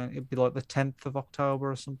when it'd be like the 10th of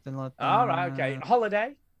October or something like that. All right, okay.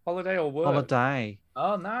 Holiday or work? Holiday.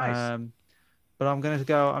 Oh, nice. But I'm going to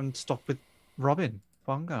go and stop with Robin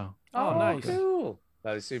Bongo. Oh, nice. Cool.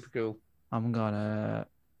 That is super cool. I'm gonna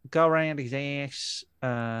go around his ass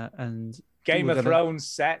and Game we're of gonna- Thrones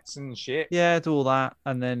sets and shit. Yeah, do all that,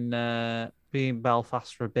 and then be in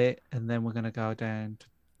Belfast for a bit, and then we're gonna go down to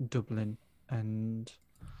Dublin. And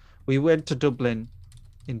we went to Dublin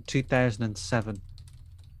in 2007.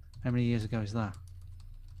 How many years ago is that?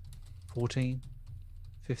 14,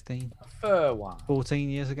 15, For a while. 14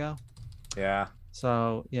 years ago. Yeah.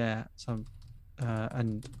 So yeah,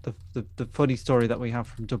 and the funny story that we have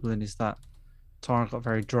from Dublin is that Tara got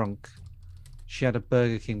very drunk. She had a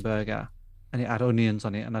Burger King burger, and it had onions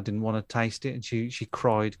on it, and I didn't want to taste it, and she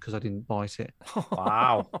cried because I didn't bite it.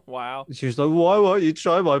 Wow. Wow. She was like, "Why won't you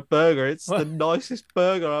try my burger? It's the nicest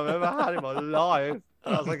burger I've ever had in my life."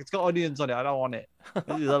 And I was like, "It's got onions on it. I don't want it."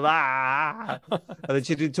 And she's like, "Ah." And then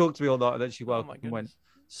she didn't talk to me all night, and then she woke my up and went,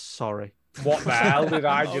 "Sorry." What the hell did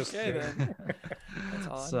I just Okay, do? then. That's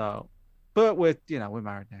odd. So, but we're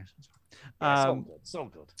married now. So it's fine. Yeah, so good. So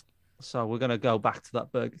good. So we're gonna go back to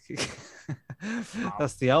that Burger King.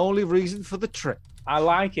 That's the only reason for the trip. I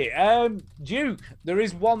like it. Duke, there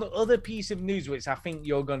is one other piece of news which I think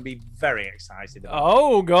you're going to be very excited about.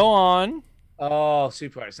 Oh, go on. Oh,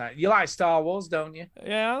 super excited. You like Star Wars, don't you?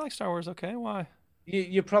 Yeah, I like Star Wars. Okay, why?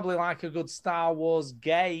 You probably like a good Star Wars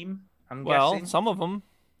game, I'm Well, guessing. some of them.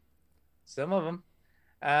 Some of them.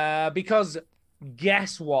 Because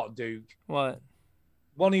guess what, Duke? What?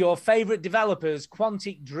 One of your favorite developers,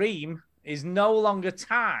 Quantic Dream, is no longer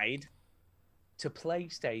tied to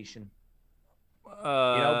PlayStation.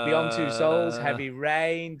 Beyond Two Souls, Heavy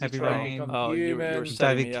Rain, Heavy Detroit Rain. Become Oh, you Human, were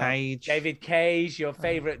setting David me up. Cage. David Cage, your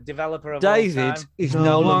favorite developer of all David time. is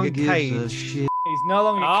no longer gives a Cage shit. He's no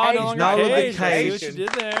longer Oh, Cage. no longer no longer Cage. I see Cage. what you did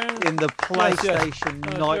there. in the Yes, yes. PlayStation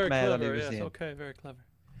That's very nightmare that he clever, was yes, in. Okay, very clever.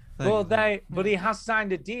 But he has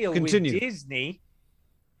signed a deal Continue. with Disney,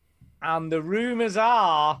 and the rumors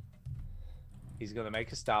are he's going to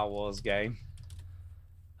make a Star Wars game.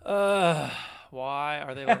 Why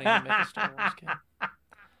are they letting him make a Star Wars game?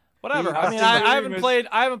 Whatever. That's I mean, the I haven't rumors. played.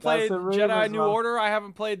 I haven't That's played the Jedi rumors, New man. Order. I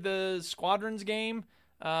haven't played the Squadrons game.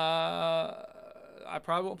 I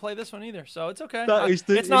probably won't play this one either, so it's okay. That is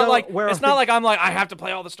the- it's you not know like where I it's not think- like I'm like I have to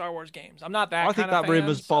play all the Star Wars games. I'm not that. I think kind of that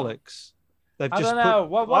rumor's fan, so- bollocks. They've I just don't know.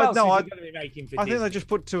 put, What else no, is he going to be making for I Disney? think they just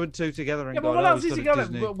put 2 and 2 together and Yeah, but gone, what oh, else he's is he got a going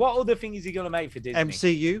to? Disney. What other thing is he going to make for Disney?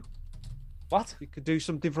 MCU? What? You could do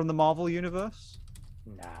something from the Marvel universe.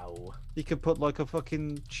 No. You could put like a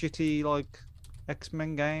fucking shitty like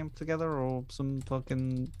X-Men game together, or some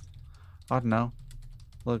fucking, I don't know,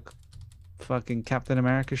 like fucking Captain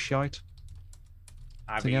America shite.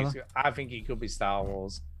 I Together. think it could be Star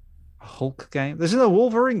Wars. A Hulk game. There's a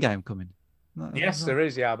Wolverine game coming. No, Yes, there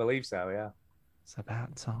is. Yeah, I believe so. Yeah. It's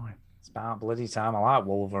about time. It's about bloody time. I like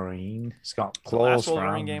Wolverine. It's got The claws last for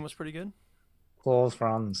Wolverine hands. game was pretty good. Claws for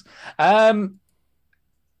hands.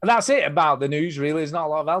 That's it about the news, really. There's not a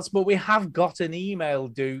lot else, but we have got an email,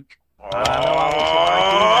 Duke. And I know how much you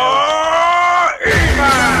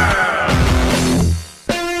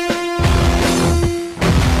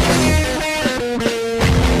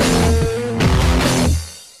like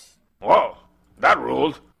Whoa, that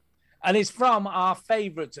ruled. And it's from our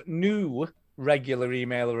favourite new regular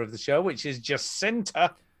emailer of the show, which is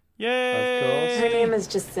Jacinta. Yay! Of course. Her name is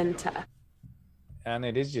Jacinta. And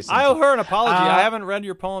it is Jacinta. I owe her an apology. I haven't read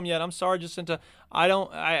your poem yet. I'm sorry, Jacinta.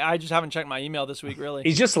 I just haven't checked my email this week, really.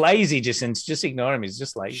 He's just lazy, Jacinta. Just ignore him. He's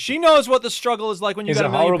just lazy. She knows what the struggle is like when you He's got a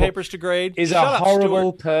a million horrible- papers to grade. He's Shut a up,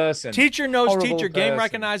 horrible Stuart. person. Teacher knows Horrible teacher. Game person.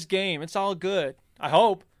 recognized game. It's all good. I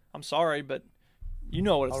hope. I'm sorry, but you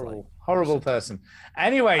know what it's like. Horrible person. I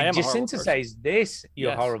Anyway, am a horrible Jacinta person. says this, you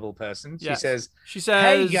Yes. horrible person. She Yes. says, She says,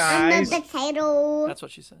 hey guys. potato. That's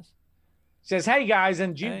what she says. She says, hey guys,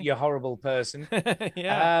 and you, Hey. you horrible person.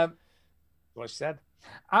 Yeah. What she said.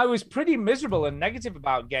 I was pretty miserable and negative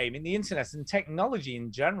about gaming, the internet, and technology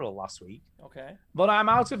in general last week. Okay. But I'm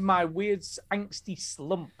out of my weird, angsty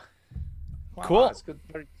slump. Wow, Cool. That's good.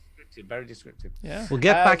 Very descriptive. Very descriptive. Yeah. We'll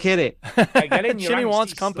get back in it. Get in your Jimmy angsty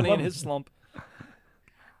wants company in slump. his slump.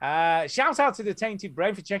 Shout out to the Tainted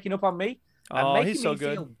Brain for checking up on me and Oh, making he's so me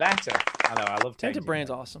good. feel better. I know, I love Tainted Brain's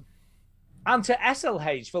Brain. awesome. And to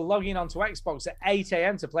SLH for logging onto Xbox at 8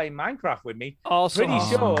 a.m. to play Minecraft with me. Also,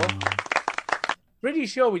 Pretty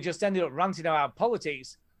sure we just ended up ranting about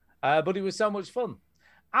politics, but it was so much fun.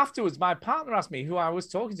 Afterwards, my partner asked me who I was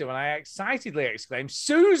talking to, and I excitedly exclaimed,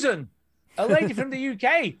 Susan, a lady from the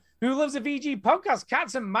UK who loves a VG podcast,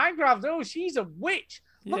 cats, and Minecraft. Oh, she's a witch.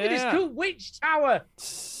 Look at this Yeah. cool witch tower.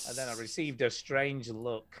 And then I received a strange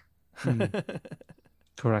look.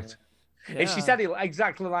 Correct. If she said it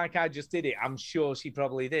exactly like I just did it, I'm sure she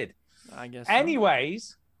probably did. I guess. So.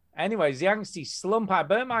 Anyways, the angsty slump, I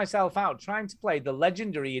burnt myself out trying to play the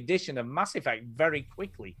legendary edition of Mass Effect very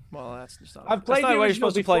quickly. Well, that's just not. I've played that's not the the way you're original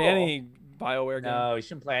supposed to play before. any BioWare game. No, you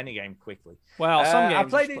shouldn't play any game quickly. Well, some I games you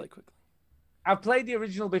played should it- play quickly. I've played the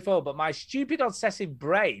original before, but my stupid obsessive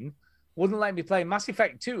brain wouldn't let me play Mass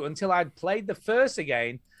Effect 2 until I'd played the first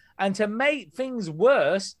again. And to make things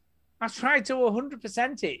worse, I tried to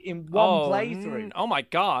 100% it in one playthrough. Oh my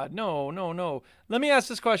God! No. Let me ask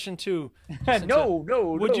this question too. Jacinta. No.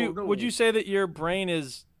 Would you say that your brain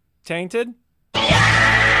is tainted? And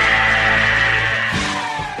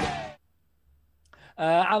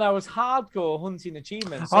I was hardcore hunting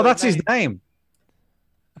achievements. Oh, that's his name.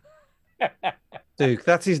 Duke,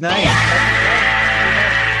 that's his name.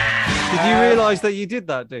 Did you realise that you did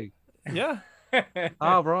that, Duke? Yeah.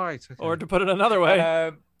 Oh, right. Okay. Or to put it another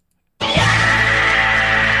way.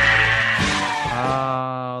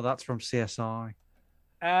 Oh, that's from CSI.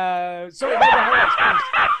 So it made the whole experience.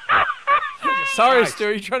 Sorry, Right. Stu,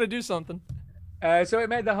 you're trying to do something. So it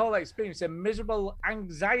made the whole experience a miserable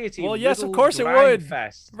anxiety. Well, yes, of riddled course it grind would.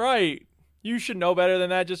 Fest. Right. You should know better than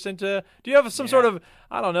that, Jacinta. Do you have some sort of,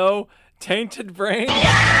 I don't know, tainted brain?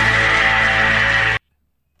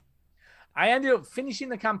 I ended up finishing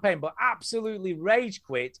the campaign, but absolutely rage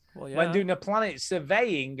quit Well, when yeah. doing the planet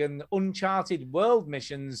surveying and uncharted world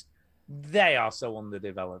missions. They are so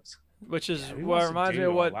underdeveloped. Which is who what wants to reminds me do of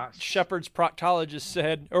all what that shit? Shepard's proctologist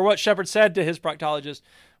said, or what Shepard said to his proctologist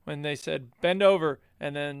when they said, bend over.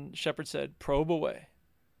 And then Shepard said, probe away.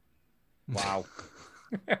 Wow.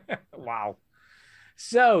 Wow.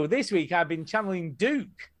 So this week I've been channeling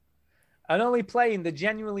Duke and only playing the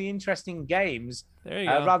genuinely interesting games There you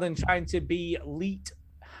go. rather than trying to be elite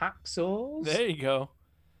hacksaws. There you go.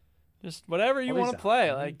 Just whatever you What is want to that?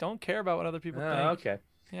 play. Like, don't care about what other people think. Okay.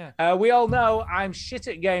 Yeah. We all know I'm shit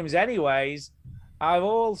at games anyways. I've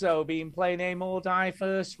also been playing a more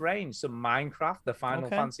diverse range. Some Minecraft, the Final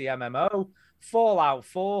Okay. Fantasy MMO, Fallout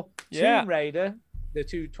 4, Yeah. Tomb Raider, the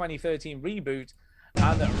 2013 reboot,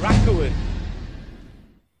 and Raccoon,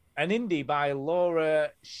 an indie by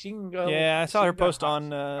Laura Shingo. Yeah, I saw her post on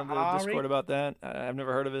the Shingahari, Discord about that. I've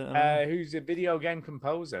never heard of it. who's a video game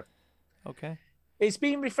composer. Okay. It's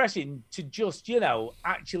been refreshing to just,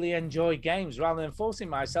 actually enjoy games rather than forcing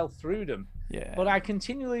myself through them. Yeah. But I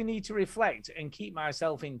continually need to reflect and keep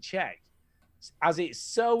myself in check, as it's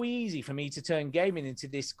so easy for me to turn gaming into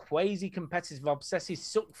this quasi competitive, obsessive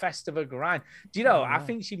suckfest of a grind. Do you know, I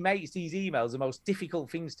think she makes these emails the most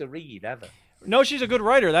difficult things to read ever. No, she's a good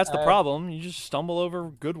writer. That's the problem. You just stumble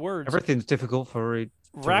over good words. Everything's difficult for read.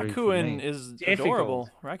 Raccoon is Difficult. adorable.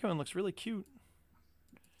 Raccoon looks really cute.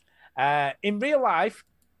 In real life,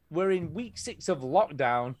 we're in week 6 of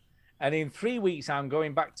lockdown, and in 3 weeks, I'm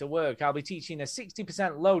going back to work. I'll be teaching a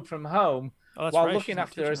 60% load from home Oh, that's while right. looking She's not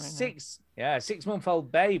after a teaching right now.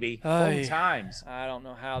 6-month-old baby. Fun Ay. times. I don't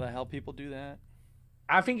know how the hell people do that.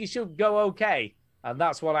 I think it should go okay, and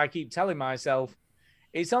that's what I keep telling myself.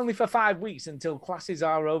 It's only for 5 weeks until classes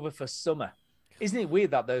are over for summer. Isn't it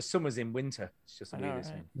weird that there's summers in winter? It's just the I know,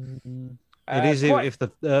 weirdest right? thing. It is quite- if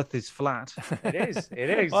the Earth is flat. It is. It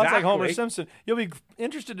is. Well, that's like Homer exactly. Simpson. You'll be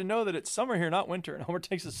interested to know that it's summer here, not winter. And Homer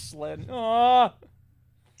takes a sled. Ah.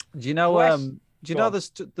 Do you know? Question- Do you Go know on.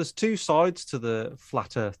 there's two sides to the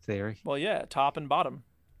flat Earth theory? Well, yeah, top and bottom.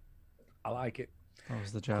 I like it. That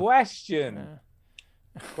was the joke. Question.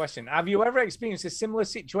 Question. Have you ever experienced a similar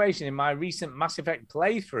situation in my recent Mass Effect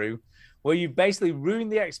playthrough where you basically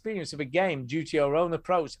ruined the experience of a game due to your own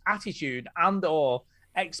approach, attitude, and or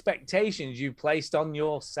expectations you placed on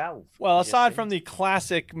yourself? Well, aside from the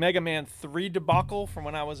classic Mega Man 3 debacle from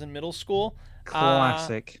when I was in middle school,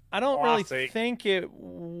 Classic. I don't really Classic. think it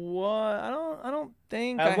was. I don't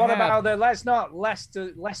think. And I what have. about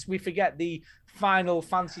the lest we forget the Final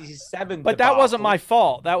Fantasy VII? But that wasn't my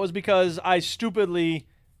fault. That was because I stupidly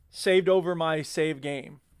saved over my save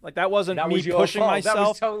game. Like that wasn't That me was your pushing fault. myself. That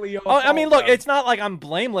was totally your Oh, I mean, fault, look, though. it's not like I'm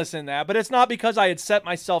blameless in that, but it's not because I had set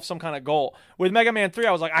myself some kind of goal. With Mega Man 3,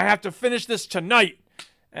 I was like, I have to finish this tonight.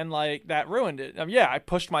 And like that ruined it. Yeah, I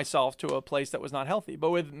pushed myself to a place that was not healthy.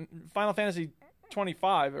 But with Final Fantasy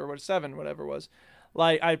 25 or 7, whatever it was,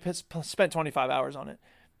 like I spent 25 hours on it.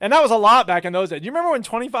 And that was a lot back in those days. Do you remember when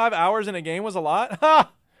 25 hours in a game was a lot?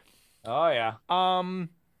 Ha! Oh yeah.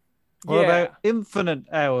 What Yeah. about infinite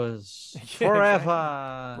hours? Yeah,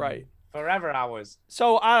 Forever. Right. Forever hours.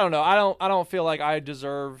 So I don't know. I don't feel like I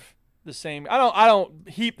deserve the same. I don't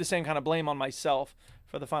heap the same kind of blame on myself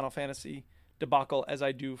for the Final Fantasy debacle as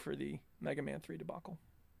I do for the Mega Man 3 debacle.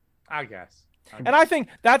 I guess. And I think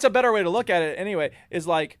that's a better way to look at it anyway, is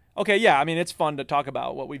like, okay, yeah, I mean, it's fun to talk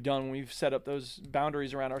about what we've done when we've set up those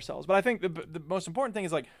boundaries around ourselves. But I think the most important thing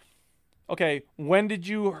is like, okay, when did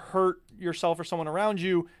you hurt yourself or someone around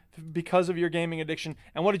you because of your gaming addiction?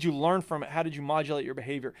 And what did you learn from it? How did you modulate your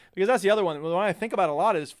behavior? Because that's the other one. The one I think about a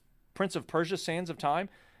lot is Prince of Persia, Sands of Time.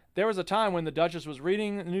 There was a time when the Duchess was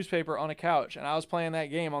reading the newspaper on a couch, and I was playing that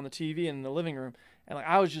game on the TV in the living room. And like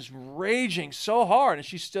I was just raging so hard, and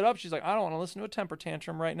she stood up. She's like, "I don't want to listen to a temper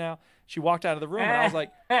tantrum right now." She walked out of the room, and I was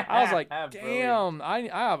like, "Damn, I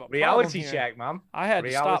have a reality problem here." check, man. I had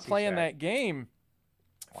to stop Reality playing check. that game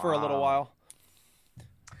for a little Wow.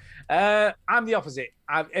 while. I'm the opposite.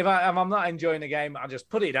 If I'm not enjoying the game, I just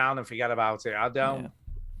put it down and forget about it. I don't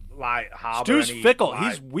like harbor Stu's any, fickle. like-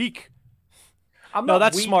 He's weak. I'm No, not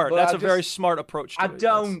that's weak, smart. but That's I a very just- smart approach to I it. That's-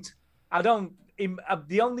 don't.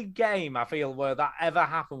 The only game I feel where that ever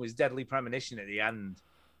happened was Deadly Premonition at the end.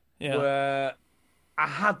 Yeah. Where I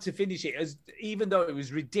had to finish it, even though it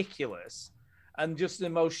was ridiculous and just the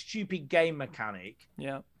most stupid game mechanic.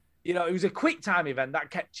 Yeah. You know, it was a quick time event that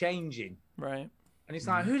kept changing. Right. And it's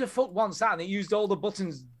like, who the fuck wants that? And it used all the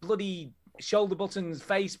buttons, bloody shoulder buttons,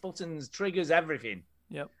 face buttons, triggers, everything.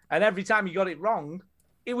 Yep. And every time you got it wrong,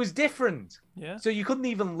 it was different. Yeah. So you couldn't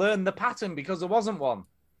even learn the pattern because there wasn't one.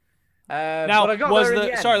 Now, but I got was there in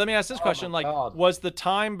the end. sorry? Let me ask this Oh question: my like, God. was the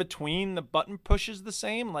time between the button pushes the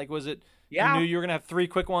same? Like, was it? Yeah. You knew you were gonna have 3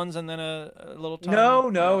 quick ones and then a little time.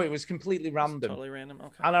 No, it was completely random. Totally random.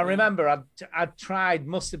 Okay. And I remember I tried, it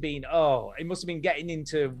must have been getting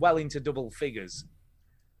into double figures.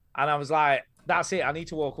 And I was like, that's it, I need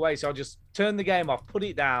to walk away. So I just turned the game off, put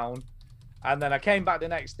it down, and then I came back the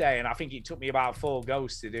next day, and I think it took me about 4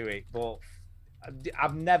 goes to do it. But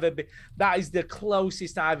I've never been. That is the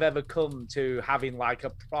closest I've ever come to having like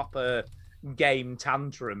a proper game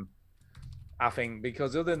tantrum. I think,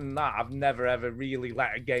 because other than that, I've never ever really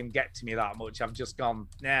let a game get to me that much. I've just gone,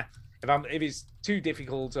 nah. If it's too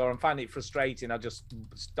difficult or I'm finding it frustrating, I just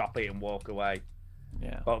stop it and walk away.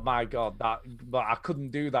 Yeah. But my God, but I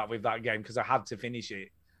couldn't do that with that game because I had to finish it.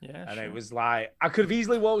 Yeah. And it was like I could have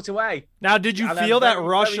easily walked away. Now, did you And feel I'm that very,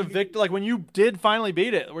 rush very- of victory? Like when you did finally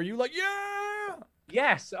beat it, were you like, yeah?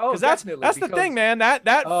 Yes. Oh, That's definitely. the thing, man. That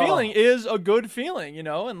Oh. feeling is a good feeling, you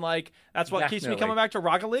know, and like that's what keeps me Definitely. coming back to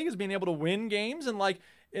Rocket League is being able to win games, and like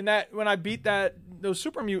in that when I beat those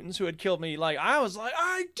super mutants who had killed me, like I was like,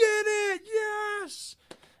 I did it, yes.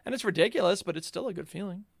 And it's ridiculous, but it's still a good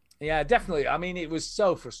feeling. Yeah, definitely. I mean, it was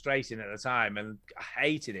so frustrating at the time, and I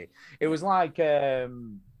hated it. It was like,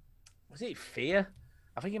 was it Fear?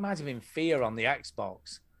 I think it might have been Fear on the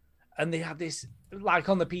Xbox. And they had this, like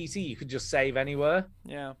on the PC, you could just save anywhere.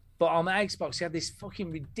 Yeah. But on the Xbox, you had this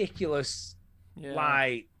fucking ridiculous, Yeah.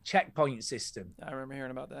 like, checkpoint system. I remember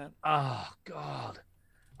hearing about that. Oh, God.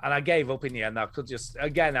 And I gave up in the end. I could just,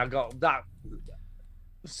 again, I got that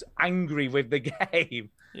angry with the game.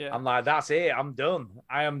 Yeah. I'm like, that's it. I'm done.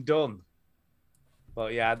 I am done.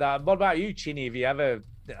 But yeah, what about you, Chinny? Have you ever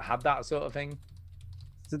had that sort of thing?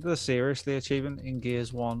 Did the seriously achievement in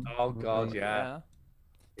Gears 1? Oh, God, yeah.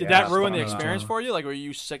 Did Yeah, that ruin the that's experience fun. for you? Like, were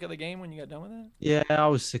you sick of the game when you got done with it? Yeah, I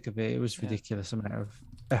was sick of it. It was ridiculous amount of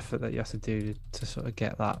effort that you have to do to sort of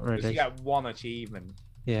get that Because you ready. get one achievement.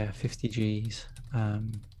 Yeah, 50 Gs.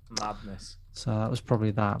 Madness. So that was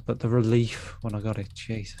probably that. But the relief when I got it,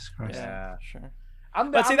 Jesus Christ. Yeah, sure. And,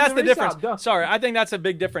 But see, and that's there the is that, difference. Sorry, I think that's a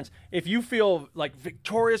big difference. If you feel like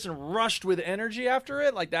victorious and rushed with energy after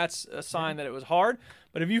it, like that's a sign that it was hard.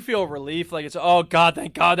 But if you feel relief, like it's, oh God,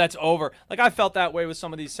 thank God that's over. Like I felt that way with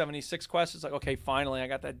some of these 76 quests. It's like, okay, finally I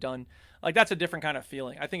got that done. Like that's a different kind of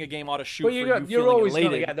feeling. I think a game ought to shoot But for you you're feeling always going to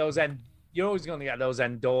elated. get those you're always going to get those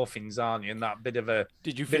endorphins, aren't you? And that bit of a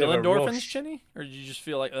Did you bit feel of a endorphins, rush. Chinny? Or did you just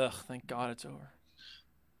feel like, ugh, thank God it's over?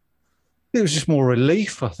 It was just more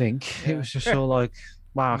relief, I think. It was just all like,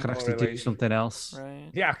 wow, I can More actually do relief. something else. Right.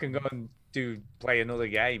 Yeah, I can go and play another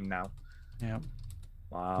game now. Yeah.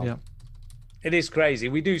 Wow. Yeah. It is crazy.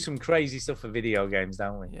 We do some crazy stuff for video games,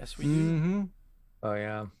 don't we? Yes, we do. Mm-hmm. Oh,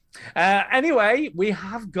 yeah. Anyway, we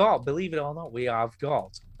have got, believe it or not, we have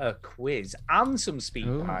got a quiz and some speed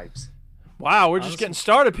pipes. Wow, we're just getting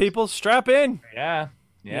started, people. Strap in. Yeah.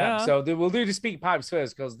 Yeah. So we'll do the speak pipes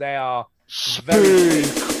first because they are very.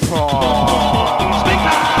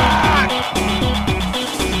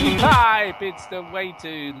 Speak pipe! It's the way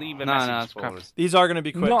to leave a message for us. These are going to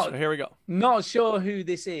be quick, Not- so here we go. Not sure who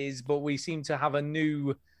this is, but we seem to have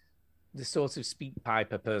the sort of speak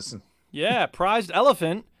piper person. Yeah, prized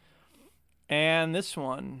elephant. And this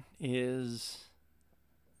one it's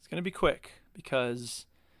going to be quick because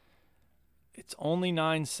it's only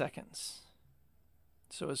 9 seconds.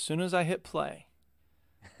 So as soon as I hit play,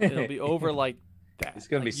 it'll be over like that. It's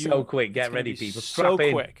going to Like be so quick. it's Get gonna ready, be people. So Strap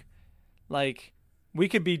in. quick. Like we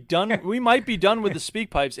could be done. We might be done with the speak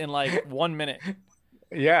pipes in like 1 minute.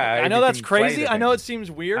 Yeah. I if know you that's can play crazy. the I know thing. it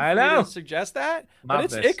seems weird I for me know. to suggest that, but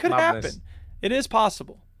Madness, it could madness. happen. It is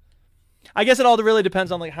possible. I guess it all really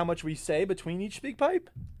depends on like how much we say between each speak pipe.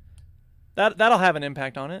 That'll have an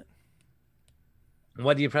impact on it.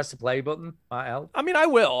 When do you press the play button? Might help. I mean, I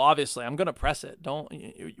will. Obviously, I'm gonna press it.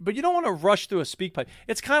 But you don't want to rush through a speak pipe.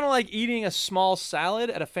 It's kind of like eating a small salad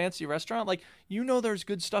at a fancy restaurant. Like there's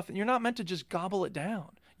good stuff, and you're not meant to just gobble it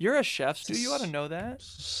down. You're a chef, Stu. You ought to know that.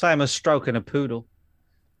 Same as stroking a poodle.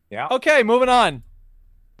 Yeah. Okay, moving on.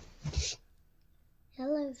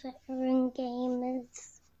 Hello, veteran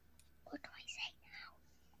gamers. What do I say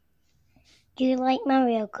now? Do you like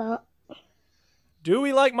Mario Kart? Do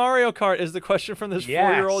we like Mario Kart? Is the question from this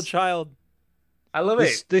 4-year-old child. I love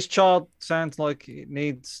This child sounds like it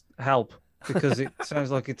needs help because it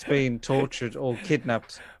sounds like it's being tortured or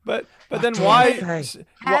kidnapped. But then Okay. why?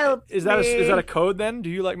 Help Is that me. is that a code then? Do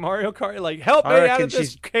you like Mario Kart? Like help me I out reckon of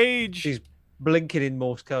this cage. She's blinking in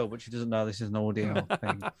Morse code, but she doesn't know this is an audio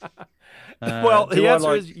thing. Well, do the I answer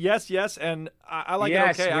like- is yes, and I like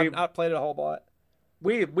Yes, it. Okay, we- I've not played it a whole lot.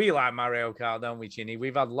 We like Mario Kart, don't we, Chinny?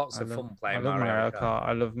 We've had lots of fun I playing love Mario Mario Kart. Kart.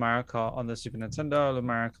 I love Mario Kart on the Super Nintendo. I love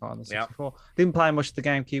Mario Kart on the Yep. 64. Didn't play much of the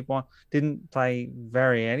GameCube one. Didn't play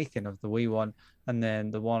very anything of the Wii one. And then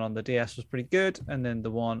the one on the DS was pretty good. And then the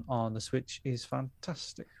one on the Switch is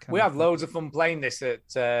fantastic. We had loads of fun playing this at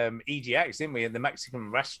EGX, didn't we? At the Mexican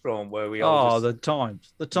restaurant where we all Oh, just...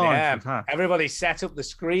 the times we've had. Everybody set up the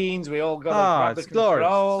screens. We all got to Ah, grab the it's glorious.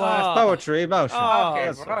 controller. Ah, it's poetry, emotion. Oh, Okay,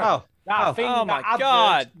 that's right. That thing, oh that my advert,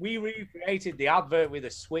 God. We recreated the advert with a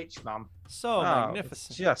switch, man. So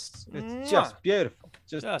magnificent. It's just beautiful.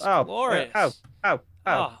 Just glorious.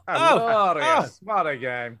 Glorious. What a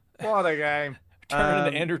game. What a game. Turn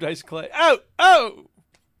into Andrew Dice Clay. Oh.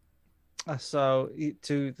 So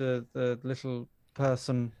to the little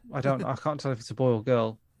person, I can't tell if it's a boy or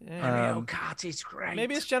girl. Mario Kart is great.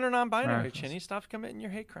 Maybe it's gender non-binary, Chinny. Stop committing your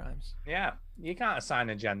hate crimes. Yeah, you can't assign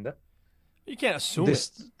a gender. You can't assume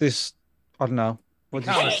this. I don't know. You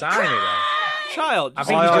can't assign it, though. Child. I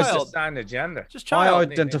think you just assign a gender. Just child. I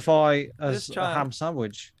identify as a ham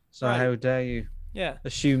sandwich. So how dare you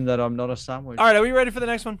assume that I'm not a sandwich? All right, are we ready for the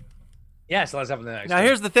next one? Yes, let's have the next Now, one.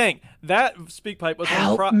 here's the thing. That speak pipe was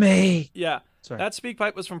Help me. Yeah. Sorry. That speak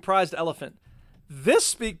pipe was from Prized Elephant. This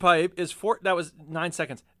speak pipe is that was 9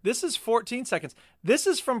 seconds. This is 14 seconds. This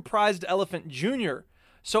is from Prized Elephant Jr.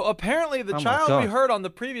 So apparently the child we heard on the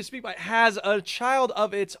previous speak pipe has a child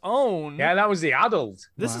of its own. Yeah, that was the adult.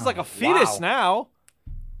 This is like a fetus now.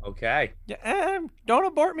 Okay. Yeah, don't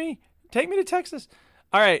abort me. Take me to Texas.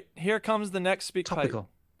 All right, here comes the next speak pipe.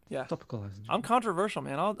 Yeah. Topical. I'm controversial,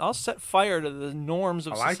 man. I'll set fire to the norms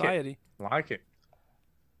of society. I like it.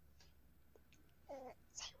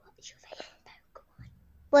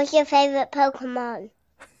 What's your favorite Pokemon?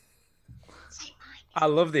 I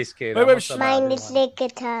love this kid. Wait, mine is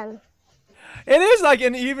Lickitung. It is like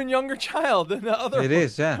an even younger child than the other. It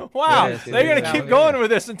is, yeah. Wow, it is. they're gonna keep going with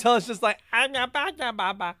this until it's just like.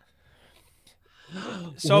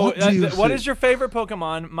 So, what is your favorite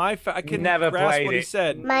Pokemon? I couldn't Never grasp played what he it.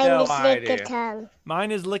 said. Mine is Lickitung.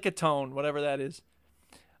 Mine is Lickitung, whatever that is.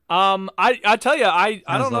 I tell you, I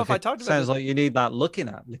don't know if I talked about. Sounds like you need that looking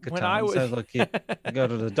at Lickitung. Sounds like you go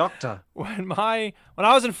to the doctor. When I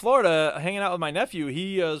was in Florida hanging out with my nephew,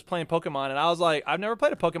 he was playing Pokemon, and I was like, I've never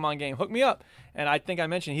played a Pokemon game. Hook me up. And I think I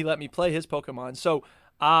mentioned he let me play his Pokemon. So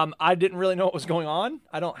I didn't really know what was going on.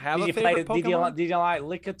 I don't have a favorite Pokemon. Did you like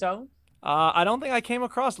Lickitung? I don't think I came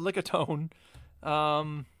across Lickitung.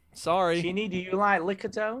 Sorry. Chinny, do you like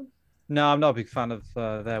Lickitung? No, I'm not a big fan of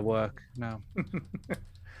their work. No.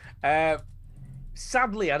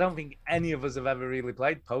 Sadly, I don't think any of us have ever really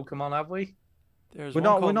played Pokemon, have we? We're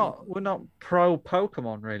not pro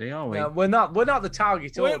Pokemon, really, are we? No, we're not the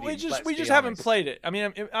target audience. We just haven't played it. I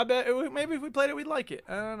mean, I bet maybe if we played it, we'd like it.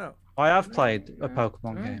 I don't know. I have played a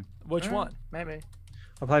Pokemon game. Which one? Maybe.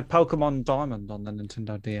 I played Pokemon Diamond on the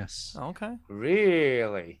Nintendo DS. Okay.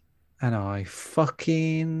 Really? And I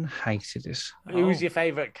fucking hated it. Who's your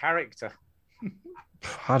favorite character?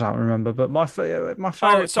 I don't remember, but my favorite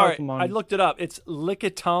sorry, Pokemon. I looked it up. It's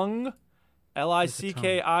Lickitung,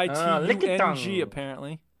 Lickitung,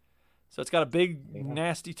 apparently. So it's got a big,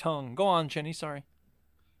 nasty tongue. Go on, Chinny. Sorry.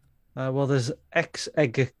 Well, there's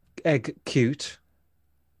Egg Cute.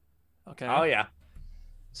 Okay. Oh yeah.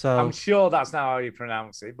 So I'm sure that's not how you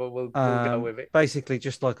pronounce it, but we'll go with it. Basically,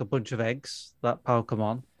 just like a bunch of eggs. That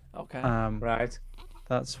Pokemon. Okay. Right.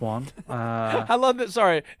 That's one. I love that.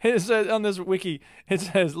 Sorry, it says on this wiki, it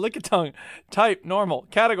says Lickitung, type normal,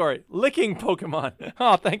 category licking Pokemon.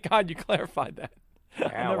 Oh, thank God you clarified that.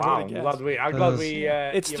 Yeah, wow. I'm glad we.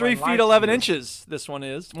 It's 3 feet 11 inches. This one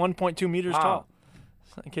is 1.2 meters tall.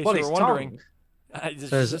 In case you were wondering, it's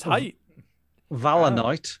just height.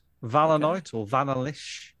 Valanite or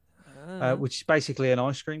Vanillish, which is basically an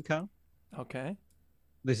ice cream cone. Okay.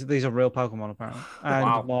 These are real Pokemon apparently,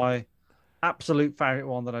 and my absolute favorite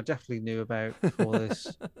one that I definitely knew about for this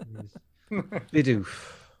is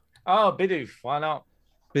Bidoof. Oh, Bidoof. Why not?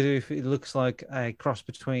 Bidoof. It looks like a cross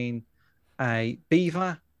between a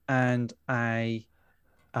beaver and a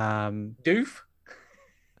doof.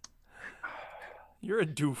 You're a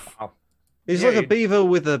doof. Oh. He's like a beaver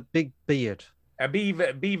with a big beard. A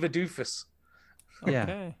beaver doofus. Yeah.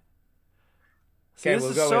 Okay. See, this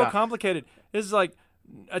is so complicated. This is like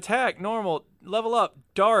attack, normal, level up,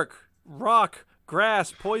 dark, rock,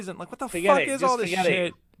 grass, poison. Like, what the fuck is all this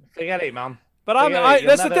shit? Forget it, man. But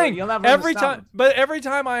that's the thing. Every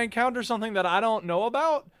time I encounter something that I don't know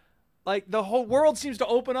about, like the whole world seems to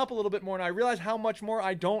open up a little bit more, and I realize how much more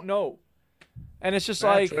I don't know. And it's just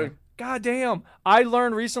like, God damn. I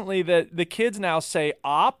learned recently that the kids now say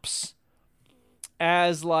ops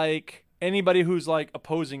as like anybody who's like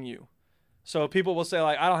opposing you. So people will say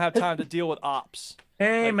like, I don't have time to deal with ops.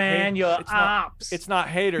 Hey like, man, you're ops. It's not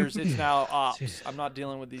haters. It's now ops. I'm not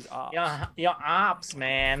dealing with these ops. You're ops,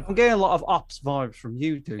 man. I'm getting a lot of ops vibes from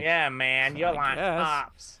you, dude. Yeah, man, you're like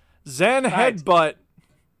ops. Zen headbutt.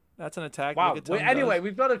 That's an attack. Wow. Anyway,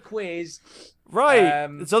 we've got a quiz. Right.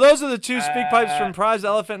 So those are the two speak pipes from Prized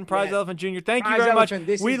Elephant and Prized Elephant Jr. Thank you very much.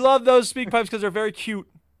 We love those speak pipes because they're very cute.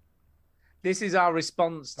 This is our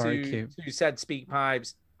response to said speak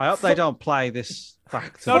pipes. I hope they don't play this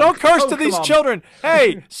back to No, don't curse to these Pokemon. children.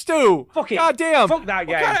 Hey, Stu. Fuck it. God damn. Fuck that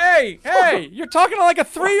game. Hey, you're talking to like a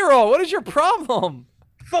 3-year-old. What is your problem?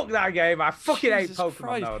 Fuck that game. I fucking hate Jesus Pokemon.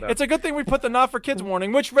 Christ. No. It's a good thing we put the not for kids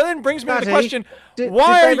warning, which then brings me to the Daddy, question: did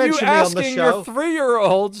why they are you mention me on the asking your show?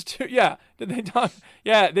 3-year-olds to? Yeah, did they talk?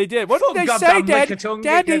 Yeah, they did. What Fuck did they say, goddamn Dad? Lickitung,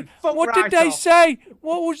 Daddy? Lickitung. Fuck What right did they off. say?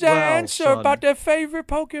 What was their Well, answer son. about their favorite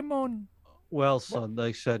Pokemon? Well, son,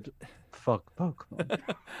 they said, "Fuck Pokemon." And fuck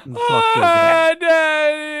your game. Ah,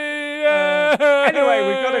 Daddy. Anyway,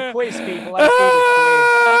 we've got a quiz, people. Let's do the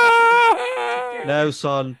quiz. No,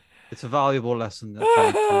 son, it's a valuable lesson. That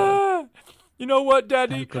I've learned. You know what,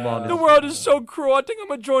 Daddy? Pokemon The is- world is so cruel. I think I'm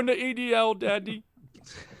gonna join the EDL, Daddy.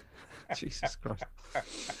 Jesus Christ.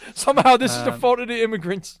 Somehow this is the fault of the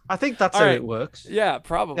immigrants. I think that's All how right. it works. Yeah,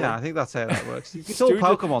 probably. Yeah, I think that's how that works. It's all Stu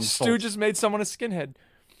just- Pokemon's Stu fault. just made someone a skinhead.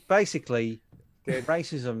 Basically,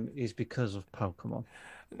 racism is because of Pokemon.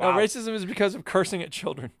 No, racism is because of cursing at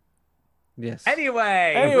children. Yes.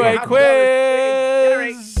 Anyway, Anyway, we have got a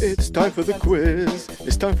quiz. It's time for the quiz.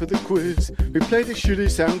 It's time for the quiz. We play the shitty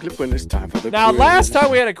sound clip when it's time for the Now, quiz. last time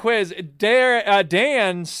we had a quiz,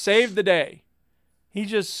 Dan saved the day. He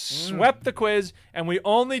just swept the quiz, and we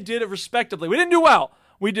only did it respectively. We didn't do well.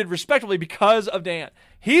 We did respectively because of Dan.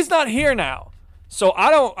 He's not here now, so I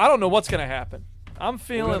don't know what's gonna happen. I'm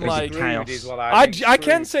feeling like Screwed is what I think. can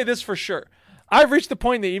Screwed. say this for sure. I've reached the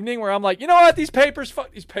point in the evening where I'm like, you know what? These papers, fuck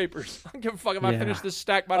these papers. I don't give a fuck if I Yeah. finish this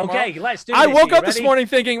stack by tomorrow. Okay, let's do I this. woke Are you up this ready? morning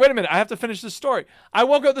thinking, wait a minute, I have to finish this story. I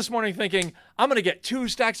woke up this morning thinking, I'm going to get 2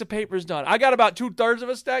 stacks of papers done. I got about 2/3 of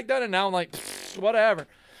a stack done, and now I'm like, whatever.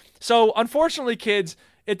 So, unfortunately, kids,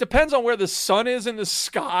 it depends on where the sun is in the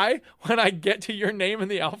sky when I get to your name in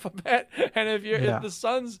the alphabet. And if if the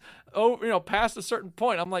sun's past a certain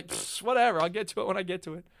point, I'm like, whatever, I'll get to it when I get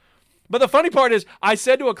to it. But the funny part is, I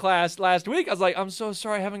said to a class last week, I was like, I'm so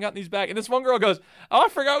sorry I haven't gotten these back. And this one girl goes, oh, I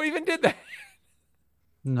forgot we even did that.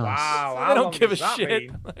 Nice. Wow, I how don't long give a does that shit.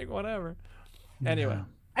 mean? Like, whatever. Anyway.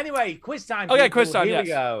 Anyway, quiz time. Okay, people. quiz time, Here yes. we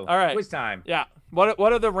go. All right. Quiz time. Yeah. What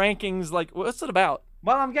are the rankings like? What's it about?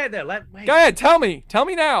 Well, I'm getting there. Wait. Go ahead. Tell me. Tell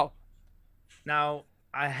me now. Now,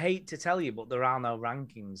 I hate to tell you, but there are no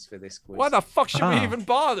rankings for this quiz. Why the fuck should we even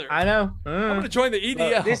bother? I know. I'm going to join the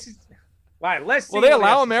EDL. Look, this is... Right, let's see Will they what he allow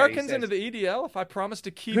has to say. He Americans says, into the EDL if I promise to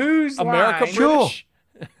keep Whose America line- British?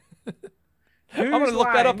 I'm going to Whose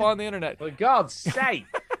look that up line- on the internet. For God's sake,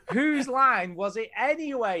 whose line was it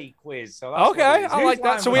anyway? Quiz. So that's what it Okay, is. I Whose like that.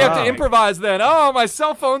 line So we was have to it? improvise then. Oh, my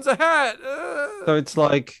cell phone's a hat. So it's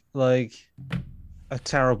like a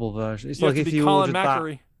terrible version. It's You have like to if be you Colin ordered that.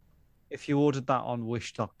 Macquarie. If you ordered that on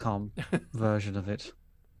Wish.com version of it.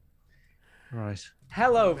 Right.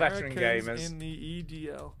 Hello, veteran Americans gamers. in the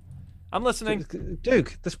EDL. I'm listening.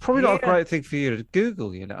 Duke, that's probably not a Yeah. great thing for you to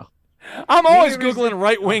Google, you know. I'm always Here is Googling the-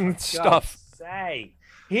 right-wing For stuff. God's sake.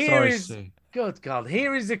 Here Sorry, is Stu. good God.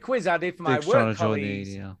 Here is the quiz I did for my Duke's trying work to join the colleagues,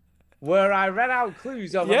 EDL. where I read out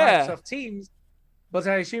clues over Yeah. Microsoft Teams, but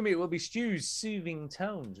I assume it will be Stu's soothing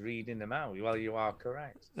tones reading them out. Well, you are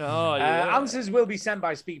correct. Oh, yeah. Answers will be sent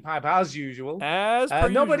by SpeakPipe as usual. As per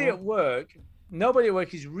Nobody usual. at work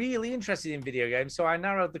is really interested in video games, so I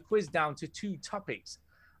narrowed the quiz down to 2 topics.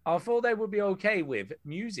 I thought they would be okay with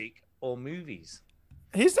music or movies.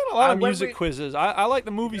 He's done a lot of when music we- quizzes. I like the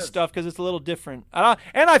movie stuff because it's a little different.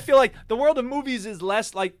 And I feel like the world of movies is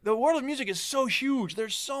less like the world of music is so huge.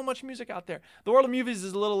 There's so much music out there. The world of movies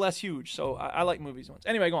is a little less huge. So I like movies ones.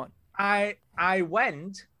 Anyway, go on. I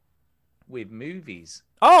went with movies.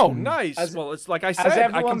 Oh, nice. As- well, it's like I as said, I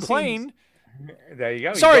everyone complained. There you go.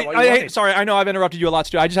 You Sorry, got what you wanted. sorry. I know I've interrupted you a lot,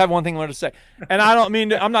 Stu. I just have one thing I wanted to say, and I don't mean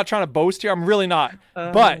to, I'm not trying to boast here. I'm really not.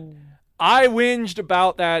 But I whinged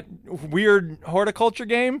about that weird horticulture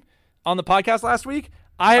game on the podcast last week.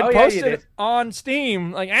 I had Oh, yeah, you posted did. it on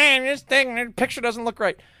Steam, like, this thing, the picture doesn't look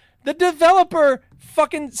right. The developer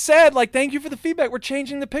fucking said, like, thank you for the feedback. We're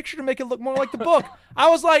changing the picture to make it look more like the book. I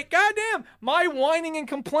was like, God damn, my whining and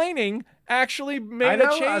complaining actually made know,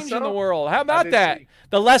 a I change in the saw. world. How I about did that? see.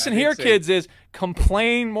 The lesson I did here, see. kids, is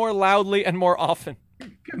complain more loudly and more often.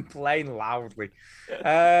 Complain loudly.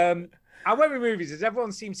 I went with movies, as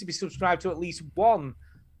everyone seems to be subscribed to at least one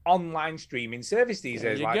online streaming service these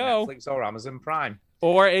There days, you like go. Netflix or Amazon Prime.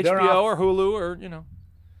 Or There HBO are- or Hulu or, you know.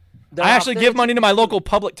 There I are actually give 30 money to my local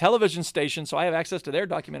public television station, so I have access to their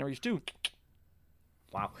documentaries too.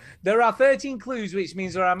 Wow. There are 13 clues, which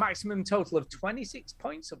means there are a maximum total of 26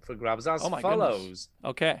 points up for grabs as Oh my follows. goodness.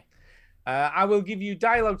 Okay. I will give you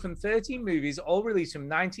dialogue from 13 movies, all released from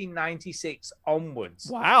 1996 onwards.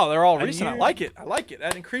 Wow, they're all And recent. I you- like it. I like it.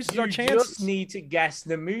 That increases our You chances. just need to guess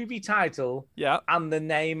the movie title Yeah. and the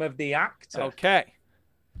name of the actor. Okay.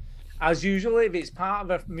 As usual, if it's part of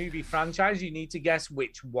a movie franchise, you need to guess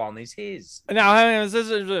which one is his. Now,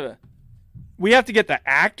 we have to get the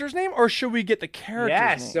actor's name, or should we get the character's name?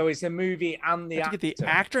 Yes, so it's a movie and the actor. To get the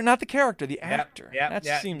actor, not the character, the actor. That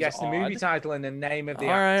seems Guess odd. the movie title and the name of the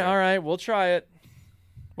All actor. right, we'll try it.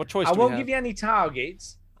 What choice I do we won't have? give you any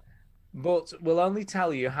targets, but we'll only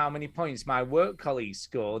tell you how many points my work colleague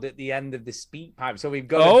scored at the end of the speak pipe. So we've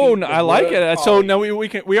got. Oh, no, I like it. So no,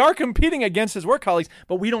 we are competing against his work colleagues,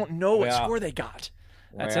 but we don't know what We are. score they got.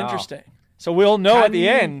 That's We are. interesting. So we'll know Can at the you-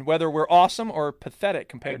 end whether we're awesome or pathetic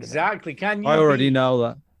compared to them. Exactly. Can you? I already know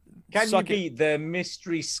that. Can Suck you it. beat the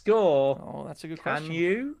mystery score? Oh, that's a good Can question.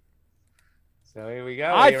 you? So here we go.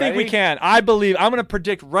 I You think we ready? can. I believe. I'm going to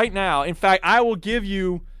predict right now. In fact, I will give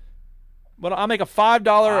you. But I'll make a $5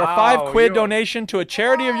 or Wow, £5 donation to a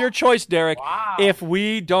charity of your choice, Derek, Wow. if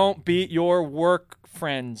we don't beat your work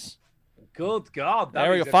friends. Good God. that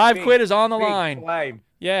There we is go. a Five big, quid is on the big line. claim.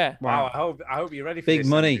 Yeah. Wow. I hope you're ready for Big this.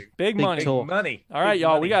 money. Andrew. Big money. talk. Money. All right, Big y'all.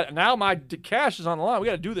 money. We got now. My cash is on the line. We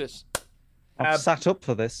got to do this. I've sat up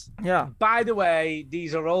for this. Yeah. By the way,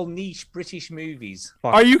 these are all niche British movies.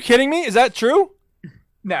 Are you kidding me? Is that true?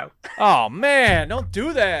 No. Oh man, don't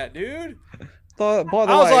do that, dude. By the I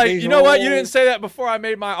was way, like, these you are know what? all- You didn't say that before I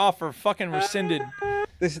made my offer. Fucking rescinded.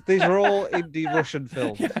 These are all indie Russian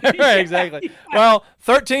films. Right, exactly. Well,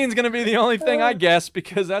 13 is going to be the only thing I guess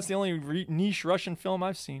because that's the only niche Russian film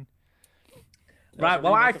I've seen. Right.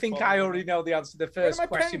 Well, I think I already know the answer to the did first my pen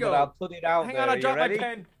question, go? but I'll put it out Hang there. on, I You dropped my ready?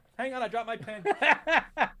 pen. Hang on, I dropped my pen.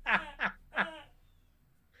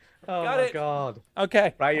 Oh Got my it. God.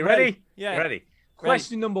 Okay. Right, you I'm ready? Yeah. You ready?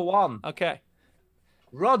 Question number one. Okay.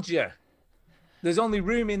 Roger, there's only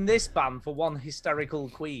room in this band for one hysterical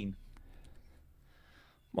queen.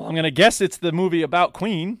 Well, I'm going to guess it's the movie about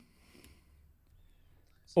Queen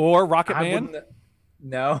or Rocket Man.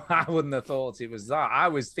 No, I wouldn't have thought it was that. I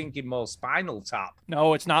was thinking more Spinal Tap.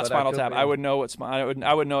 No, it's not But I Spinal could Tap. be- I would know what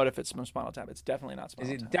I would know it if it's Spinal Tap. It's definitely not Is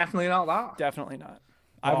Spinal it Tap. definitely not that? Definitely not.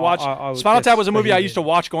 Oh, I've watched I would Spinal Tap guess was a movie I Bohemian. used to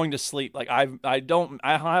watch going to sleep. Like I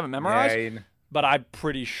haven't memorized, Yeah, but I'm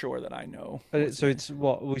pretty sure that I know. So it's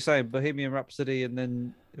what we say, Bohemian Rhapsody, and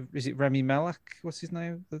then is it Remy Malek? What's his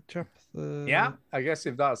name? The chap. Yeah, I guess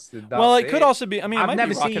if that's Well, it could also be. I mean, it I've might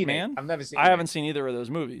never be Rocket seen Man. it. I've never seen I it. haven't seen either of those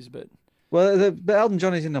movies, but Well, but Elton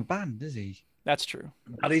John is in a band, is he? that's true.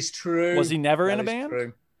 That is true. Was he never in That a is band?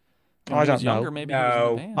 true. When I he don't was younger, know. maybe he was in a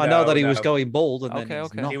No. band. I know that he was no. going bald, and then Okay, he's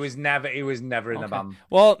okay. not. He was never in a Okay. band.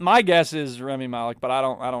 Well, my guess is Remy Malek, but I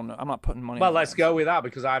don't know. I'm not putting money. Well, on let's that. go with that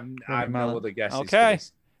because I've no Malek. other guesses. for Okay.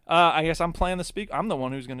 this. I guess I'm playing the speak. I'm the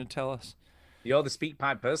one who's going to tell us. You're the speak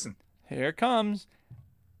pipe person. Here it comes.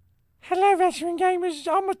 Hello, veteran gamers.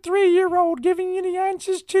 I'm a 3-year-old giving you the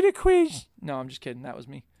answers to the quiz. No, I'm just kidding. That was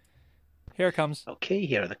me. Here it comes. Okay,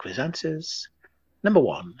 here are the quiz answers. Number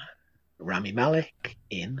 1, Rami Malek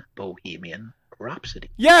in Bohemian Rhapsody.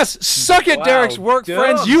 Yes, suck it, Wow, Derek's work dumb.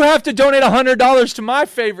 friends. You have to donate $100 to my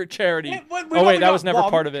favorite charity. We've Oh only wait, that got was never one.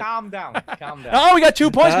 part of it. Calm down. Calm down. Oh, we got 2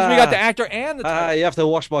 points because we got the actor and the title. You have to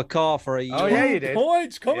wash my car for a year. Oh, yeah, you did.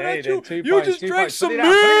 Points coming Yeah, at you. did. 2 You points, just 2 drank points. some Put it down,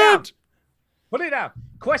 put it down. mint. Put it down.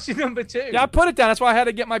 Question number 2. Yeah, I put it down. That's why I had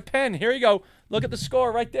to get my pen. Here you go. Look at the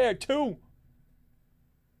score right there. 2.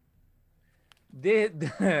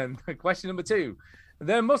 Question number 2.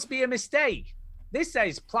 There must be a mistake. This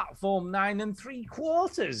says platform 9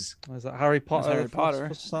 3/4. Is that Harry Potter? Harry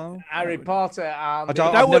Potter. Harry Potter and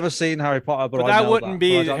I've never seen Harry Potter, but, But I that know wouldn't but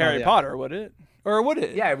be I don't know Harry the Potter, would it? Or would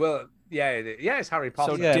it? Yeah, well, yeah, it's Harry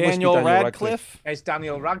Potter. So Yeah, it must be Daniel Daniel Radcliffe. Radcliffe. It's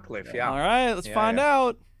Daniel Radcliffe, yeah. All right, let's Yeah, find yeah.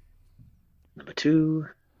 out. Number 2,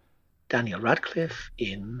 Daniel Radcliffe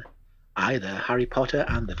in either Harry Potter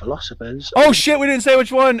and the Philosophers. Oh shit, we didn't say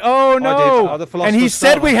which one. Oh no. Oh, the and he Philosopher's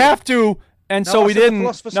said Stone, we I think. have to, and No, so I we said the didn't.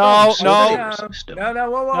 Philosopher's No, Stone. no,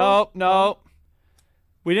 No, whoa. no.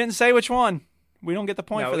 We didn't say which one. We don't get the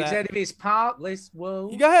point No, for he that. said if it's part, whoa.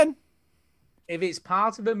 You go ahead. If it's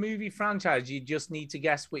part of a movie franchise, you just need to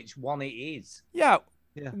guess which one it is. Yeah.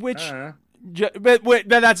 Yeah. Which Uh, but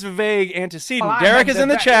that's a vague antecedent. Well, I Derek meant is the in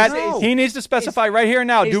the ve- chat. it's- He needs to specify right here and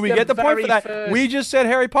now. it's Do we the get the point for very that? first- We just said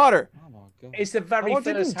Harry Potter. It's the very Oh, I first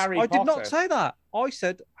didn't. Harry I Potter. did not say that. I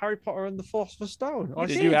said Harry Potter and the Philosopher's Stone. I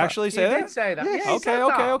Did said you that. actually say You that? did say that. Yes. Yeah, you Okay, said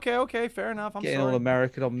that. okay. Fair enough. I'm Getting all sorry.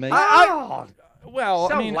 American on me. Well,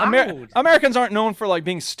 So I mean, loud. Americans aren't known for like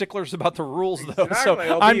being sticklers about the rules, though. So Exactly,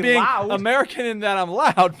 or I'm being being loud. American in that I'm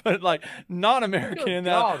loud, but like non-American Good in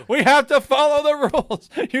that God. we have to follow the rules.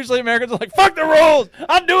 Usually, Americans are like, "Fuck the rules!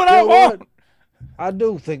 I'll do what I You know want." what? I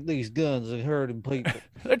do think these guns are hurting people.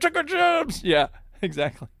 They took our jobs. Yeah,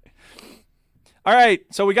 exactly. All right,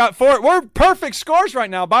 so we got 4. We're perfect scores right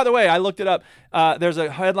now. By the way, I looked it up. There's a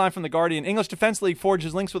headline from The Guardian. English Defense League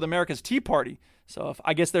forges links with America's Tea Party. So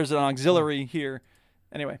I guess there's an auxiliary here.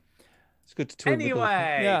 Anyway. It's good to tweet.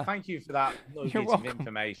 Anyway, thank you for that You're nugget of welcome.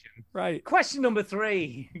 information. Right. Question number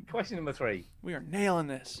 3. Question number 3. We are nailing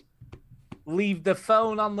this. Leave the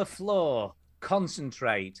phone on the floor.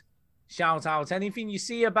 Concentrate. Shout out anything you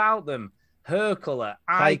see about them. Hair colour,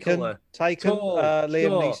 eye colour, Taken, tall, Liam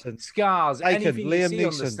short, Neeson. scars, Taken, anything Liam you see,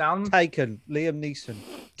 Neeson. understand? Taken, Liam Neeson.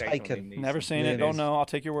 Taken. Taken. Never seen it. Don't know. I'll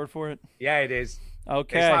take your word for it. Yeah, it is.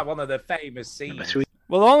 Okay. It's like one of the famous scenes.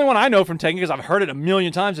 Well, the only one I know from Taken, because I've heard it a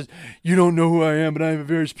million times, is you don't know who I am, but I have a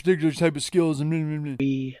very particular type of skills. Liam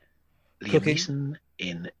Neeson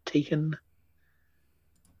in Taken.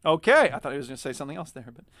 Okay, I thought he was going to say something else there,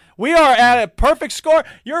 but we are at a perfect score.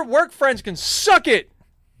 Your work friends can suck it.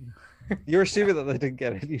 You're assuming that they didn't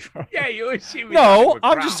get any. Yeah, you're assuming. No,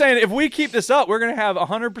 I'm just saying if we keep this up, we're going to have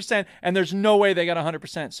 100%, and there's no way they got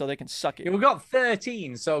 100%, so they can suck it. Yeah, we've got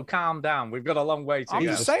 13, so calm down. We've got a long way to go. I'm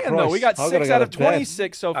just saying, though, we got 6 out of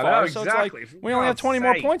 26 so I far, know, so exactly. it's like we only have 20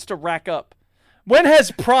 more points to rack up. When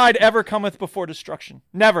has pride ever cometh before destruction?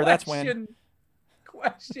 Never, that's when.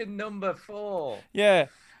 Question number 4. Yeah.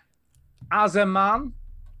 As a man,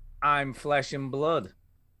 I'm flesh and blood.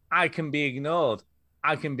 I can be ignored.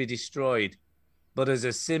 I can be destroyed. But as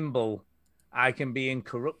a symbol, I can be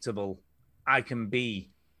incorruptible. I can be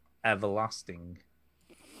everlasting.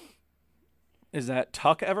 Is that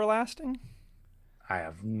Tuck Everlasting? I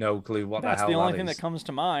have no clue what That's the hell the only that thing is. that comes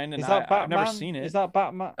to mind, and Is that I've never Batman? seen it. Is that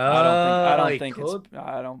Batman? I don't it think it's. could.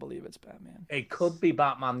 I don't believe it's Batman. It could be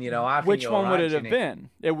Batman, you know. I think Which you're one would right, it have Ginny. been?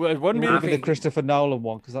 It wouldn't It be. would be the Christopher Nolan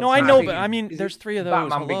one. No, I know, think but I mean, is there's it 3 of those.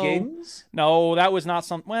 Batman Hello? Begins? No, that was not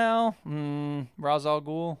some. Well, Ra's al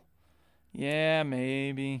Ghul. Yeah,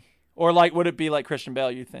 maybe. Or like, would it be like Christian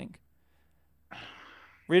Bale? You think?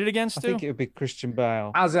 Read it again, Stu. I think it would be Christian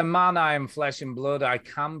Bale. As a man, I am flesh and blood. I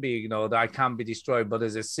can be ignored. I can be destroyed. But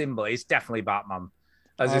as a symbol, it's definitely Batman.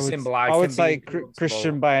 As a symbol, I would can say be incorruptible.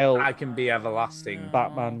 Christian Bale. I can be everlasting.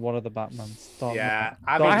 Batman, one of the Batmans. Dark Yeah, Knight.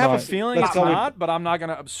 I Dark have a Knight. feeling Let's it's go with- not, but I'm not going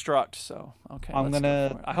to obstruct. So okay, I'm let's go gonna-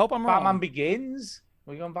 for it. I hope I'm wrong. Batman Begins.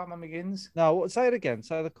 We going Batman Begins? No, say it again.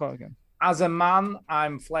 Say the quote again. As a man,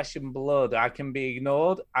 I'm flesh and blood. I can be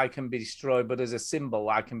ignored. I can be destroyed. But as a symbol,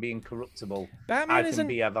 I can be incorruptible. Batman I can isn't.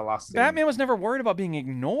 be everlasting. Batman was never worried about being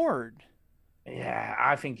ignored. Yeah,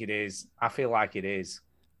 I think it is. I feel like it is.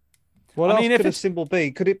 What I else mean, if could a it's- symbol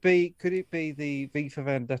be? Could it be the V for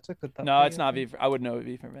Vendetta? Could that No, be it's it? not V. I would know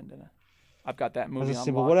V for Vendetta. I've got that movie As a on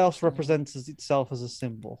symbol. lock. What else represents itself as a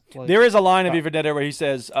symbol? Like- There is a line of V for Vendetta where he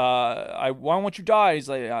says, "Why won't you die?" He's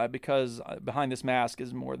like, "Because behind this mask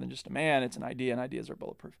is more than just a man. It's an idea, and ideas are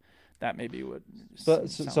bulletproof." That maybe would. But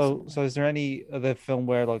sound so similar. is there any other film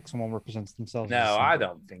where like someone represents themselves? as a No, symbol? I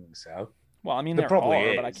don't think so. Well, I mean, There there probably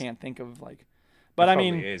are, but I is. can't think of like. But I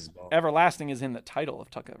mean, probably is, but- Everlasting is in the title of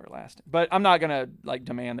Tuck Everlasting. But I'm not gonna like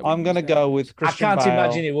demand that. we I'm use gonna that. go with Christian I can't Bale.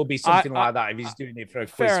 imagine it will be something I- like that if he's doing it for a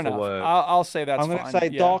quiz Fair for enough. work. I'll say that's I'm gonna fine. say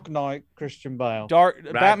yeah. Dark Knight, Christian Bale.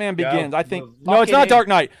 Batman go. Begins. I think Well, no, it's lock not it Dark in.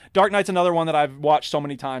 Knight. Dark Knight's another one that I've watched so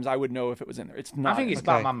many times. I would know if it was in there. It's not. I think it's Okay.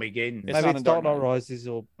 Batman Begins. It's Maybe not it's in Dark Dark Knight Knight. Rises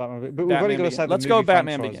or Batman. But we've Batman only got to Begins. say the Let's go movie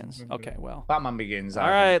Batman franchise. Begins. Okay, well. Batman Begins. All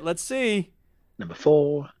right, let's see. Number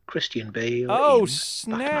 4, Christian Bale. Oh, in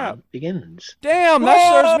snap. Batman Begins. Damn,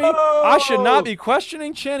 that serves me. I should not be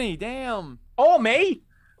questioning Chinny. Damn. Oh, me?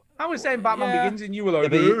 I was saying Batman Yeah. Begins and you were Yeah, like,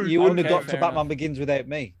 but you wouldn't Okay, have got to fair Batman enough. Begins without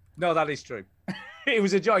me. No, that is true. It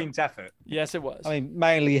was a joint effort. Yes, it was. I mean,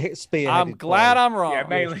 mainly spearheaded. I'm glad by- I'm wrong. Yeah,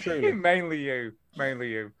 mainly, truly. mainly you. Mainly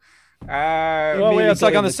you. Well, Immediately yeah, it's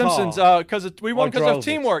like got on in The the car. Simpsons because we won I because drove of it.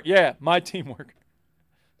 teamwork. Yeah, my teamwork.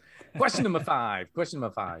 Question number 5. Question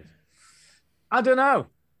number 5. I don't know.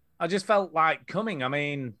 I just felt like coming. I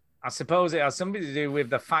mean, I suppose it has something to do with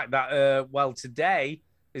the fact that, well, today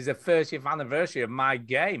is the 30th anniversary of my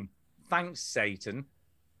game. Thanks, Satan.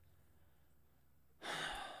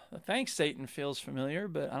 The Thanks Satan feels familiar,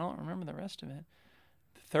 but I don't remember the rest of it.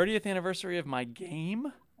 The 30th anniversary of my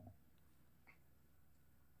game?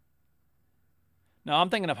 No, I'm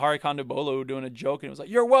thinking of Hari Kondo Bolo doing a joke, and it was like,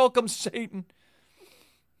 "You're welcome, Satan."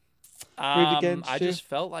 Read again, I Stu. just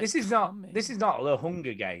felt like This is not the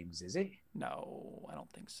Hunger Games, is it? No, I don't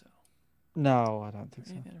think so. No, I don't think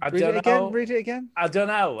so. I Read don't it again. know. Read it again. I don't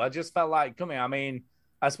know. I just felt like coming. I mean,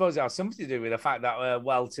 I suppose it has something to do with the fact that,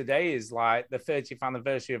 well, today is like the 30th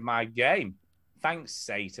anniversary of my game. Thanks,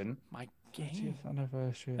 Satan. My game. 30th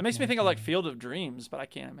anniversary. It makes me think of like Field of Dreams, but I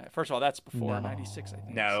can't imagine. First of all, that's before No. '96, I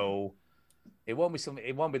think. No, it won't be something.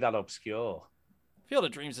 It won't be that obscure. Field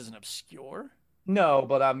of Dreams isn't obscure. No,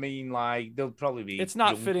 but I mean, like, there'll probably be. It's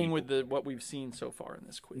not young fitting people. with what we've seen so far in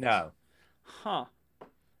this quiz. No. Huh.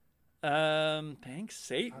 Thanks,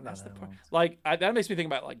 Satan. That's the part. Like that makes me think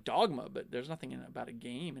about like Dogma, but there's nothing about a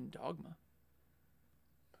game in Dogma.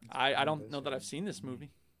 I don't know that I've seen this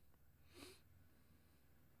movie.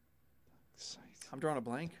 I'm drawing a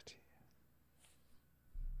blank.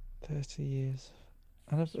 30 years.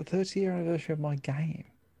 And a 30-year anniversary of my game.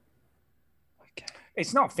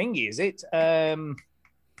 It's not thingy, is it? The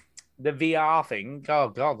VR thing. Oh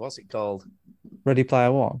God, what's it called? Ready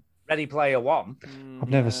Player One. Ready Player One. I've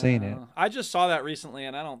never seen it. I just saw that recently,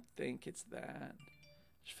 and I don't think it's that.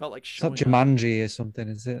 Just felt like It's not showing up. Jumanji or something,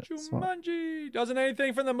 is it? It's not- Jumanji. Doesn't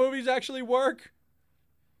anything from the movies actually work?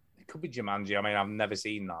 It could be Jumanji. I mean, I've never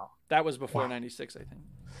seen that. That was before '96, I think.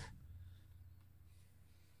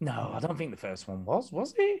 No, I don't think the first one was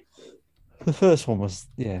it? The first one was,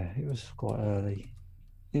 it was quite early.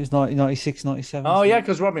 It was 96, 97. Oh, yeah,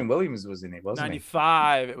 because Robin Williams was in it, wasn't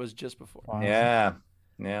 95. It was just before. he? Yeah.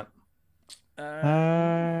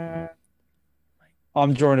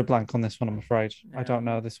 I'm drawing a blank on this one, I'm afraid. I don't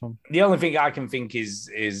know this one. The only thing I can think is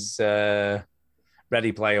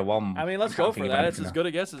Ready Player One. I mean, let's I can't go think for of that. It's anything as else. good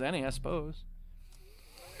a guess as any, I suppose.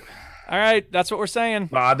 All right, that's what we're saying.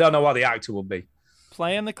 Well, I don't know what the actor will be.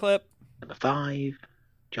 Playing the clip. Number 5,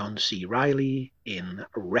 John C. Reilly in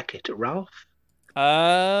Wreck-It Ralph.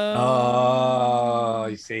 Oh,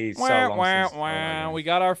 you see, it's so long since we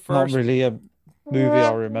got our Not first. really a movie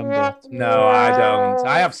I remember. No, I don't.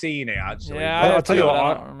 I have seen it, actually. Yeah, I'll I'll tell you what,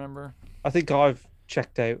 I don't remember. I think I've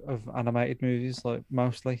checked out of animated movies, like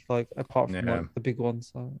mostly, like apart from Yeah. like, the big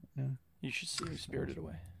ones. So, yeah. You should see Spirited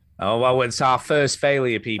Away. Oh, well, it's our first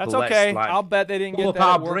failure, people. That's okay. Let's, I'll bet they didn't pull get up that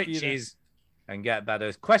our at work britches and get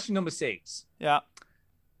better. Question number 6. Yeah.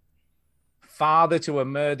 Father to a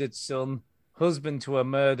murdered son, husband to a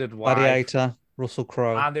murdered wife. Gladiator, Russell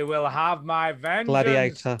Crowe. And they will have my vengeance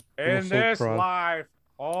Gladiator, in Russell this Crowe. life.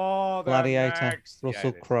 Oh, Gladiator,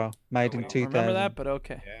 Russell Crowe, made in 2000. Remember that, but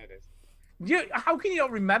okay. Yeah, it is. How can you not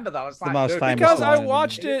remember that? It's like most famous Because I line.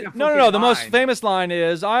 watched it. It's a No. fucking The most line. famous line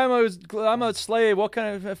is, "I'm a slave. What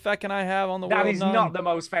kind of effect can I have on the That world?" is None." not the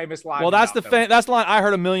most famous line. Well, in that's that the film. that's the line I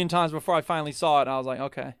heard a million times before I finally saw it, and I was like,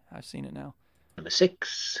 okay, I've seen it now. Number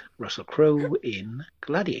 6, Russell Crowe in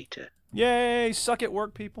Gladiator. Yay! Suck at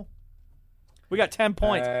work, people. We got 10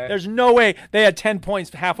 points. Uh, There's no way they had 10 points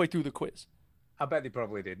halfway through the quiz. I bet they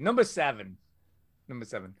probably did. Number 7.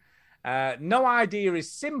 No idea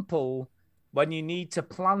is simple when you need to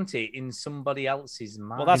plant it in somebody else's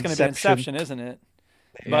mind. Well, that's going to be Inception, isn't it?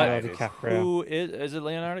 Leonardo But DiCaprio. who is it?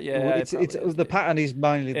 Leonardo? Yeah, Well, it it's probably is. the pattern is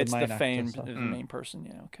mainly the It's main the actor, so. the main person.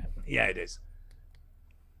 Yeah, okay. Yeah, it is.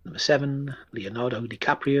 Number 7, Leonardo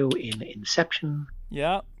DiCaprio in Inception.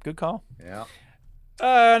 Yeah, good call. Yeah.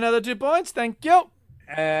 Another 2 points. Thank you.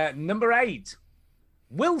 Number 8,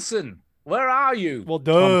 Wilson. Where are you? Well,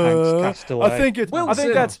 Tom Hanks, duh. Castaway. I think Wilson.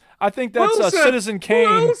 that's Wilson. Citizen Kane.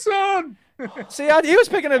 Wilson. See, he was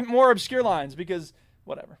picking up more obscure lines because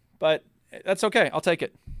whatever. But that's okay. I'll take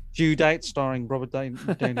it. Due Date, starring Robert Downey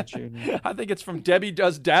Jr. I think it's from Debbie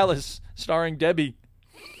Does Dallas, starring Debbie.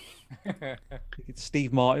 It's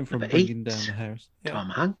Steve Martin from Number Bringing 8, Down the House. Tom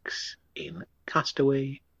Hanks in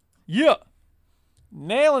Castaway. Yeah.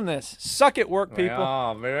 Nailing this. Suck at work, people.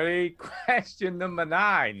 Oh, really? Question number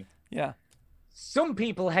 9. Yeah. Some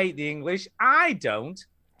people hate the English. I don't.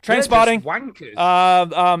 Train They're Spotting. just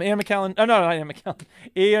wankers. Ian McKellen. Oh, no, not Ian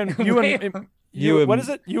McKellen. Ewan. What is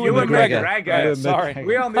it? Ewan McGregor. McGregor. Sorry.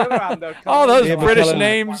 We on the other hand, though. All those Ian British McKellen.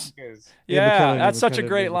 names. Wankers. Yeah, McKellen, that's Ian such a McKellen,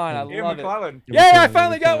 great Ian line. I McKellen. Ian love it. McKellen. Yeah, I McKellen,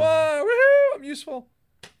 finally Ian got McKellen. one. Woohoo! I'm useful.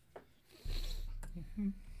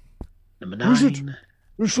 Number Who's it? 9,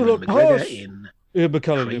 Sherlock McGregor Holmes. in Ian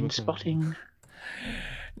McKellen. Train Spotting.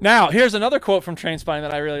 Now, here's another quote from Train Spotting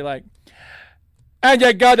that I really like. And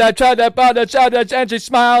you gotta try to buy the child and she's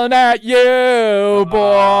smiling at you,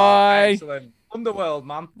 boy. Excellent. Underworld,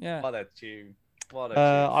 man. Yeah. What a tune. What a tune.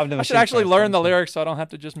 I've never. I should seen actually Train learn the Spotting. lyrics so I don't have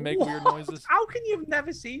to just make weird noises. How can you have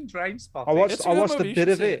never seen Train Spotting? I watched. It's a I good watched movie, a you bit should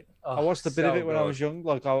of see it. it. I watched a bit of so it when I good. was young.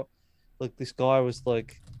 Like this guy was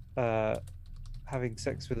like having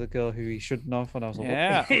sex with a girl who he shouldn't have, and I was like,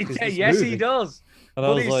 Yeah. what the fuck is this Yes, movie? he does. And I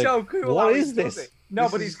But was he's like, so cool. what how he is does this? it. No,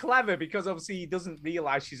 This but is- he's clever because obviously he doesn't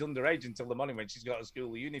realise she's underage until the morning when she's got a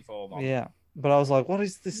school uniform on. Yeah, but I was like, what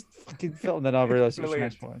is this fucking film? And then I realized it was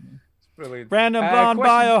Brilliant. Transforming. It's brilliant. Random blonde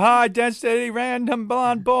question- bio, high density. Random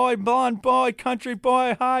blonde boy, country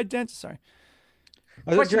boy, high density. Sorry.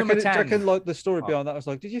 Do you Question number reckon, 10. like the story behind that was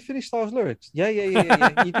like, did you finish those lyrics? Yeah.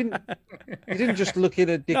 You didn't just look in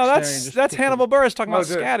a dictionary. No, and just that's pick Hannibal Buress talking Well, about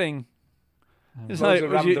good. scatting. It's Loads like,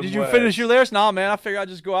 of random did you words. finish your lyrics? Nah, man. I figured I'd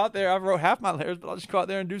just go out there. I wrote half my lyrics, but I'll just go out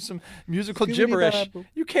there and do some musical gibberish. Skibbity-babble.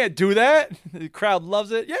 You can't do that. The crowd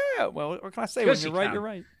loves it. Yeah. Well, what can I say? When Yes, you're you right, can. you're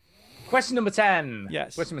right. Question number 10.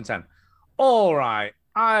 Yes. Question number 10. All right.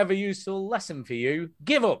 I have a useful lesson for you.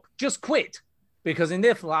 Give up. Just quit. Because in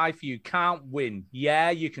this life, you can't win. Yeah,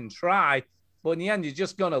 you can try, but in the end, you're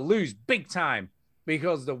just going to lose big time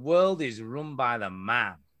because the world is run by the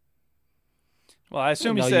man. Well, I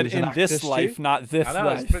assume No, you you said was an in actor, this Stu. life, not this I know,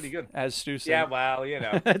 life. it's pretty good. As Stu said. Yeah, well, you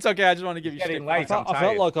know. It's okay. I just want to give you Getting stick. late. I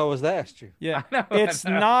felt like I was there, Stu. Yeah. I know, It's I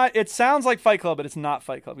know. not. It sounds like Fight Club, but it's not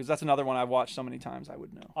Fight Club because that's another one I've watched so many times I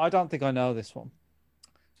would know. I don't think I know this one.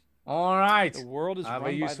 All right. The world is I have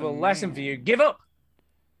run a by useful the lesson man. for you. Give up.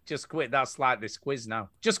 Just quit. That's like this quiz now.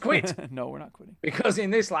 Just quit. No, we're not quitting. Because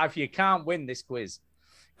in this life, you can't win this quiz.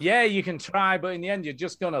 Yeah, you can try, but in the end, you're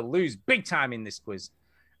just going to lose big time in this quiz.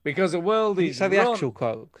 Because the world Can you is say the run actual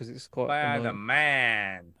quote? Because it's quite by the annoying.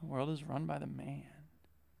 man. The world is run by the man.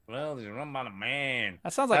 The world is run by the man.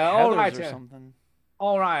 That sounds like all Heathers right, or something.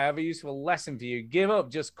 All right, I have a useful lesson for you. Give up.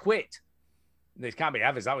 Just quit. This can't be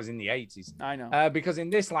Heathers. That was in the 80s. I know. Because in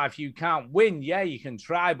this life, you can't win. Yeah, you can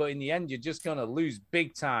try, but in the end, you're just going to lose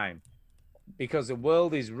big time. Because the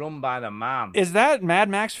world is run by the man. Is that Mad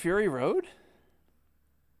Max Fury Road?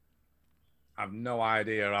 I've no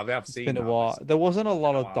idea. I've seen Been a that. while. There wasn't a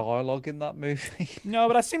lot of dialogue in that movie. No,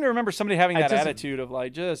 but I seem to remember somebody having It that doesn't- attitude of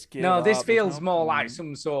like, just give No, up. this There's feels no more point. like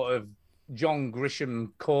some sort of John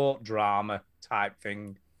Grisham court drama type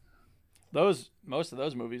thing. Most of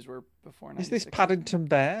those movies were before. Is this 96. Paddington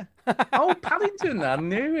Bear? Oh, Paddington! I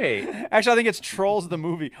knew it. Actually, I think it's Trolls the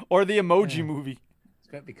movie or the Emoji movie.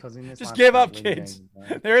 Because in this Just life, give you up, can't win kids.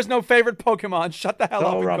 games. There is no favorite Pokemon. Shut the hell up.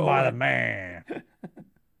 All and run go by away. the man.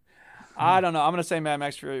 I don't know. I'm gonna say Mad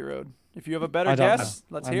Max Fury Road. If you have a better I don't guess,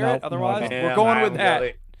 know. let's I hear know- it. Otherwise, no, we're going with that.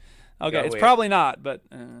 Okay, it's probably not, but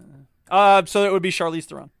so it would be Charlize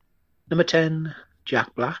Theron. Number 10,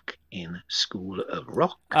 Jack Black in School of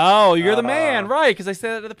Rock. Oh, you're the man, right? Because I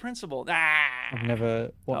said that to the principal. I've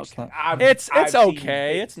never watched that. It's I've seen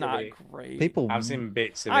okay. bits It's of not it. great. People, I've seen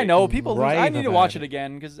bits of it. I know people. I rave need to about watch it. it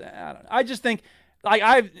again because I just think like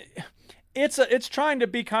it's trying to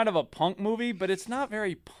be kind of a punk movie, but it's not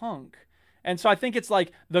very punk. And so I think it's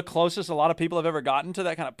like the closest a lot of people have ever gotten to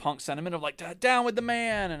that kind of punk sentiment of like down with the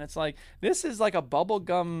man. And it's like this is like a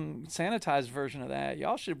bubblegum sanitized version of that.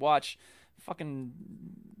 Y'all should watch fucking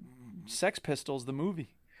Sex Pistols the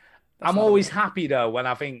movie. That's I'm not always a- happy though when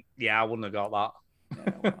I think, yeah, I wouldn't have got that.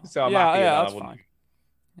 Yeah, well. So I'm yeah, happy yeah, that I that's wouldn't. fine.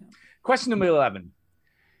 Question number 11.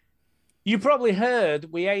 You probably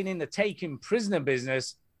heard we ain't in the taking prisoner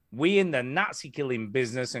business. We in the Nazi killing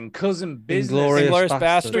business and cousin business. Inglourious Inglourious Bastards.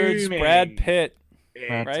 Bastards, Booming. Brad Pitt,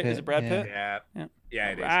 Yeah, right? Is it Brad Pitt? Yeah, Yeah. yeah,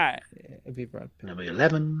 it is. Right. Yeah, it'd be Brad Pitt. Number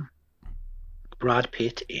 11, Brad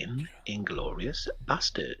Pitt in Inglourious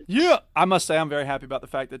Bastards. Yeah, I must say I'm very happy about the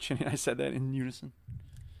fact that Chinny and I said that in unison.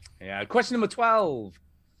 Yeah. Question number 12.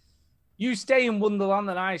 You stay in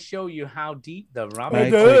Wonderland and I show you how deep the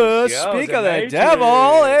rabbit Matrix. goes. Speak The of the Matrix.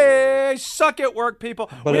 devil, hey, suck at work, people.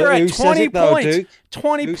 But We're who at says 20 it though, points. Duke?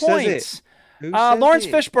 20 Who says points. it? Who says Lawrence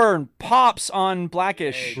it? Fishburne pops on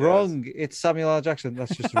Blackish. Wrong. It's Samuel L. Jackson.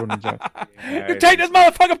 That's just a running joke. Yeah, You it take is. this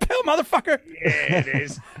motherfucking pill, motherfucker. Yeah, it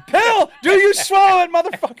is. Pill, do you swallow it,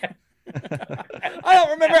 motherfucker? I don't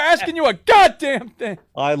remember asking you a goddamn thing.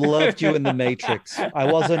 I loved you in The Matrix.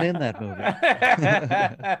 I wasn't in that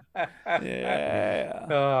movie. Yeah.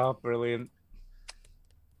 Oh, brilliant.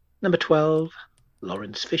 Number 12,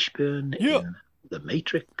 Lawrence Fishburne Yeah. in The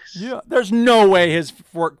Matrix. Yeah. There's no way his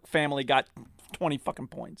work family got 20 fucking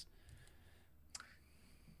points.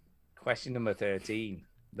 Question number 13.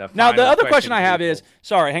 Now, the final other question I have people. is,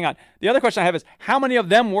 sorry, hang on. The other question I have is, how many of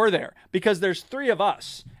them were there? Because there's 3 of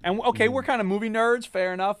us, and okay, we're kind of movie nerds,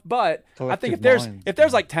 fair enough. But I think if Collective minds.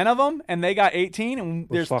 there's like 10 of them and they got 18, and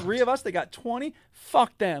We're there's fucked. 3 of us that got 20,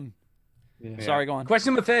 fuck them. Yeah. Sorry, go on.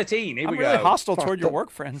 Question number 13. Here I'm we really go. hostile Fuck toward your the- work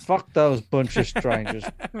friends. Fuck those bunch of strangers.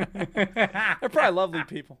 They're probably lovely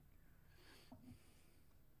people.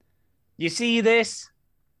 You see this?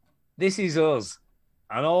 This is us.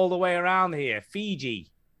 And all the way around here, Fiji.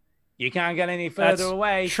 You can't get any further That's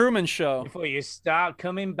away Truman Show. before you start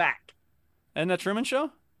coming back. Isn't that Truman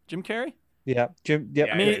Show? Jim Carrey? Yeah, Jim. Yep.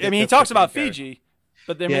 Yeah, I mean, yeah, he that's talks about Jim Carrey. Fiji,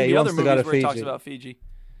 but there Yeah, may he be other wants to go movies to where he talks Fiji. about Fiji.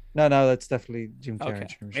 No, that's definitely Jim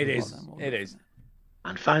Carrey. Okay. It is. It is.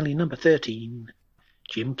 And finally, number 13,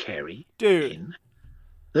 Jim Carrey Dude, in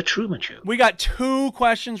The Truman Show. we got 2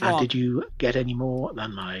 questions And wrong. did you get any more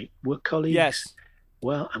than my work colleagues? Yes.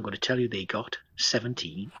 Well, I'm going to tell you they got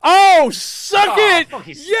 17. Oh, suck it!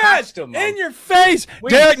 Yes, in your face,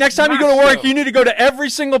 Derek. Next time you go to work, you need to go to every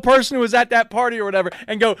single person who was at that party or whatever,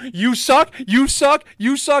 and go, "You suck, you suck,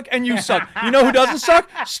 you suck, and you suck." You know who doesn't suck?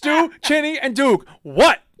 Stu, Chinny, and Duke.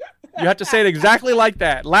 What? You have to say it exactly like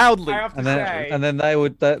that, loudly. And then they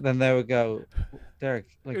would go, Derek,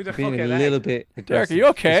 like, Who the being fuck a are little they? bit. Derek, are aggressive, you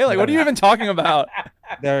okay? just Like, what are you even talking about?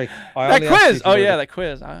 Derek, That quiz. Oh yeah, that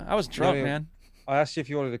quiz. I was drunk, man. I asked you if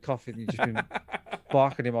you wanted a coffee, and you just been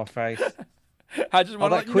barking in my face. I just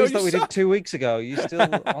want that to quiz that we did 2 weeks ago. You still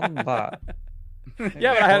on that?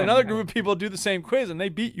 Yeah, but I had another group of people do the same quiz, and they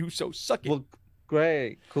beat you. So suck it. Well,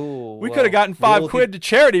 great, cool. We could have gotten £5 to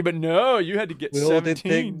charity, but no, you had to get We 17. all did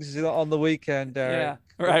things on the weekend, Derek.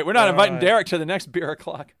 Yeah. All right, we're not inviting Derek to the next beer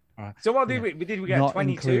o'clock. So what did we get? We get Not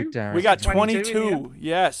 22. include Derek. We got 22 in 22.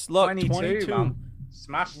 Yes, look, 22. man.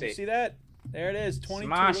 Smashed You it. see that? There it is, 22.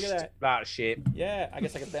 Smashed Look at that shit. Yeah, I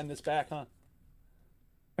guess I could bend this back, huh?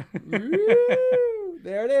 Ooh,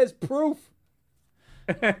 there it is, proof.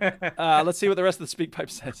 Let's see what the rest of the speak pipe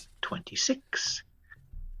says. 26.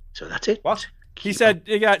 So that's it. What? He said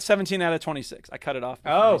he got 17 out of 26. I cut it off.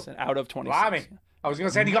 Oh. He said out of 26. Blimey. I was going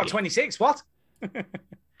to say he got 26. What?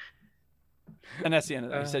 And that's the end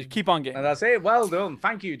of that. He said, keep on getting. And that's it. Well done.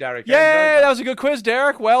 Thank you, Derek. I Yay, enjoyed that was a good quiz,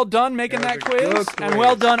 Derek. Well done making that That was a quiz. good And quiz.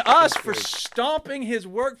 well done us Good for quiz. stomping his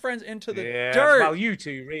work friends into the Yeah, dirt. well, you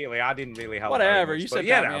two, really. I didn't really help. Whatever, very much, you but said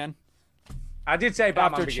yeah, Batman. I did say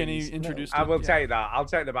Batman After Chinny Begins. introduced I it, will yeah. take that. I'll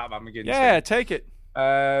take the Batman Begins. Yeah, thing. take it.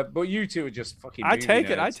 But you two are just fucking. I movie take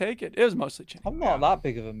it. nerds. I take it. It was mostly Chinny. I'm not that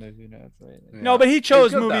big of a movie nerd, really. No, but he chose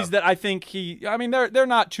It's good, movies though. that I think he. I mean, they're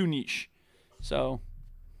not too niche. So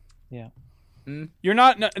Yeah. you're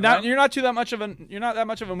not you're not that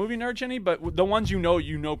much of a movie nerd, Chinny. But the ones you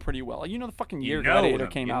know pretty well. Like, you know the fucking year You know Gladiator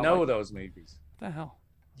them. came You out. know like, those movies. what the hell?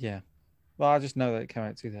 Yeah. Well, I just know that it came out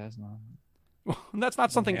in 2009. That's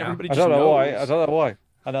not something Yeah. everybody I just don't know knows. why. I don't know why.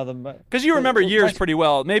 I know them. Because you remember Well, years my- pretty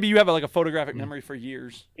well. Maybe you have like a photographic memory for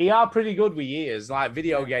years. You are pretty good with years, like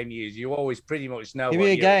video game years. You always pretty much know. Give what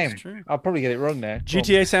me a year game. it's true. I'll probably get it wrong there.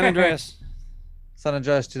 GTA San Andreas. San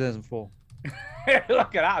Andreas 2004.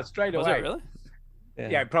 Look at that straight Was away. it really?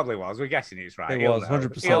 Yeah, it probably was. We're guessing it's right. It He'll was, know.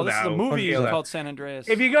 100%. He'll Oh, this is a know. movie He'll know. called San Andreas.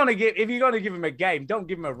 If you're gonna give him a game, don't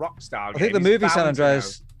give him a Rockstar I game. think the He's movie San bound to know.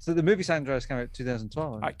 Andreas. So the movie San Andreas came out in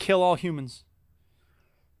 2012. All right, kill all humans.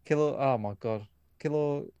 Killer. Oh my god.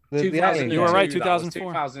 Killer. The 2002, alien. You were right, that was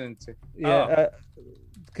 2004. 2002. Yeah. Oh,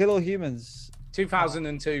 Kill all humans.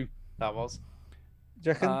 2002. That was. Do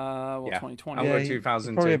you reckon? Well, Yeah. 2020. I'm Yeah, going you-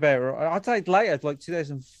 2002. Probably about. Right. I'd say later, like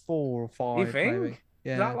 2004 or 5. You think? Maybe.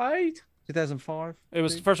 Yeah. Is that late? 2005. It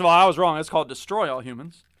was, first of all, I was wrong. It's called Destroy All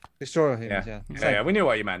Humans. Destroy all humans. Yeah. Yeah. Yeah, we knew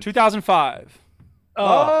what you meant. 2005.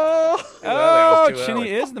 Oh, Oh, Too early, I was too Chinny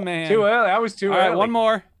early. is the man. Too early. I was too All early. right, one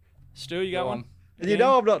more. Stu, you got Go one? on. And you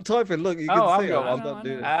know I'm not typing. Look, you can Oh, I've see got I'm one. not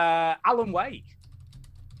doing it. Alan Wake.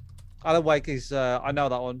 Alan Wake is. I know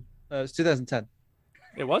that one. It's 2010.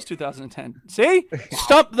 It was 2010. See?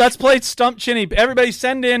 Stump. Let's play Stump Chinny. Everybody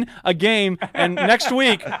send in a game, and next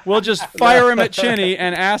week we'll just fire him at Chinny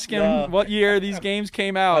and ask him No. what year these games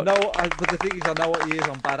came I out. know, but the thing is, I know what years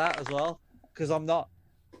I'm bad at as well, because I'm not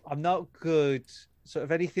good. Sort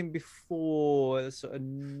of anything before sort of.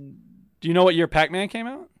 Do you know what year Pac-Man came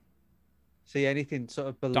out? See anything sort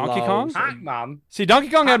of below. Donkey Kong? sort of- Pac-Man. See, Donkey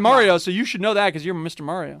Kong had Mario, so you should know that because you're Mr.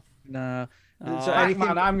 Mario. No. Oh. So anything,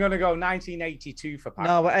 Pac-Man, I'm going to go 1982 for Pac-Man.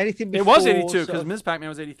 no, but anything It before. was 82 sort because of- Ms. Pac-Man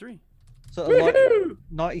was 83. Sort of like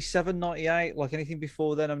 97, 98, like anything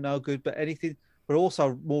before then, I'm no good. But anything, but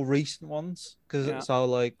also more recent ones, because Yeah. so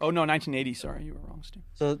like Oh, no, 1980. Sorry, you were wrong, Stu.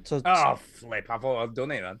 so Oh, flip. I thought I'd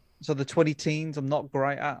done it then. so the 20 teens, I'm not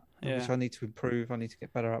great at, Yeah. which I need to improve. I need to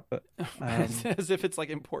get better at. But As if it's like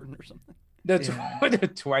important or something. The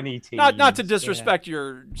 20 teams. Not to disrespect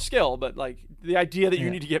your skill, but like the idea that you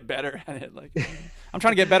need to get better at it. Like, I'm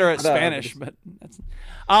trying to get better at I know, Spanish, but but that's.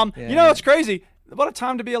 You know what's crazy? What a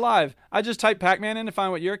time to be alive! I just typed Pac-Man in to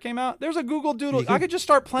find what year it came out. There's a Google Doodle. I could just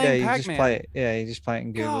start yeah, playing you Pac-Man. just play it. Yeah, you just play it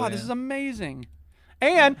in Google. God, yeah. this is amazing.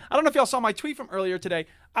 And I don't know if y'all saw my tweet from earlier today.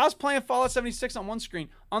 I was playing Fallout 76 on one screen.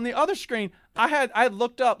 On the other screen, I had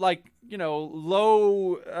looked up like, you know,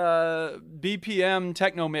 low BPM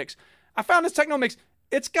techno mix. I found this techno mix.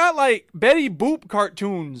 It's got like Betty Boop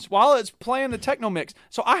cartoons while it's playing the techno mix.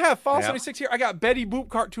 So I have Fallout 76 here. I got Betty Boop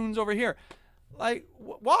cartoons over here. Like,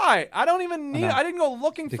 why? I don't even need. I didn't go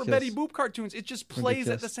looking for Betty Boop cartoons. It just plays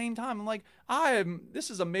at the same time. I'm like, this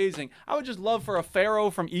is amazing. I would just love for a pharaoh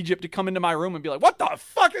from Egypt to come into my room and be like, "What the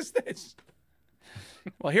fuck is this?"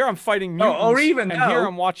 Well, here I'm fighting mutants, or even and here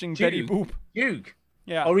I'm watching Betty Boop. Duke.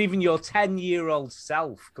 Yeah. Or even your 10-year-old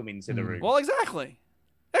self come into the room. Well, exactly.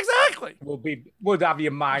 Exactly. Would have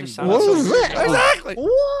your mind. Exactly.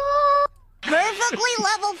 Perfectly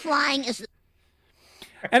level flying is.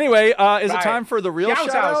 Anyway, is Right. it time for the real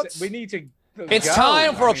Shout-outs. shout-outs? We need to. It's go.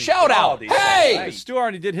 time for a I mean, shout-out. God, Hey! Stu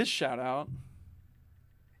already did his shout-out.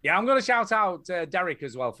 Yeah, I'm going to shout out Derek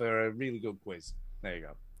as well for a really good quiz. There you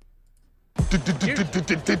go.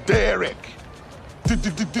 Derek.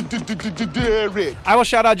 Derek. I will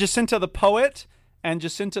shout out Jacinta the poet and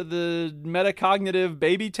Jacinta the metacognitive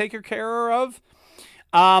baby taker carer of.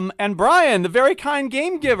 And Brian, the very kind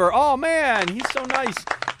game giver. Oh, man, he's so nice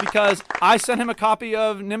because I sent him a copy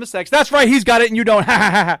of Nimisex. That's right, he's got it and you don't.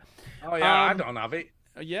 Oh, yeah, I don't have it.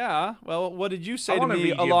 Yeah, well, what did you say I to wanna me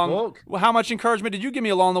read your along? book. Well, how much encouragement did you give me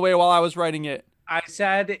along the way while I was writing it? I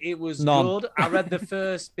said it was None. good. I read the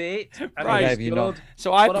first bit. And Right. It gave was you good. none.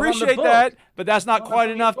 So I But I'm on the appreciate book. that, but that's not I'm quite on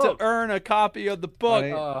the enough to book. earn a copy of the book.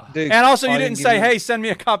 Dude, And also, you I didn't give say, you- "Hey, send me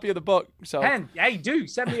a copy of the book." So Hey, do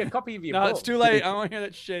send me a copy of your no, book. it's too late. I don't want to hear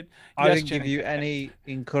that shit. I Yes, didn't give Jenny. you any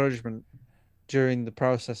encouragement during the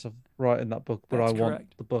process of writing that book, but That's I want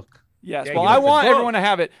correct. the book. Yes, Yeah, well, give I us the want book. everyone to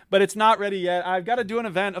have it, but it's not ready yet. I've got to do an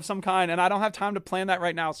event of some kind, and I don't have time to plan that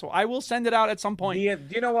right now. So I will send it out at some point. Do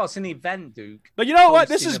you know what's an event, Duke? But you know what?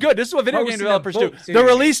 This Posting is a- good. This is what video game posting a developers do. book The series.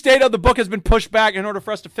 release date of the book has been pushed back in order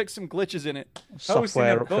for us to fix some glitches in it. Posting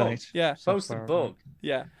Software a book. update. Yeah. Post a book.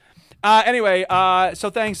 Yeah. Anyway, so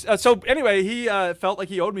thanks. So anyway, he felt like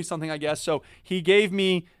he owed me something, I guess. So he gave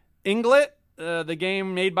me Inglet, the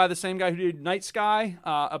game made by the same guy who did Night Sky,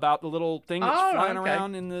 about the little thing that's Oh, flying okay.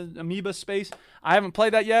 around in the amoeba space. I haven't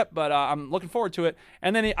played that yet, but I'm looking forward to it.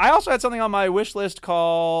 And then I also had something on my wish list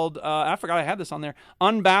called, I forgot I had this on there,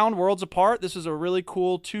 Unbound Worlds Apart. This is a really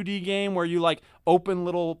cool 2D game where you like open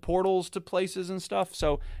little portals to places and stuff.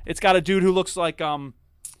 So it's got a dude who looks like, I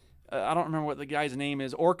don't remember what the guy's name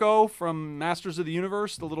is, Orko from Masters of the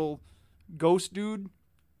Universe, the little ghost dude.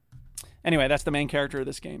 Anyway, that's the main character of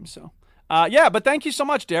this game. So, yeah, but thank you so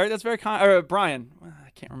much, Derek. That's very kind. Or Brian, I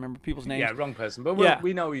can't remember people's names. Yeah, wrong person. But Yeah.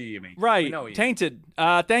 we know who you mean. We Right, know who you Tainted.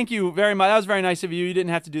 Thank you very much. That was very nice of you. You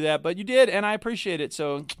didn't have to do that, but you did, and I appreciate it.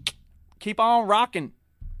 So, keep on rocking.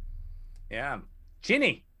 Yeah.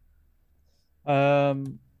 Ginny. I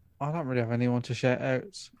don't really have anyone to shout out.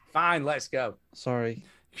 Fine, let's go. Sorry.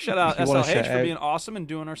 Shout out If you wanna SLH shout for out- being awesome and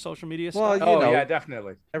doing our social media Well, stuff. you Oh, know, yeah,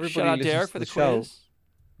 definitely. Everybody Shout out listens Derek to for the show. quiz.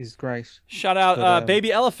 He's great. Shout out But,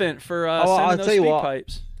 Baby Elephant for I'll sending those tell you speak what.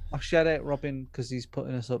 pipes. I'll shout out Robin because he's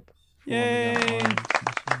putting us up. for when we Yay. get online.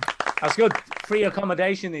 That's good. Free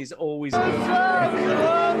accommodation is always good.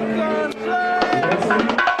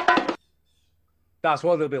 That's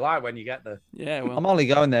what it'll be like when you get there. Yeah, well. I'm only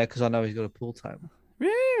going there because I know he's got a pool table.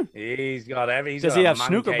 He's got every. Does he have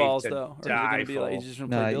snooker balls, though? Or is it die gonna be like he's for. just gonna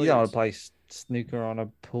No, play you don't billiards? want to play snooker on a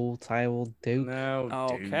pool table, Duke. No.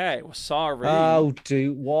 Dude. Okay, well, sorry. Oh,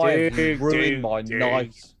 Duke, why have you Duke, ruined Duke, my Duke.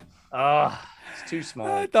 night? Oh, it's too small.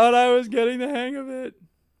 I thought I was getting the hang of it.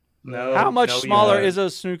 No. How much no, you smaller don't. is a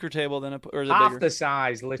snooker table than or is it half bigger? the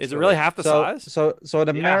size? Literally. Is it really half the size? So an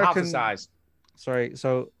Yeah, American half the size. Sorry,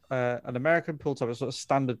 so an American pool table, sort of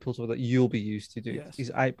standard pool table that you'll be used to do, Yes. is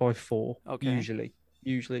 8x4. Okay.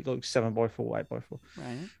 Usually it looks 7x4, 8x4.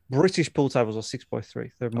 Right. British pool tables are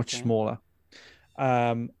 6x3. They're much Okay. smaller,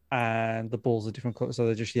 and the balls are different colors, so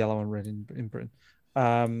they're just yellow and red in Britain.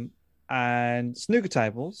 And snooker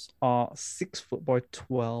tables are 6 foot by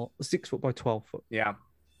 12, 6 foot by 12 foot. Yeah.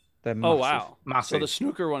 They're Oh massive. wow! So Massive. the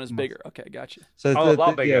snooker one is bigger. Okay, gotcha. So Oh, a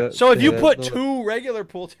lot bigger. So if you the- put the- two regular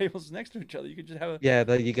pool tables next to each other, you could just have a yeah,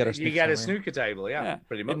 there you get a snooker You get a table. snooker table, yeah,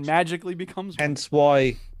 pretty much. It magically becomes one. Hence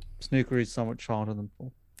why snooker is so much harder than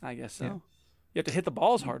pool. I guess so. Yeah. You have to hit the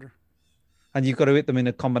balls harder. And you've got to hit them in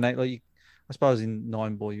a combination. Like, I suppose in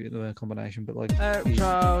 9-ball you hit them in a combination, but like. And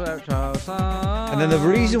then the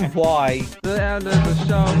reason why The end of the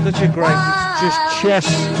show. such a great, it's just chess,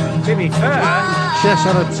 To be fair, chess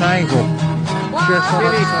on a table, chess on to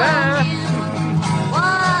a be table. fair,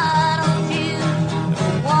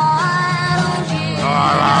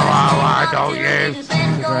 Why don't you? It's a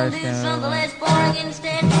great game. You can't silence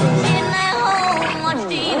snooker.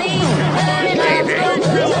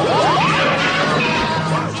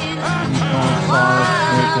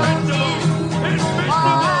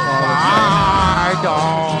 I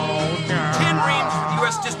don't. 10 reams for the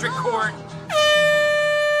U.S. District Court.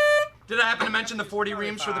 Did I happen to mention the 40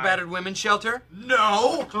 reams for the battered women's shelter?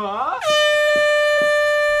 No.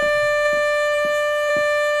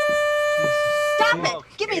 Stop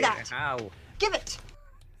it! Give me that! Ow. Give it!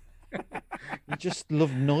 You just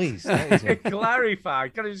love noise. That is it. Clarify.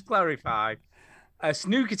 Can I just clarify? A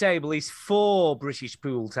snooker table is 4 British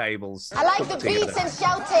pool tables. I like put the together. beats and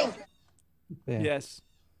shouting! Yeah. Yes.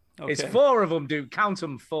 It's Okay. 4 of them, dude. Count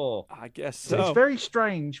them 4. I guess So so. it's very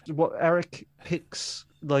strange what Eric picks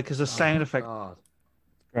like as a sound effect. God.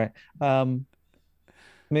 Right.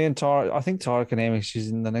 Me and Tara, I think Tara can hear me. She's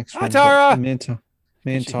in the next Hi, room. but Tara. Me and Can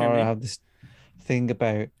she hear Tara me? have this thing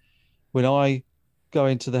about when I go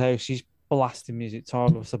into the house, she's blasting music. Tara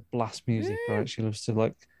loves to blast music, right? She loves to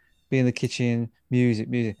like be in the kitchen, music.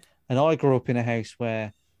 And I grew up in a house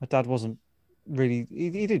where my dad wasn't really, he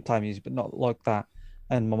did play music, but not like that.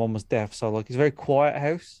 And my mum was deaf. So like it's a very quiet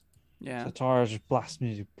house. Yeah. So Tara just blasts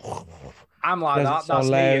music. I'm like Because that. it's so That's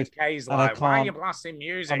me. loud, And Kay's and I like, why are you can't- blasting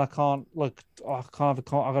music? And I can't like I got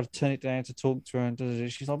to turn it down to talk to her,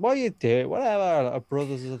 and she's like, "What you do? Whatever." Like, her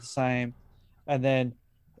brothers are the same, and then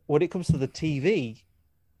when it comes to the TV,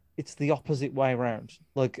 it's the opposite way around.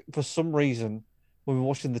 Like for some reason, when we're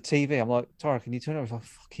watching the TV, I'm like, "Tara, can you turn it?" I was like,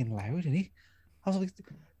 "Fucking loud, isn't he?" I was like,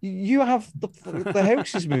 "You have the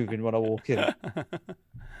house is moving when I walk in."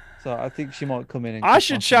 So I think she might come in. And I kick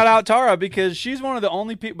should off. shout out Tara because she's one of the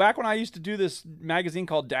only people. Back when I used to do this magazine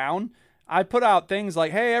called Down, I put out things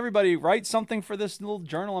like, "Hey, everybody, write something for this little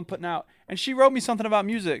journal I'm putting out." And she wrote me something about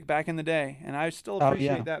music back in the day, and I still Oh,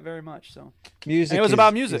 appreciate yeah. that very much. So Music. and it was is-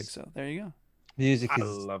 about music. is- So there you go. Music I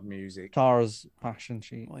is love music. Tara's passion.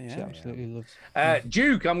 She yeah. absolutely loves.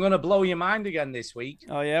 Duke, I'm gonna blow your mind again this week.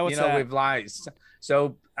 Oh yeah, what's you know, that? with like,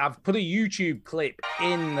 so I've put a YouTube clip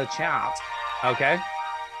in the chat. Okay,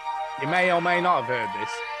 you may or may not have heard this.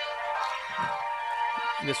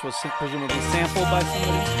 This was presumably sampled by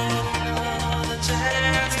somebody.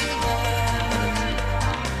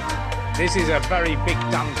 This is a very big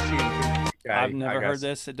dance tune. Okay, I've never I heard guess.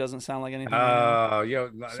 this. It doesn't sound like anything. Oh, Sorry,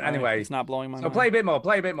 anyway, it's not blowing my so mind. play a bit more.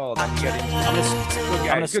 Play a bit more. Then you get into I'm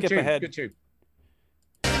gonna good skip tune, ahead. Good tune.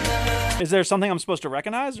 Is there something I'm supposed to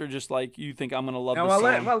recognize, or just like you think I'm gonna love No, this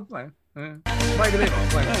well, song? well, play. Play a bit more.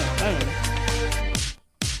 Play.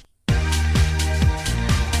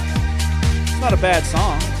 It's not a bad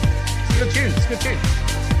song. It's a good tune. It's a good tune.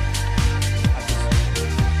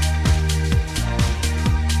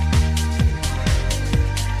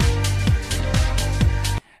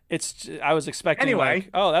 I was expecting Anyway. like,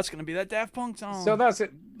 oh, that's gonna be that Daft Punk song. So that's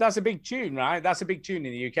a big tune, right? That's a big tune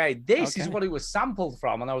in the UK. This is Okay. what it was sampled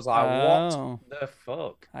from, and I was like, Oh. what the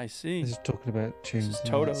fuck? I see. This is talking about tunes. This is and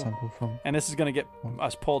Toto. sample from. And this is gonna get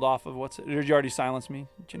us pulled off of what's it? Did you already silence me,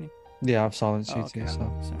 Ginny? Yeah, I've silenced you Oh, too, okay.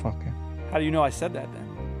 so Sorry. fuck it. How do you know I said that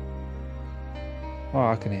then? Oh,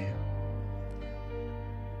 I can hear.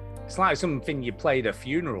 It's like something you played at a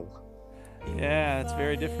funeral. Yeah, it's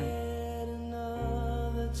very different.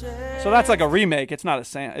 So that's like a remake. It's not a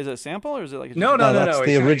is it a sample or is it like a No, that's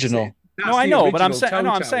the original. No, I know, but I'm saying I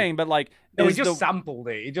know I'm saying, but like No, he is just the- sampled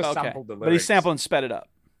it. He just Okay. sampled the lyrics. But he sampled and sped it up.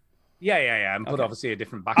 Yeah, and put Okay. obviously a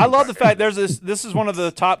different back. I love the fact there's this. This is one of the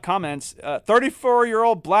top comments.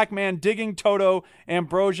 34-year-old black man digging Toto,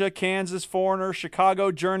 Ambrosia, Kansas, Foreigner,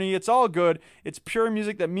 Chicago, Journey. It's all good. It's pure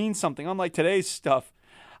music that means something, unlike today's stuff.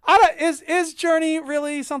 Is Journey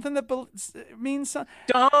really something that means something?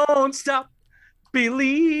 Don't stop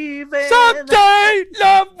believing. Someday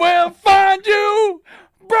love will find you.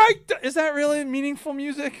 Is that really meaningful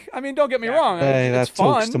music? I mean, don't get me wrong. Hey, it's that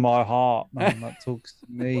fun. talks to my heart, man. That talks to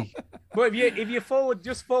me. But if you forward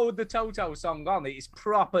the Toto song on, it's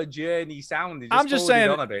proper Journey sound. I'm just forward it saying.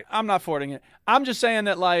 on a bit. I'm not forwarding it. I'm just saying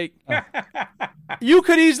that like you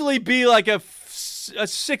could easily be like a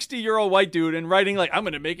 60-year-old white dude and writing like I'm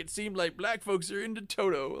gonna make it seem like black folks are into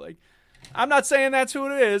Toto. Like I'm not saying that's who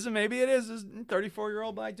it is, and maybe it is this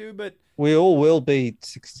 34-year-old black dude, but We all will be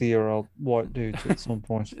 60-year-old white dudes at some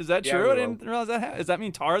point. is that Yeah, true? we I didn't realize that. Does that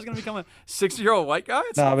mean Tara's gonna become a 60-year-old white guy?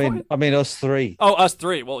 At No, some point? I mean us three. Oh, us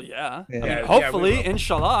three. Well, yeah. Yeah. I mean, Yeah, hopefully, we will.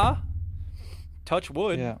 inshallah. Touch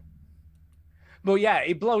wood. Yeah. But yeah,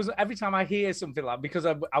 it blows every time I hear something like because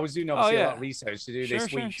I was doing obviously a lot yeah. of research to do Sure, this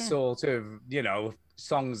sure, week's sure. sort of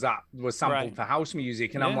songs that were sampled Right. for house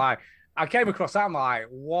music, and I'm Yeah. like, I came across that, I'm like,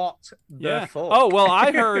 what the Yeah. fuck? Oh well,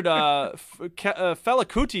 I heard Fela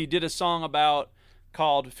Kuti did a song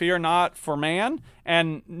called "Fear Not for Man,"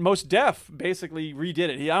 and Most Def basically redid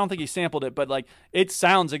it. I don't think he sampled it, but like it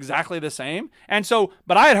sounds exactly the same. And so,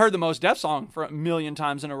 but I had heard the Most Def song for a million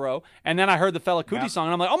times in a row, and then I heard the Fela Kuti Yeah. song,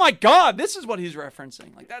 and I'm like, oh my god, this is what he's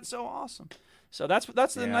referencing. Like that's so awesome. So that's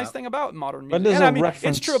the Yeah. nice thing about modern music. When does And a I mean,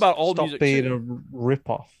 reference it's true about old stop music being too. a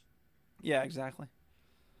rip-off? Yeah, exactly.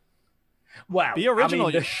 Wow, Be original,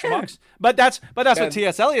 I mean, you schmucks. But that's what Yeah.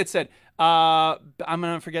 T.S. Eliot said. I'm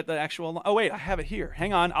gonna forget the actual. Oh wait, I have it here.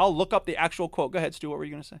 Hang on, I'll look up the actual quote. Go ahead, Stu. What were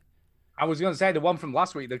you gonna say? I was going to say the one from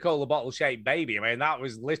last week, the Cola Bottle Shaped Baby. I mean, that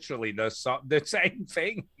was literally the same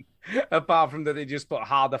thing, apart from that they just put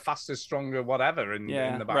harder, faster, stronger, whatever in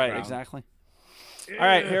Yeah, the background. right, exactly. All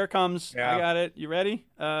right, here it comes. Yeah. I got it. You ready?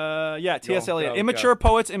 Yeah, T.S. Go, Eliot. go, Immature go.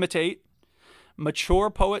 poets imitate. Mature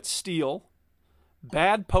poets steal.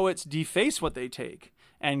 Bad poets deface what they take.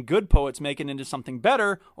 And good poets make it into something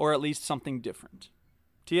better, or at least something different.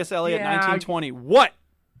 T.S. Eliot, Yeah, 1920. What?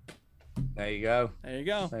 There you go. There you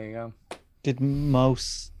go. There you go. Did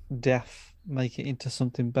Mos Def make it into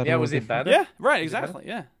something better? Yeah, or was it different? better? Yeah, right, Was it better? exactly,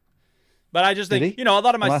 yeah. But I just Did think, he? a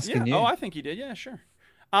lot of my... I'm asking you. Oh, I think he did, yeah, sure.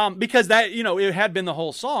 Because that, it had been the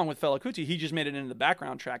whole song with Fela Kuti. He just made it into the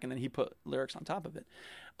background track, and then he put lyrics on top of it.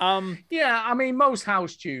 Yeah, I mean, most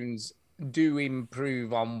house tunes do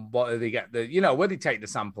improve on what they get where they take the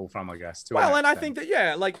sample from, I guess. To Well, an and I extent. think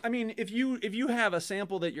that, if you have a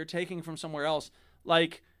sample that you're taking from somewhere else,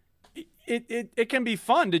 like, it can be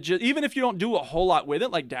fun to just, even if you don't do a whole lot with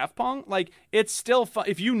it, like Daft Punk, like, it's still fun.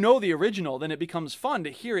 If you know the original, then it becomes fun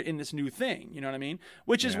to hear it in this new thing. You know what I mean?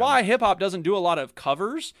 Which is why hip hop doesn't do a lot of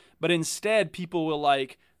covers, but instead people will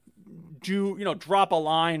like drop a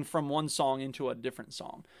line from one song into a different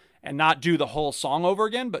song. And not do the whole song over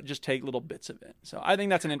again, but just take little bits of it. So I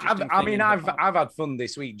think that's an interesting thing. I've had fun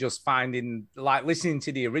this week just finding, like, listening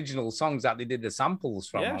to the original songs that they did the samples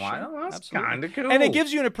from. Yeah, I'm like, sure. oh, that's Absolutely. kind of cool. And it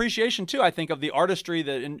gives you an appreciation too, I think, of the artistry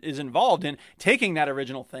that is involved in taking that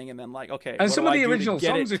original thing and then like, okay. And what some do of I the do to original get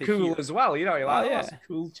songs it are to cool here? as well. You're like, Oh, that's yeah. a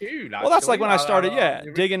cool tune. Well, that's like actually. when I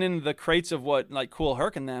started, digging into the crates of what like Kool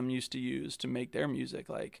Herc and them used to use to make their music.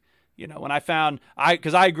 Like, when I found,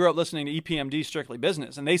 because I grew up listening to EPMD Strictly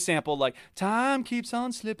Business, and they sampled like "Time keeps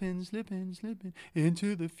on slipping, slipping, slipping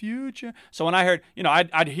into the future." So when I heard,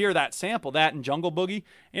 I'd hear that sample, that and Jungle Boogie,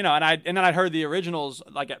 and then I'd heard the originals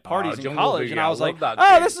like at parties in Jungle college, Boogie, and I was I like, love that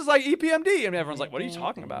 "Oh, tune. this is like EPMD," and everyone's like, "What are you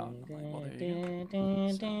talking about?" I'm like, well, there you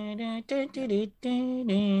go.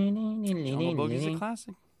 Jungle Boogie's a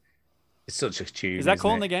classic. It's such a tune. Is that isn't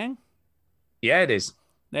Cool in it? the Gang? Yeah, it is.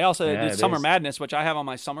 They also Yeah, did it Summer is. Madness, which I have on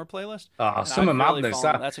my summer playlist. Oh, and Summer I've really Madness,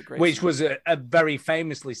 fallen- that's a great which song. was a very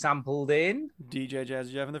famously sampled in. DJ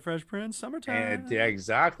Jazzy Jeff and the Fresh Prince, Summertime. Yeah,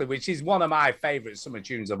 exactly, which is one of my favorite summer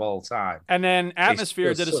tunes of all time. And then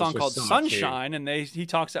Atmosphere did a such song called summer tune. Sunshine, and he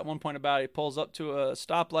talks at one point about he pulls up to a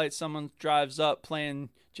stoplight, someone drives up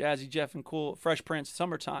playing Jazzy Jeff and Cool Fresh Prince,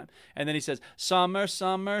 Summertime, and then he says Summer,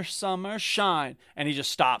 Summer, Summer, Shine, and he just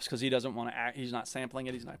stops because he doesn't want to act. He's not sampling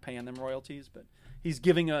it. He's not paying them royalties, but he's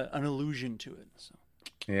giving an allusion to it. So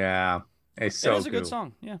Yeah, it's so it is a cool. good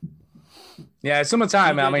song. Yeah. Yeah,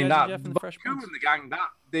 Summertime. DJ I mean, Jazzy that Jeff and the Fresh Cool Prince. in the Gang. That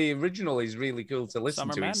the original is really cool to listen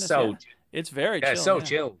Summer to. Madness, It's so yeah. It's very yeah, chill. so yeah.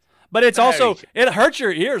 chill. But it's Very also chill. it hurts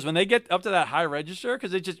your ears when they get up to that high register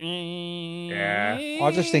because it just Yeah.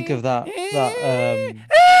 I just think of that and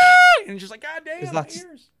it's just like God damn, because my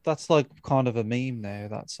ears. that's like kind of a meme now.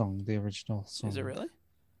 That song, the original song. Is it really?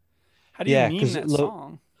 How do you Yeah, meme 'cause that look-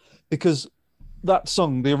 song? Because that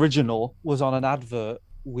song, the original, was on an advert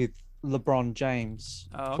with LeBron James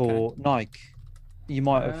Oh, okay. for Nike. You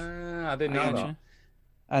might have. I didn't know Gotcha. that.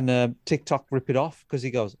 And TikTok rip it off because he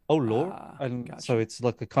goes, "Oh Lord," and gotcha. so it's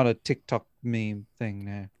like a kind of TikTok meme thing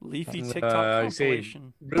now. Leafy That's, TikTok you see,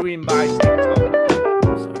 compilation. ruined by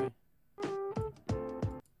TikTok. Sorry.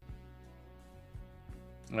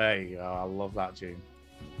 There you go. I love that tune.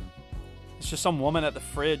 It's just some woman at the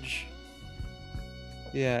fridge.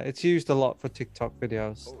 Yeah, it's used a lot for TikTok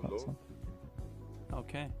videos. that song.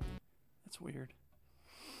 Okay, that's weird.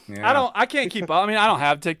 Yeah. I can't keep up. I mean, I don't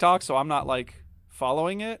have TikTok, so I'm not like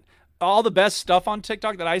following it. All the best stuff on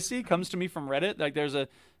TikTok that I see comes to me from Reddit. Like there's a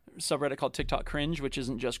subreddit called TikTok Cringe, which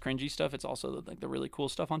isn't just cringy stuff. It's also like the really cool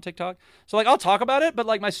stuff on TikTok. So like I'll talk about it, but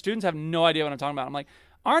like my students have no idea what I'm talking about. I'm like,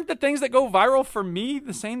 aren't the things that go viral for me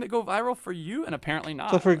the same that go viral for you? And apparently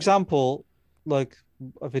not. So, for example, like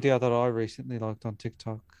a video that I recently liked on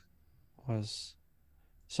TikTok was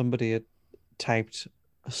somebody had taped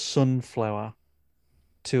a sunflower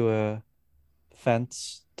to a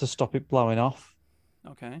fence to stop it blowing off.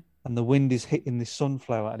 Okay. And the wind is hitting this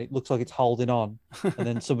sunflower and it looks like it's holding on. And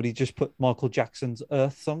then somebody just put Michael Jackson's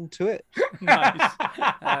Earth song to it. Nice.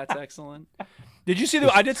 That's excellent. Did you see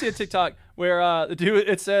I did see a TikTok where the dude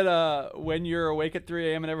it said when you're awake at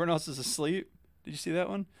 3 a.m. and everyone else is asleep. Did you see that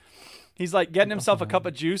one? He's like getting himself a cup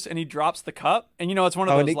of juice and he drops the cup and it's one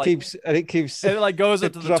of those and it like keeps it like goes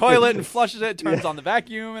up to the dropping. toilet and flushes it, turns on the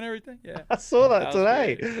vacuum and everything. Yeah. I saw that was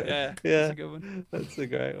today. great. Yeah. Yeah. That's a good one. That's a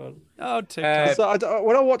great one. Oh, TikTok. So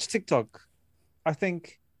when I watch TikTok, I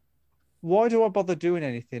think, why do I bother doing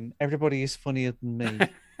anything? Everybody is funnier than me.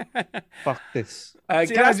 Fuck this. Can I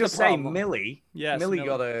that's the just say, problem. Millie? Yes, Millie Millie.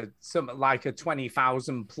 got something like a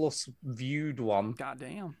 20,000 plus viewed one. God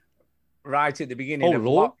damn. Right at the beginning Oh, of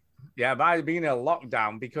Lord. by the beginning of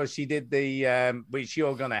lockdown because she did the which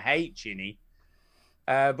you're gonna hate, Ginny.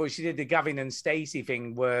 But she did the Gavin and Stacey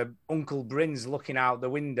thing where Uncle Bryn's looking out the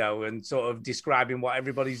window and sort of describing what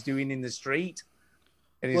everybody's doing in the street.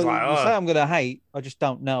 And he's like, you say I'm going to hate, I just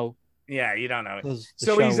don't know. Yeah, you don't know it.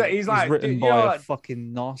 So he's like, written "Dude, by you're a like-"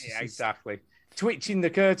 fucking narcissist. Yeah, exactly. Twitching the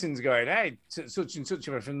curtains, going, "Hey, such and such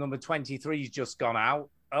from number 23's just gone out.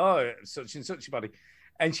 Oh, such and such body."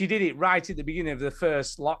 And she did it right at the beginning of the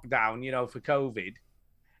first lockdown, for COVID.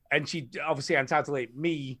 And she obviously entitled it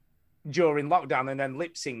 "Me" during lockdown, and then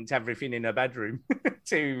lip synced everything in her bedroom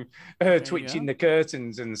to her twitching the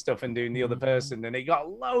curtains and stuff and doing the other person, and it got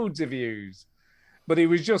loads of views. But it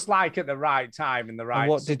was just like at the right time and the right. And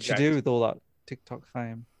what did she subject. do with all that TikTok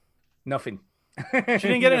fame? Nothing. She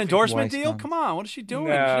didn't get an endorsement deal? Come on, what is she doing?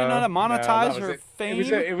 she didn't know how to monetize her fame.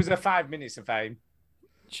 It was a 5 minutes of fame.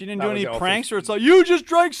 She didn't do any pranks where it's like, you just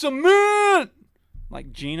drank some mint!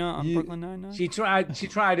 Like Gina on Brooklyn Nine-Nine? She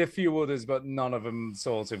tried a few others, but none of them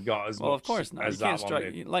sort of got as much. Well, of course not. As You can't that strike.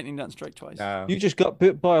 one did. Lightning doesn't strike twice. No. You just got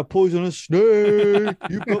bit by a poisonous snake.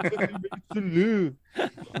 You got 50 minutes to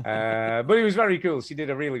live. But it was very cool. She did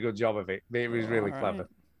a really good job of it. It was really clever.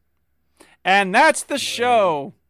 And that's the show.